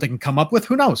and see what they can come up with.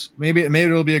 Who knows? Maybe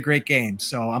it'll be a great game.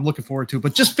 So I'm looking forward to it.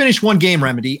 But just finish one game,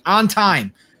 Remedy, on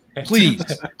time. Please.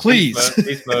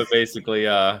 Beast Mode basically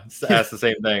asked the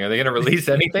same thing. Are they going to release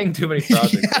anything? Too many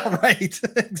projects. Yeah, right.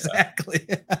 Exactly.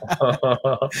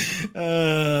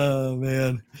 Oh,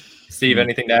 man. Steve,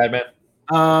 anything to add,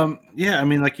 man? Yeah, I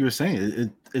mean, like you were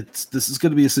saying, this is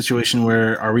going to be a situation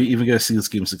where are we even going to see this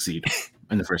game succeed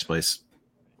in the first place?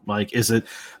 Like, is it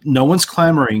no one's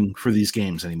clamoring for these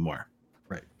games anymore?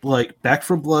 Right. Like, Back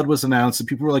 4 Blood was announced and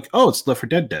people were like, oh, it's Left 4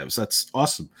 Dead devs. That's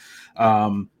awesome.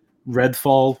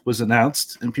 Redfall was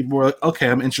announced and people were like, okay,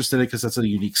 I'm interested in it because that's a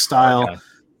unique style. Okay.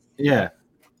 Yeah.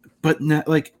 But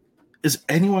is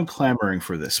anyone clamoring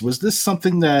for this? Was this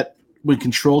something that when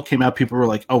Control came out, people were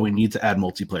like, oh, we need to add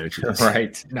multiplayer to this?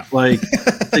 Right. No. Like,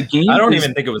 the game I don't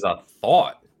even think it was a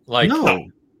thought. Like, no.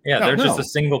 Yeah, they're just a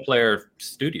single player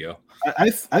studio.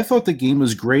 I thought the game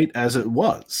was great as it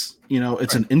was.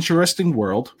 It's an interesting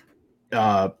world.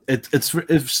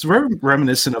 It's very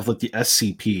reminiscent of like the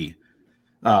SCP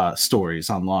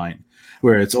stories online,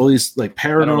 where it's all these like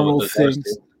paranormal things.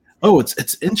 Oh,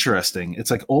 it's interesting. It's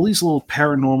like all these little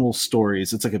paranormal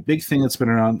stories. It's like a big thing that's been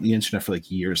around the internet for like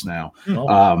years now.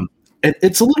 Oh.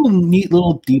 It's a neat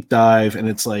little deep dive, and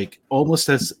it's like almost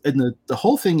and the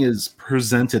whole thing is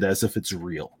presented as if it's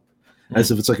real. As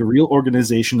if it's like a real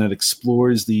organization that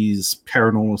explores these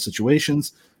paranormal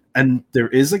situations. And there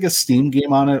is like a Steam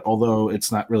game on it, although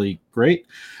it's not really great.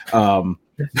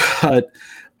 But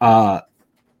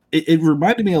it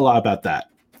reminded me a lot about that.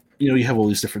 You have all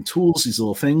these different tools, these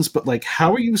little things, but like,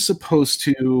 how are you supposed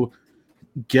to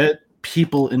get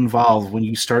people involved when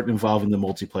you start involving the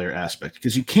multiplayer aspect?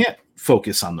 Because you can't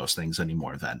focus on those things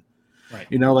anymore then. Right.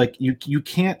 You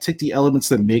can't take the elements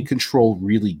that made Control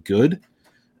really good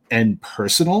and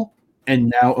personal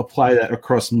and now apply that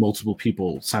across multiple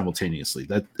people simultaneously.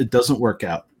 That it doesn't work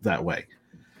out that way.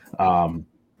 I've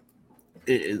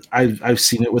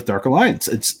seen it with Dark Alliance.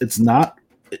 It's not,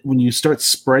 when you start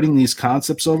spreading these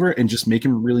concepts over and just make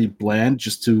them really bland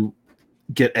just to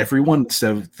get everyone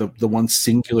instead of the one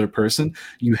singular person,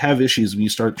 you have issues when you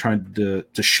start trying to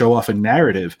show off a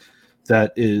narrative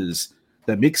that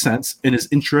makes sense and is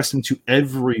interesting to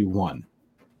everyone.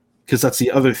 Because that's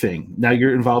the other thing. Now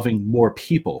you're involving more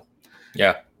people.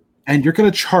 Yeah. And you're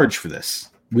going to charge for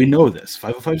this. We know this.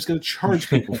 505 is going to charge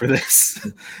people for this.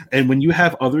 And when you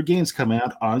have other games come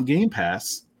out on Game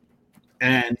Pass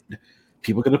and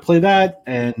people are going to play that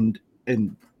and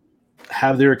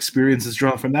have their experiences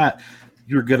drawn from that,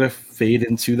 you're going to fade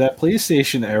into that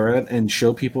PlayStation era and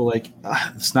show people like,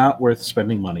 it's not worth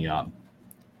spending money on.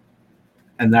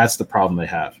 And that's the problem they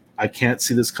have. I can't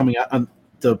see this coming out.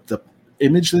 The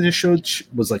image that they showed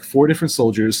was like 4 different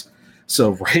soldiers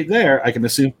So right there, I can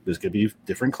assume there's going to be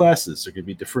different classes, there could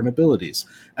be different abilities,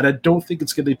 and I don't think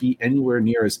it's going to be anywhere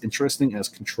near as interesting as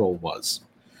Control was.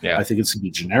 Yeah, I think it's going to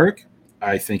be generic.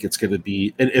 I think it's going to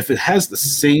be, and if it has the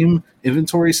same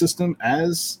inventory system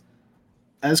as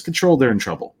Control, they're in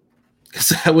trouble, because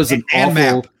that was an awful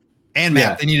map. And map.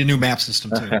 Yeah. They need a new map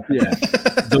system too. Yeah,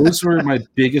 those were my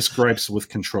biggest gripes with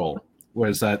Control.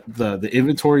 Was that the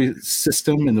inventory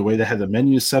system and the way they had the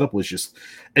menus set up was just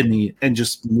and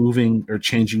just moving or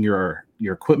changing your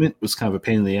equipment was kind of a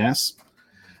pain in the ass.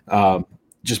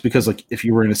 Just because, like, if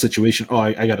you were in a situation,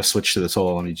 I got to switch to this.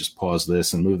 Let me just pause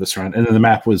this and move this around. And then the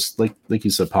map was like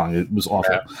you said, Pong. It was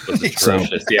awful. Yeah, it was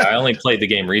atrocious. Yeah, I only played the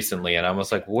game recently, and I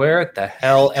was like, "Where the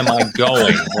hell am I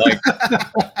going?" Like,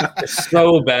 it's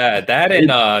so bad. That and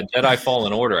Jedi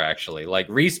Fallen Order, actually, like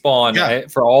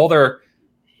Respawn for all their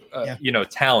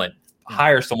talent.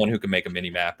 Hire someone who can make a mini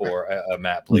map or a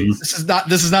map, please.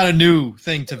 This is not a new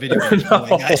thing to video games.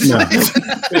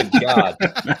 Good God.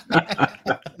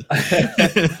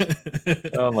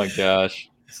 Oh my gosh.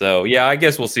 So yeah, I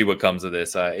guess we'll see what comes of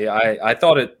this. I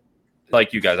thought it,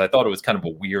 like you guys, I thought it was kind of a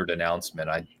weird announcement.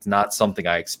 It's not something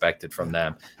I expected from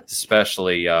them,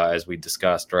 especially as we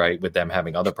discussed, right, with them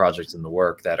having other projects in the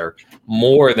work that are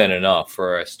more than enough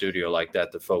for a studio like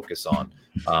that to focus on.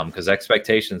 Because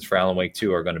expectations for Alan Wake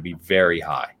 2 are going to be very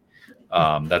high.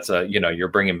 That's you're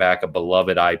bringing back a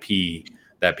beloved IP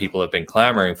that people have been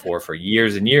clamoring for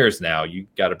years and years now. You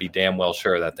got to be damn well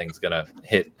sure that thing's going to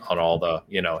hit on all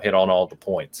the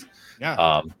points.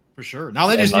 Yeah, for sure. Now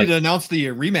they just need to announce the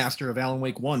remaster of Alan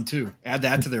Wake 1 too. Add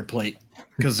that to their plate,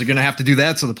 because they're going to have to do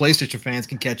that so the PlayStation fans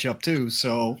can catch up too.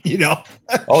 So,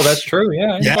 Oh, that's true.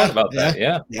 Yeah. I thought about that.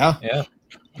 Yeah.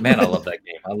 Man, I love that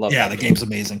game. The game's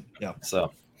amazing. Yeah.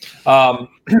 So,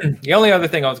 the only other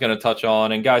thing I was going to touch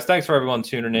on, and guys, thanks for everyone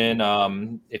tuning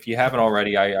in. If you haven't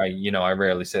already, I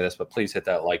rarely say this, but please hit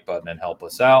that like button and help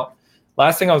us out.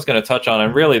 Last thing I was going to touch on,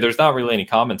 and really, there's not really any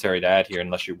commentary to add here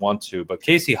unless you want to, but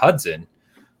Casey Hudson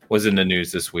was in the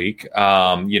news this week.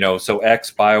 So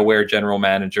ex-BioWare general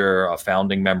manager, a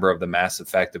founding member of the Mass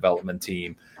Effect development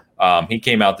team. He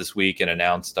came out this week and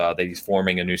announced that he's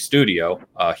forming a new studio,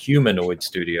 Humanoid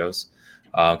Studios.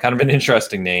 Kind of an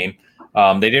interesting name.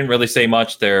 They didn't really say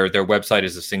much. Their website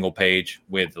is a single page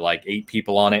with like 8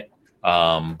 people on it.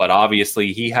 But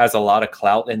obviously he has a lot of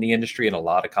clout in the industry and a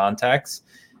lot of contacts.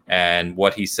 And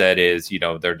what he said is,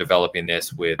 they're developing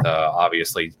this with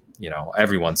obviously,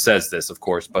 everyone says this, of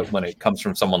course, but when it comes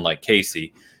from someone like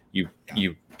Casey, you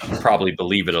probably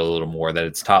believe it a little more that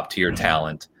it's top tier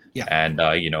talent. Yeah. And,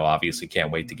 obviously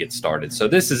can't wait to get started. So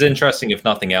this is interesting, if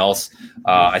nothing else.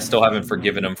 I still haven't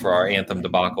forgiven him for our Anthem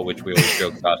debacle, which we always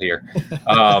joke about here.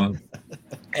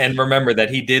 And remember that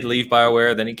he did leave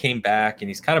BioWare, then he came back, and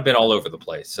he's kind of been all over the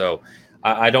place. So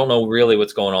I don't know really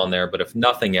what's going on there, but if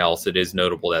nothing else, it is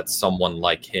notable that someone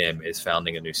like him is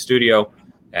founding a new studio,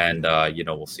 and,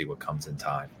 we'll see what comes in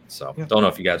time. So Don't know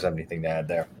if you guys have anything to add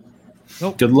there.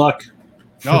 Nope. Good luck.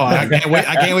 No, I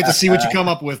can't wait to see what you come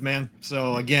up with, man.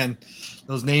 So again,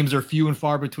 those names are few and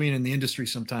far between in the industry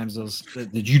sometimes. Those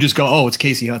that you just go, oh, it's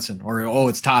Casey Hudson, or oh,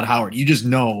 it's Todd Howard. You just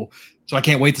know. So I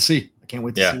can't wait to see. I can't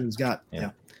wait to see what he's got. Yeah.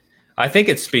 I think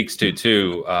it speaks to to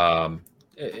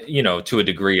a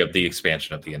degree of the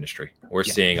expansion of the industry. We're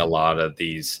seeing a lot of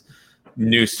these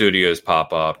new studios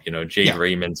pop up. Jade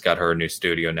Raymond's got her new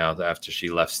studio now after she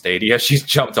left Stadia. She's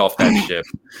jumped off that ship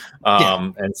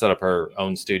and set up her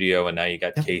own studio. And now you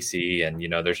got Casey, and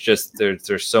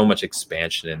there's so much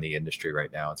expansion in the industry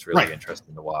right now. It's really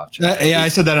interesting to watch. I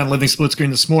said that on Living Split Screen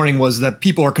this morning, was that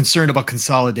people are concerned about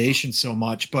consolidation so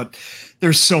much, but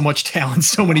there's so much talent,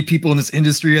 so many people in this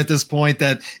industry at this point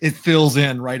that it fills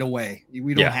in right away.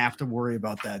 We don't have to worry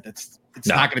about that. It's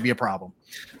not going to be a problem.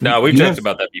 No, we've talked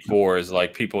about that before. Is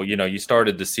like people, you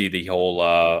started to see the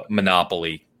whole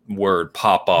monopoly word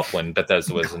pop up when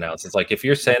Bethesda was announced. It's like, if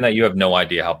you're saying that, you have no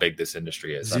idea how big this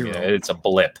industry is. Zero. I mean, it's a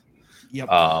blip. Yep.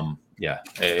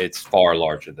 It's far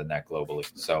larger than that globally.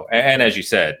 So, and as you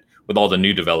said, with all the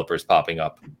new developers popping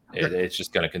up, it's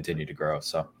just going to continue to grow.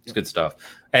 So it's good stuff.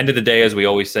 End of the day, as we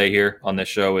always say here on this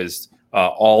show, is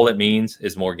all it means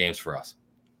is more games for us.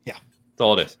 Yeah. That's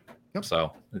all it is. Yep.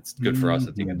 So it's good for us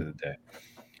at the end of the day.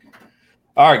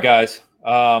 All right, guys.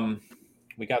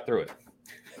 We got through it.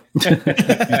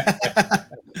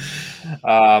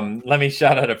 Let me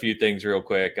shout out a few things real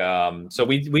quick. So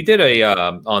we did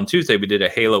on Tuesday, we did a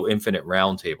Halo Infinite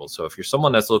roundtable. So if you're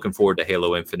someone that's looking forward to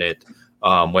Halo Infinite,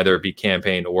 whether it be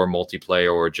campaign or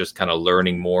multiplayer, or just kind of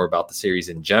learning more about the series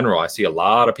in general, I see a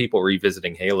lot of people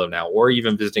revisiting Halo now, or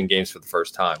even visiting games for the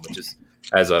first time, which is,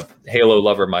 as a Halo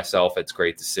lover myself, it's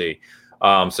great to see.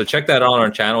 So check that out on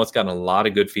our channel. It's gotten a lot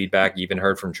of good feedback. Even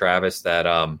heard from Travis that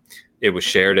it was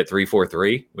shared at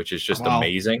 343, which is just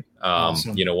amazing.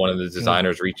 Awesome. One of the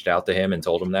designers reached out to him and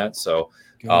told him that. So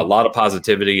a lot of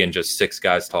positivity and just 6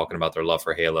 guys talking about their love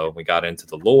for Halo. We got into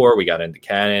the lore, we got into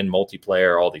canon,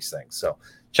 multiplayer, all these things. So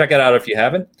check it out if you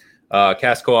haven't.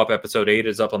 Cast Co-op episode 8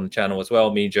 is up on the channel as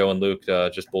well. Me, Joe, and Luke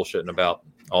just bullshitting about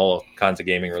all kinds of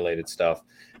gaming related stuff.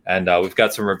 And we've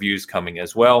got some reviews coming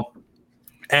as well.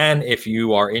 And if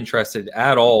you are interested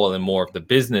at all in more of the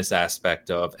business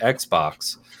aspect of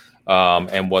Xbox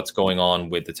and what's going on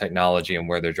with the technology and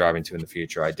where they're driving to in the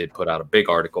future, I did put out a big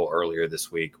article earlier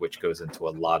this week, which goes into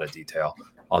a lot of detail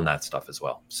on that stuff as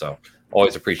well. So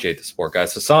always appreciate the support,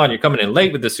 guys. Hassan, you're coming in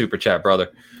late with the super chat, brother.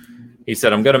 He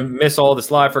said, I'm going to miss all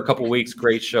this live for a couple weeks.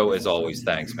 Great show as always.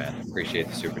 Thanks, man. Appreciate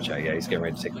the super chat. Yeah, he's getting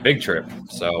ready to take a big trip.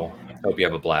 So hope you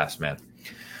have a blast, man.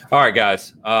 All right,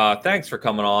 guys. Thanks for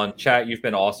coming on. Chat, you've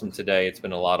been awesome today. It's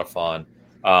been a lot of fun.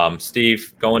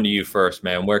 Steve, going to you first,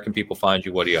 man. Where can people find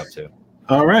you? What are you up to?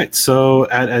 All right. So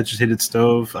at Agitated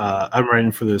Stove, I'm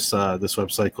writing for this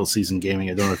website called Season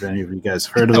Gaming. I don't know if any of you guys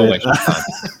have heard of it.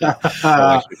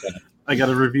 I got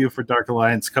a review for Dark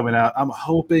Alliance coming out. I'm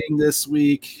hoping this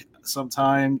week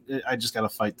sometime. I just got to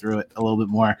fight through it a little bit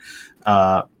more.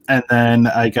 And then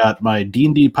I got my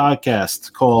D&D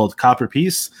podcast called Copper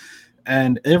Piece.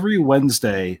 And every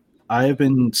Wednesday, I have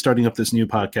been starting up this new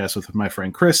podcast with my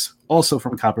friend Chris, also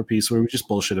from Copper Piece, where we just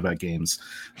bullshit about games.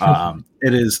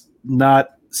 It is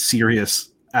not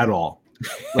serious at all,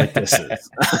 like this is.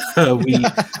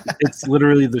 It's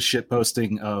literally the shit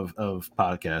posting of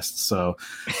podcasts. So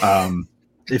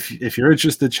if you're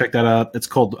interested, check that out. It's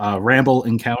called Ramble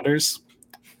Encounters.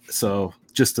 So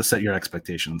just to set your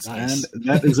expectations. Nice. And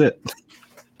that is it.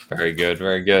 Very good.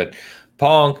 Very good.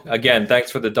 Pong, again,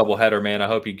 thanks for the doubleheader, man. I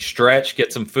hope you stretch,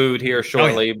 get some food here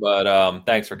shortly. But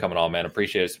thanks for coming on, man.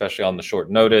 Appreciate it, especially on the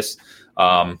short notice.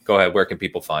 Go ahead. Where can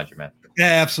people find you, man? Yeah,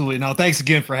 absolutely. No, thanks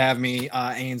again for having me,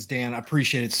 Ains, Dan. I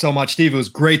appreciate it so much. Steve, it was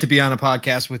great to be on a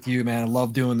podcast with you, man. I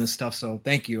love doing this stuff. So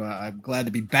thank you. I'm glad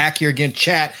to be back here again.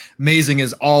 Chat, amazing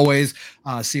as always.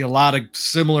 See a lot of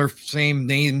same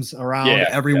names around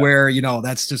everywhere. Yeah.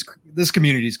 That's just, this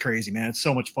community is crazy, man. It's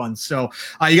so much fun. So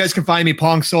you guys can find me,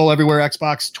 Pong Soul, everywhere,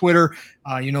 Xbox, Twitter.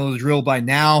 You know the drill by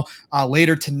now.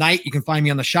 Later tonight, you can find me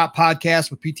on the Shop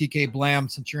Podcast with PTK Blam,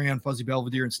 Centurion, Fuzzy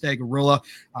Belvedere, and Stag Gorilla.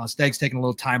 Stag's taking a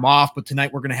little time off, but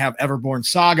tonight we're going to have Everborn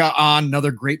Saga on,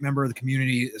 another great member of the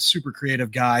community, a super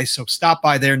creative guy. So stop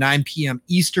by there, 9 p.m.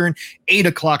 Eastern, 8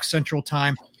 o'clock Central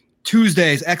Time.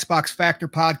 Tuesdays, Xbox Factor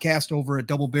podcast over at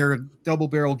Double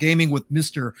Barrel Gaming with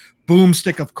Mr.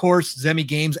 Boomstick, of course, Zemi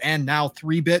Games, and now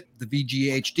 3-Bit, the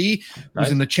VGHD,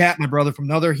 who's in the chat, my brother from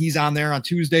another. He's on there on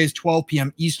Tuesdays, 12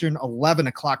 p.m. Eastern, 11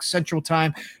 o'clock Central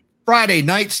Time. Friday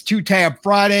nights, 2-Tab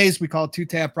Fridays. We call it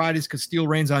 2-Tab Fridays because Steel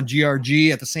Reigns on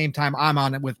GRG. At the same time, I'm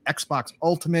on it with Xbox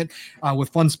Ultimate with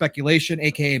Fun Speculation,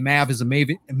 a.k.a. Mav, his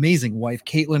amazing wife,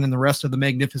 Caitlin, and the rest of the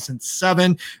Magnificent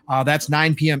Seven. That's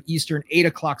 9 p.m. Eastern, 8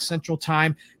 o'clock Central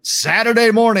Time.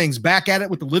 Saturday mornings, back at it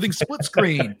with the Living Split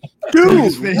Screen.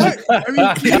 Dude,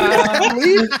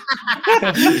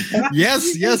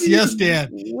 Yes,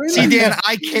 Dan. See, Dan,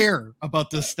 I care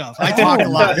about this stuff. I talk a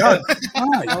lot.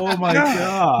 Oh, my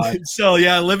God. So,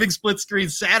 yeah, Living Split Screen,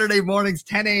 Saturday mornings,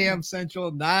 10 a.m.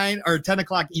 Central, 10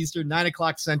 o'clock Eastern, 9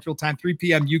 o'clock Central Time, 3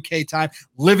 p.m. UK time.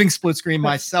 Living Split Screen,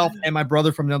 myself and my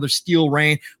brother from another, Steel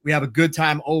Rain. We have a good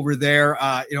time over there.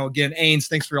 Again, Ains,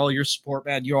 thanks for all your support,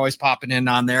 man. You're always popping in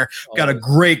on there. Got a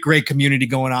great community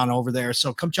going on over there.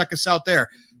 So come check us out there.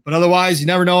 But otherwise, you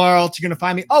never know where else you're going to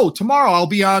find me. Oh, tomorrow I'll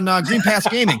be on Green Pass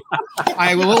Gaming.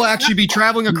 I will actually be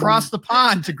traveling across the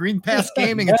pond to Green Pass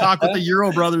Gaming and talk with the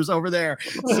Euro brothers over there.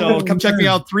 So come check me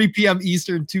out, 3 p.m.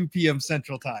 Eastern, 2 p.m.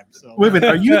 Central Time. So wait a minute,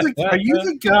 are you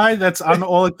the guy that's on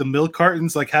all like the milk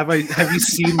cartons? Like, have you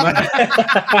seen my?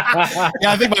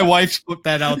 Yeah, I think my wife put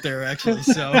that out there actually.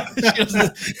 So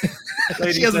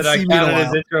she hasn't seen me in a while.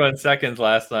 His intro in seconds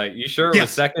last night. You sure it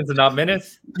was seconds and not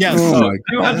minutes? Yes. Oh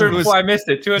 200 before I missed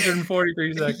it.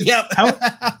 243 seconds. Yep.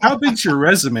 How big's your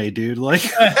resume, dude? Like,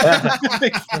 he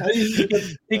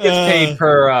gets paid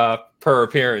per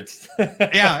appearance.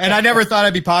 Yeah, and I never thought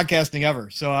I'd be podcasting ever.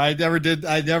 So I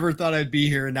never thought I'd be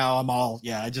here. And now I'm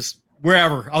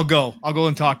wherever I'll go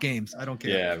and talk games. I don't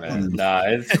care. Yeah, man. Nah,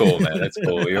 it's cool, man. It's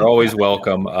cool. You're always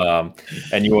welcome.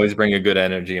 And you always bring a good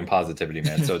energy and positivity,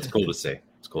 man. So it's cool to see.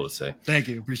 Thank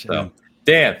you. Appreciate it.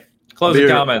 Dan, closing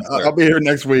comments. I'll be here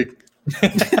next week.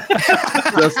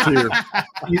 Just here.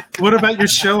 What about your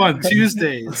show on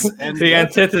Tuesdays? And the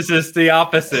antithesis, the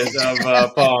opposite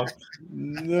of Pong.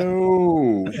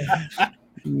 No.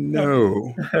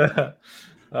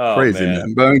 Oh, Crazy,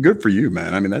 man. But I mean, good for you,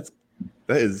 man. I mean, that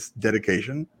is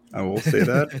dedication. I will say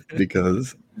that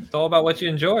because it's all about what you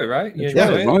enjoy, right? You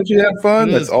yeah, as long as you have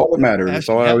fun, that's all that matters. That's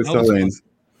all I always tell Lanes.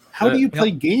 How do you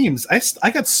play games?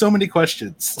 I got so many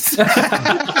questions.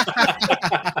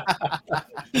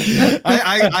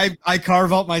 I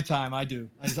carve out my time. I do.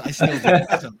 I still do.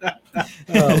 So.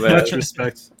 Oh, man. Much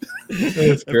respect.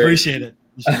 Appreciate it.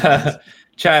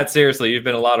 Chad, seriously, you've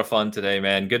been a lot of fun today,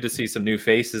 man. Good to see some new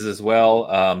faces as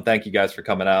well. Thank you guys for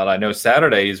coming out. I know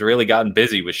Saturday's really gotten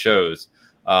busy with shows,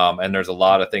 and there's a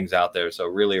lot of things out there. So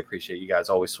really appreciate you guys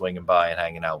always swinging by and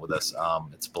hanging out with us.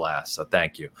 It's a blast. So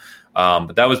thank you.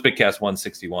 But that was BigCast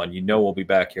 161. You know we'll be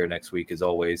back here next week as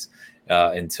always.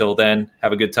 Until then,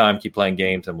 have a good time. Keep playing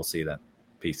games, and we'll see you then.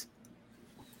 Peace.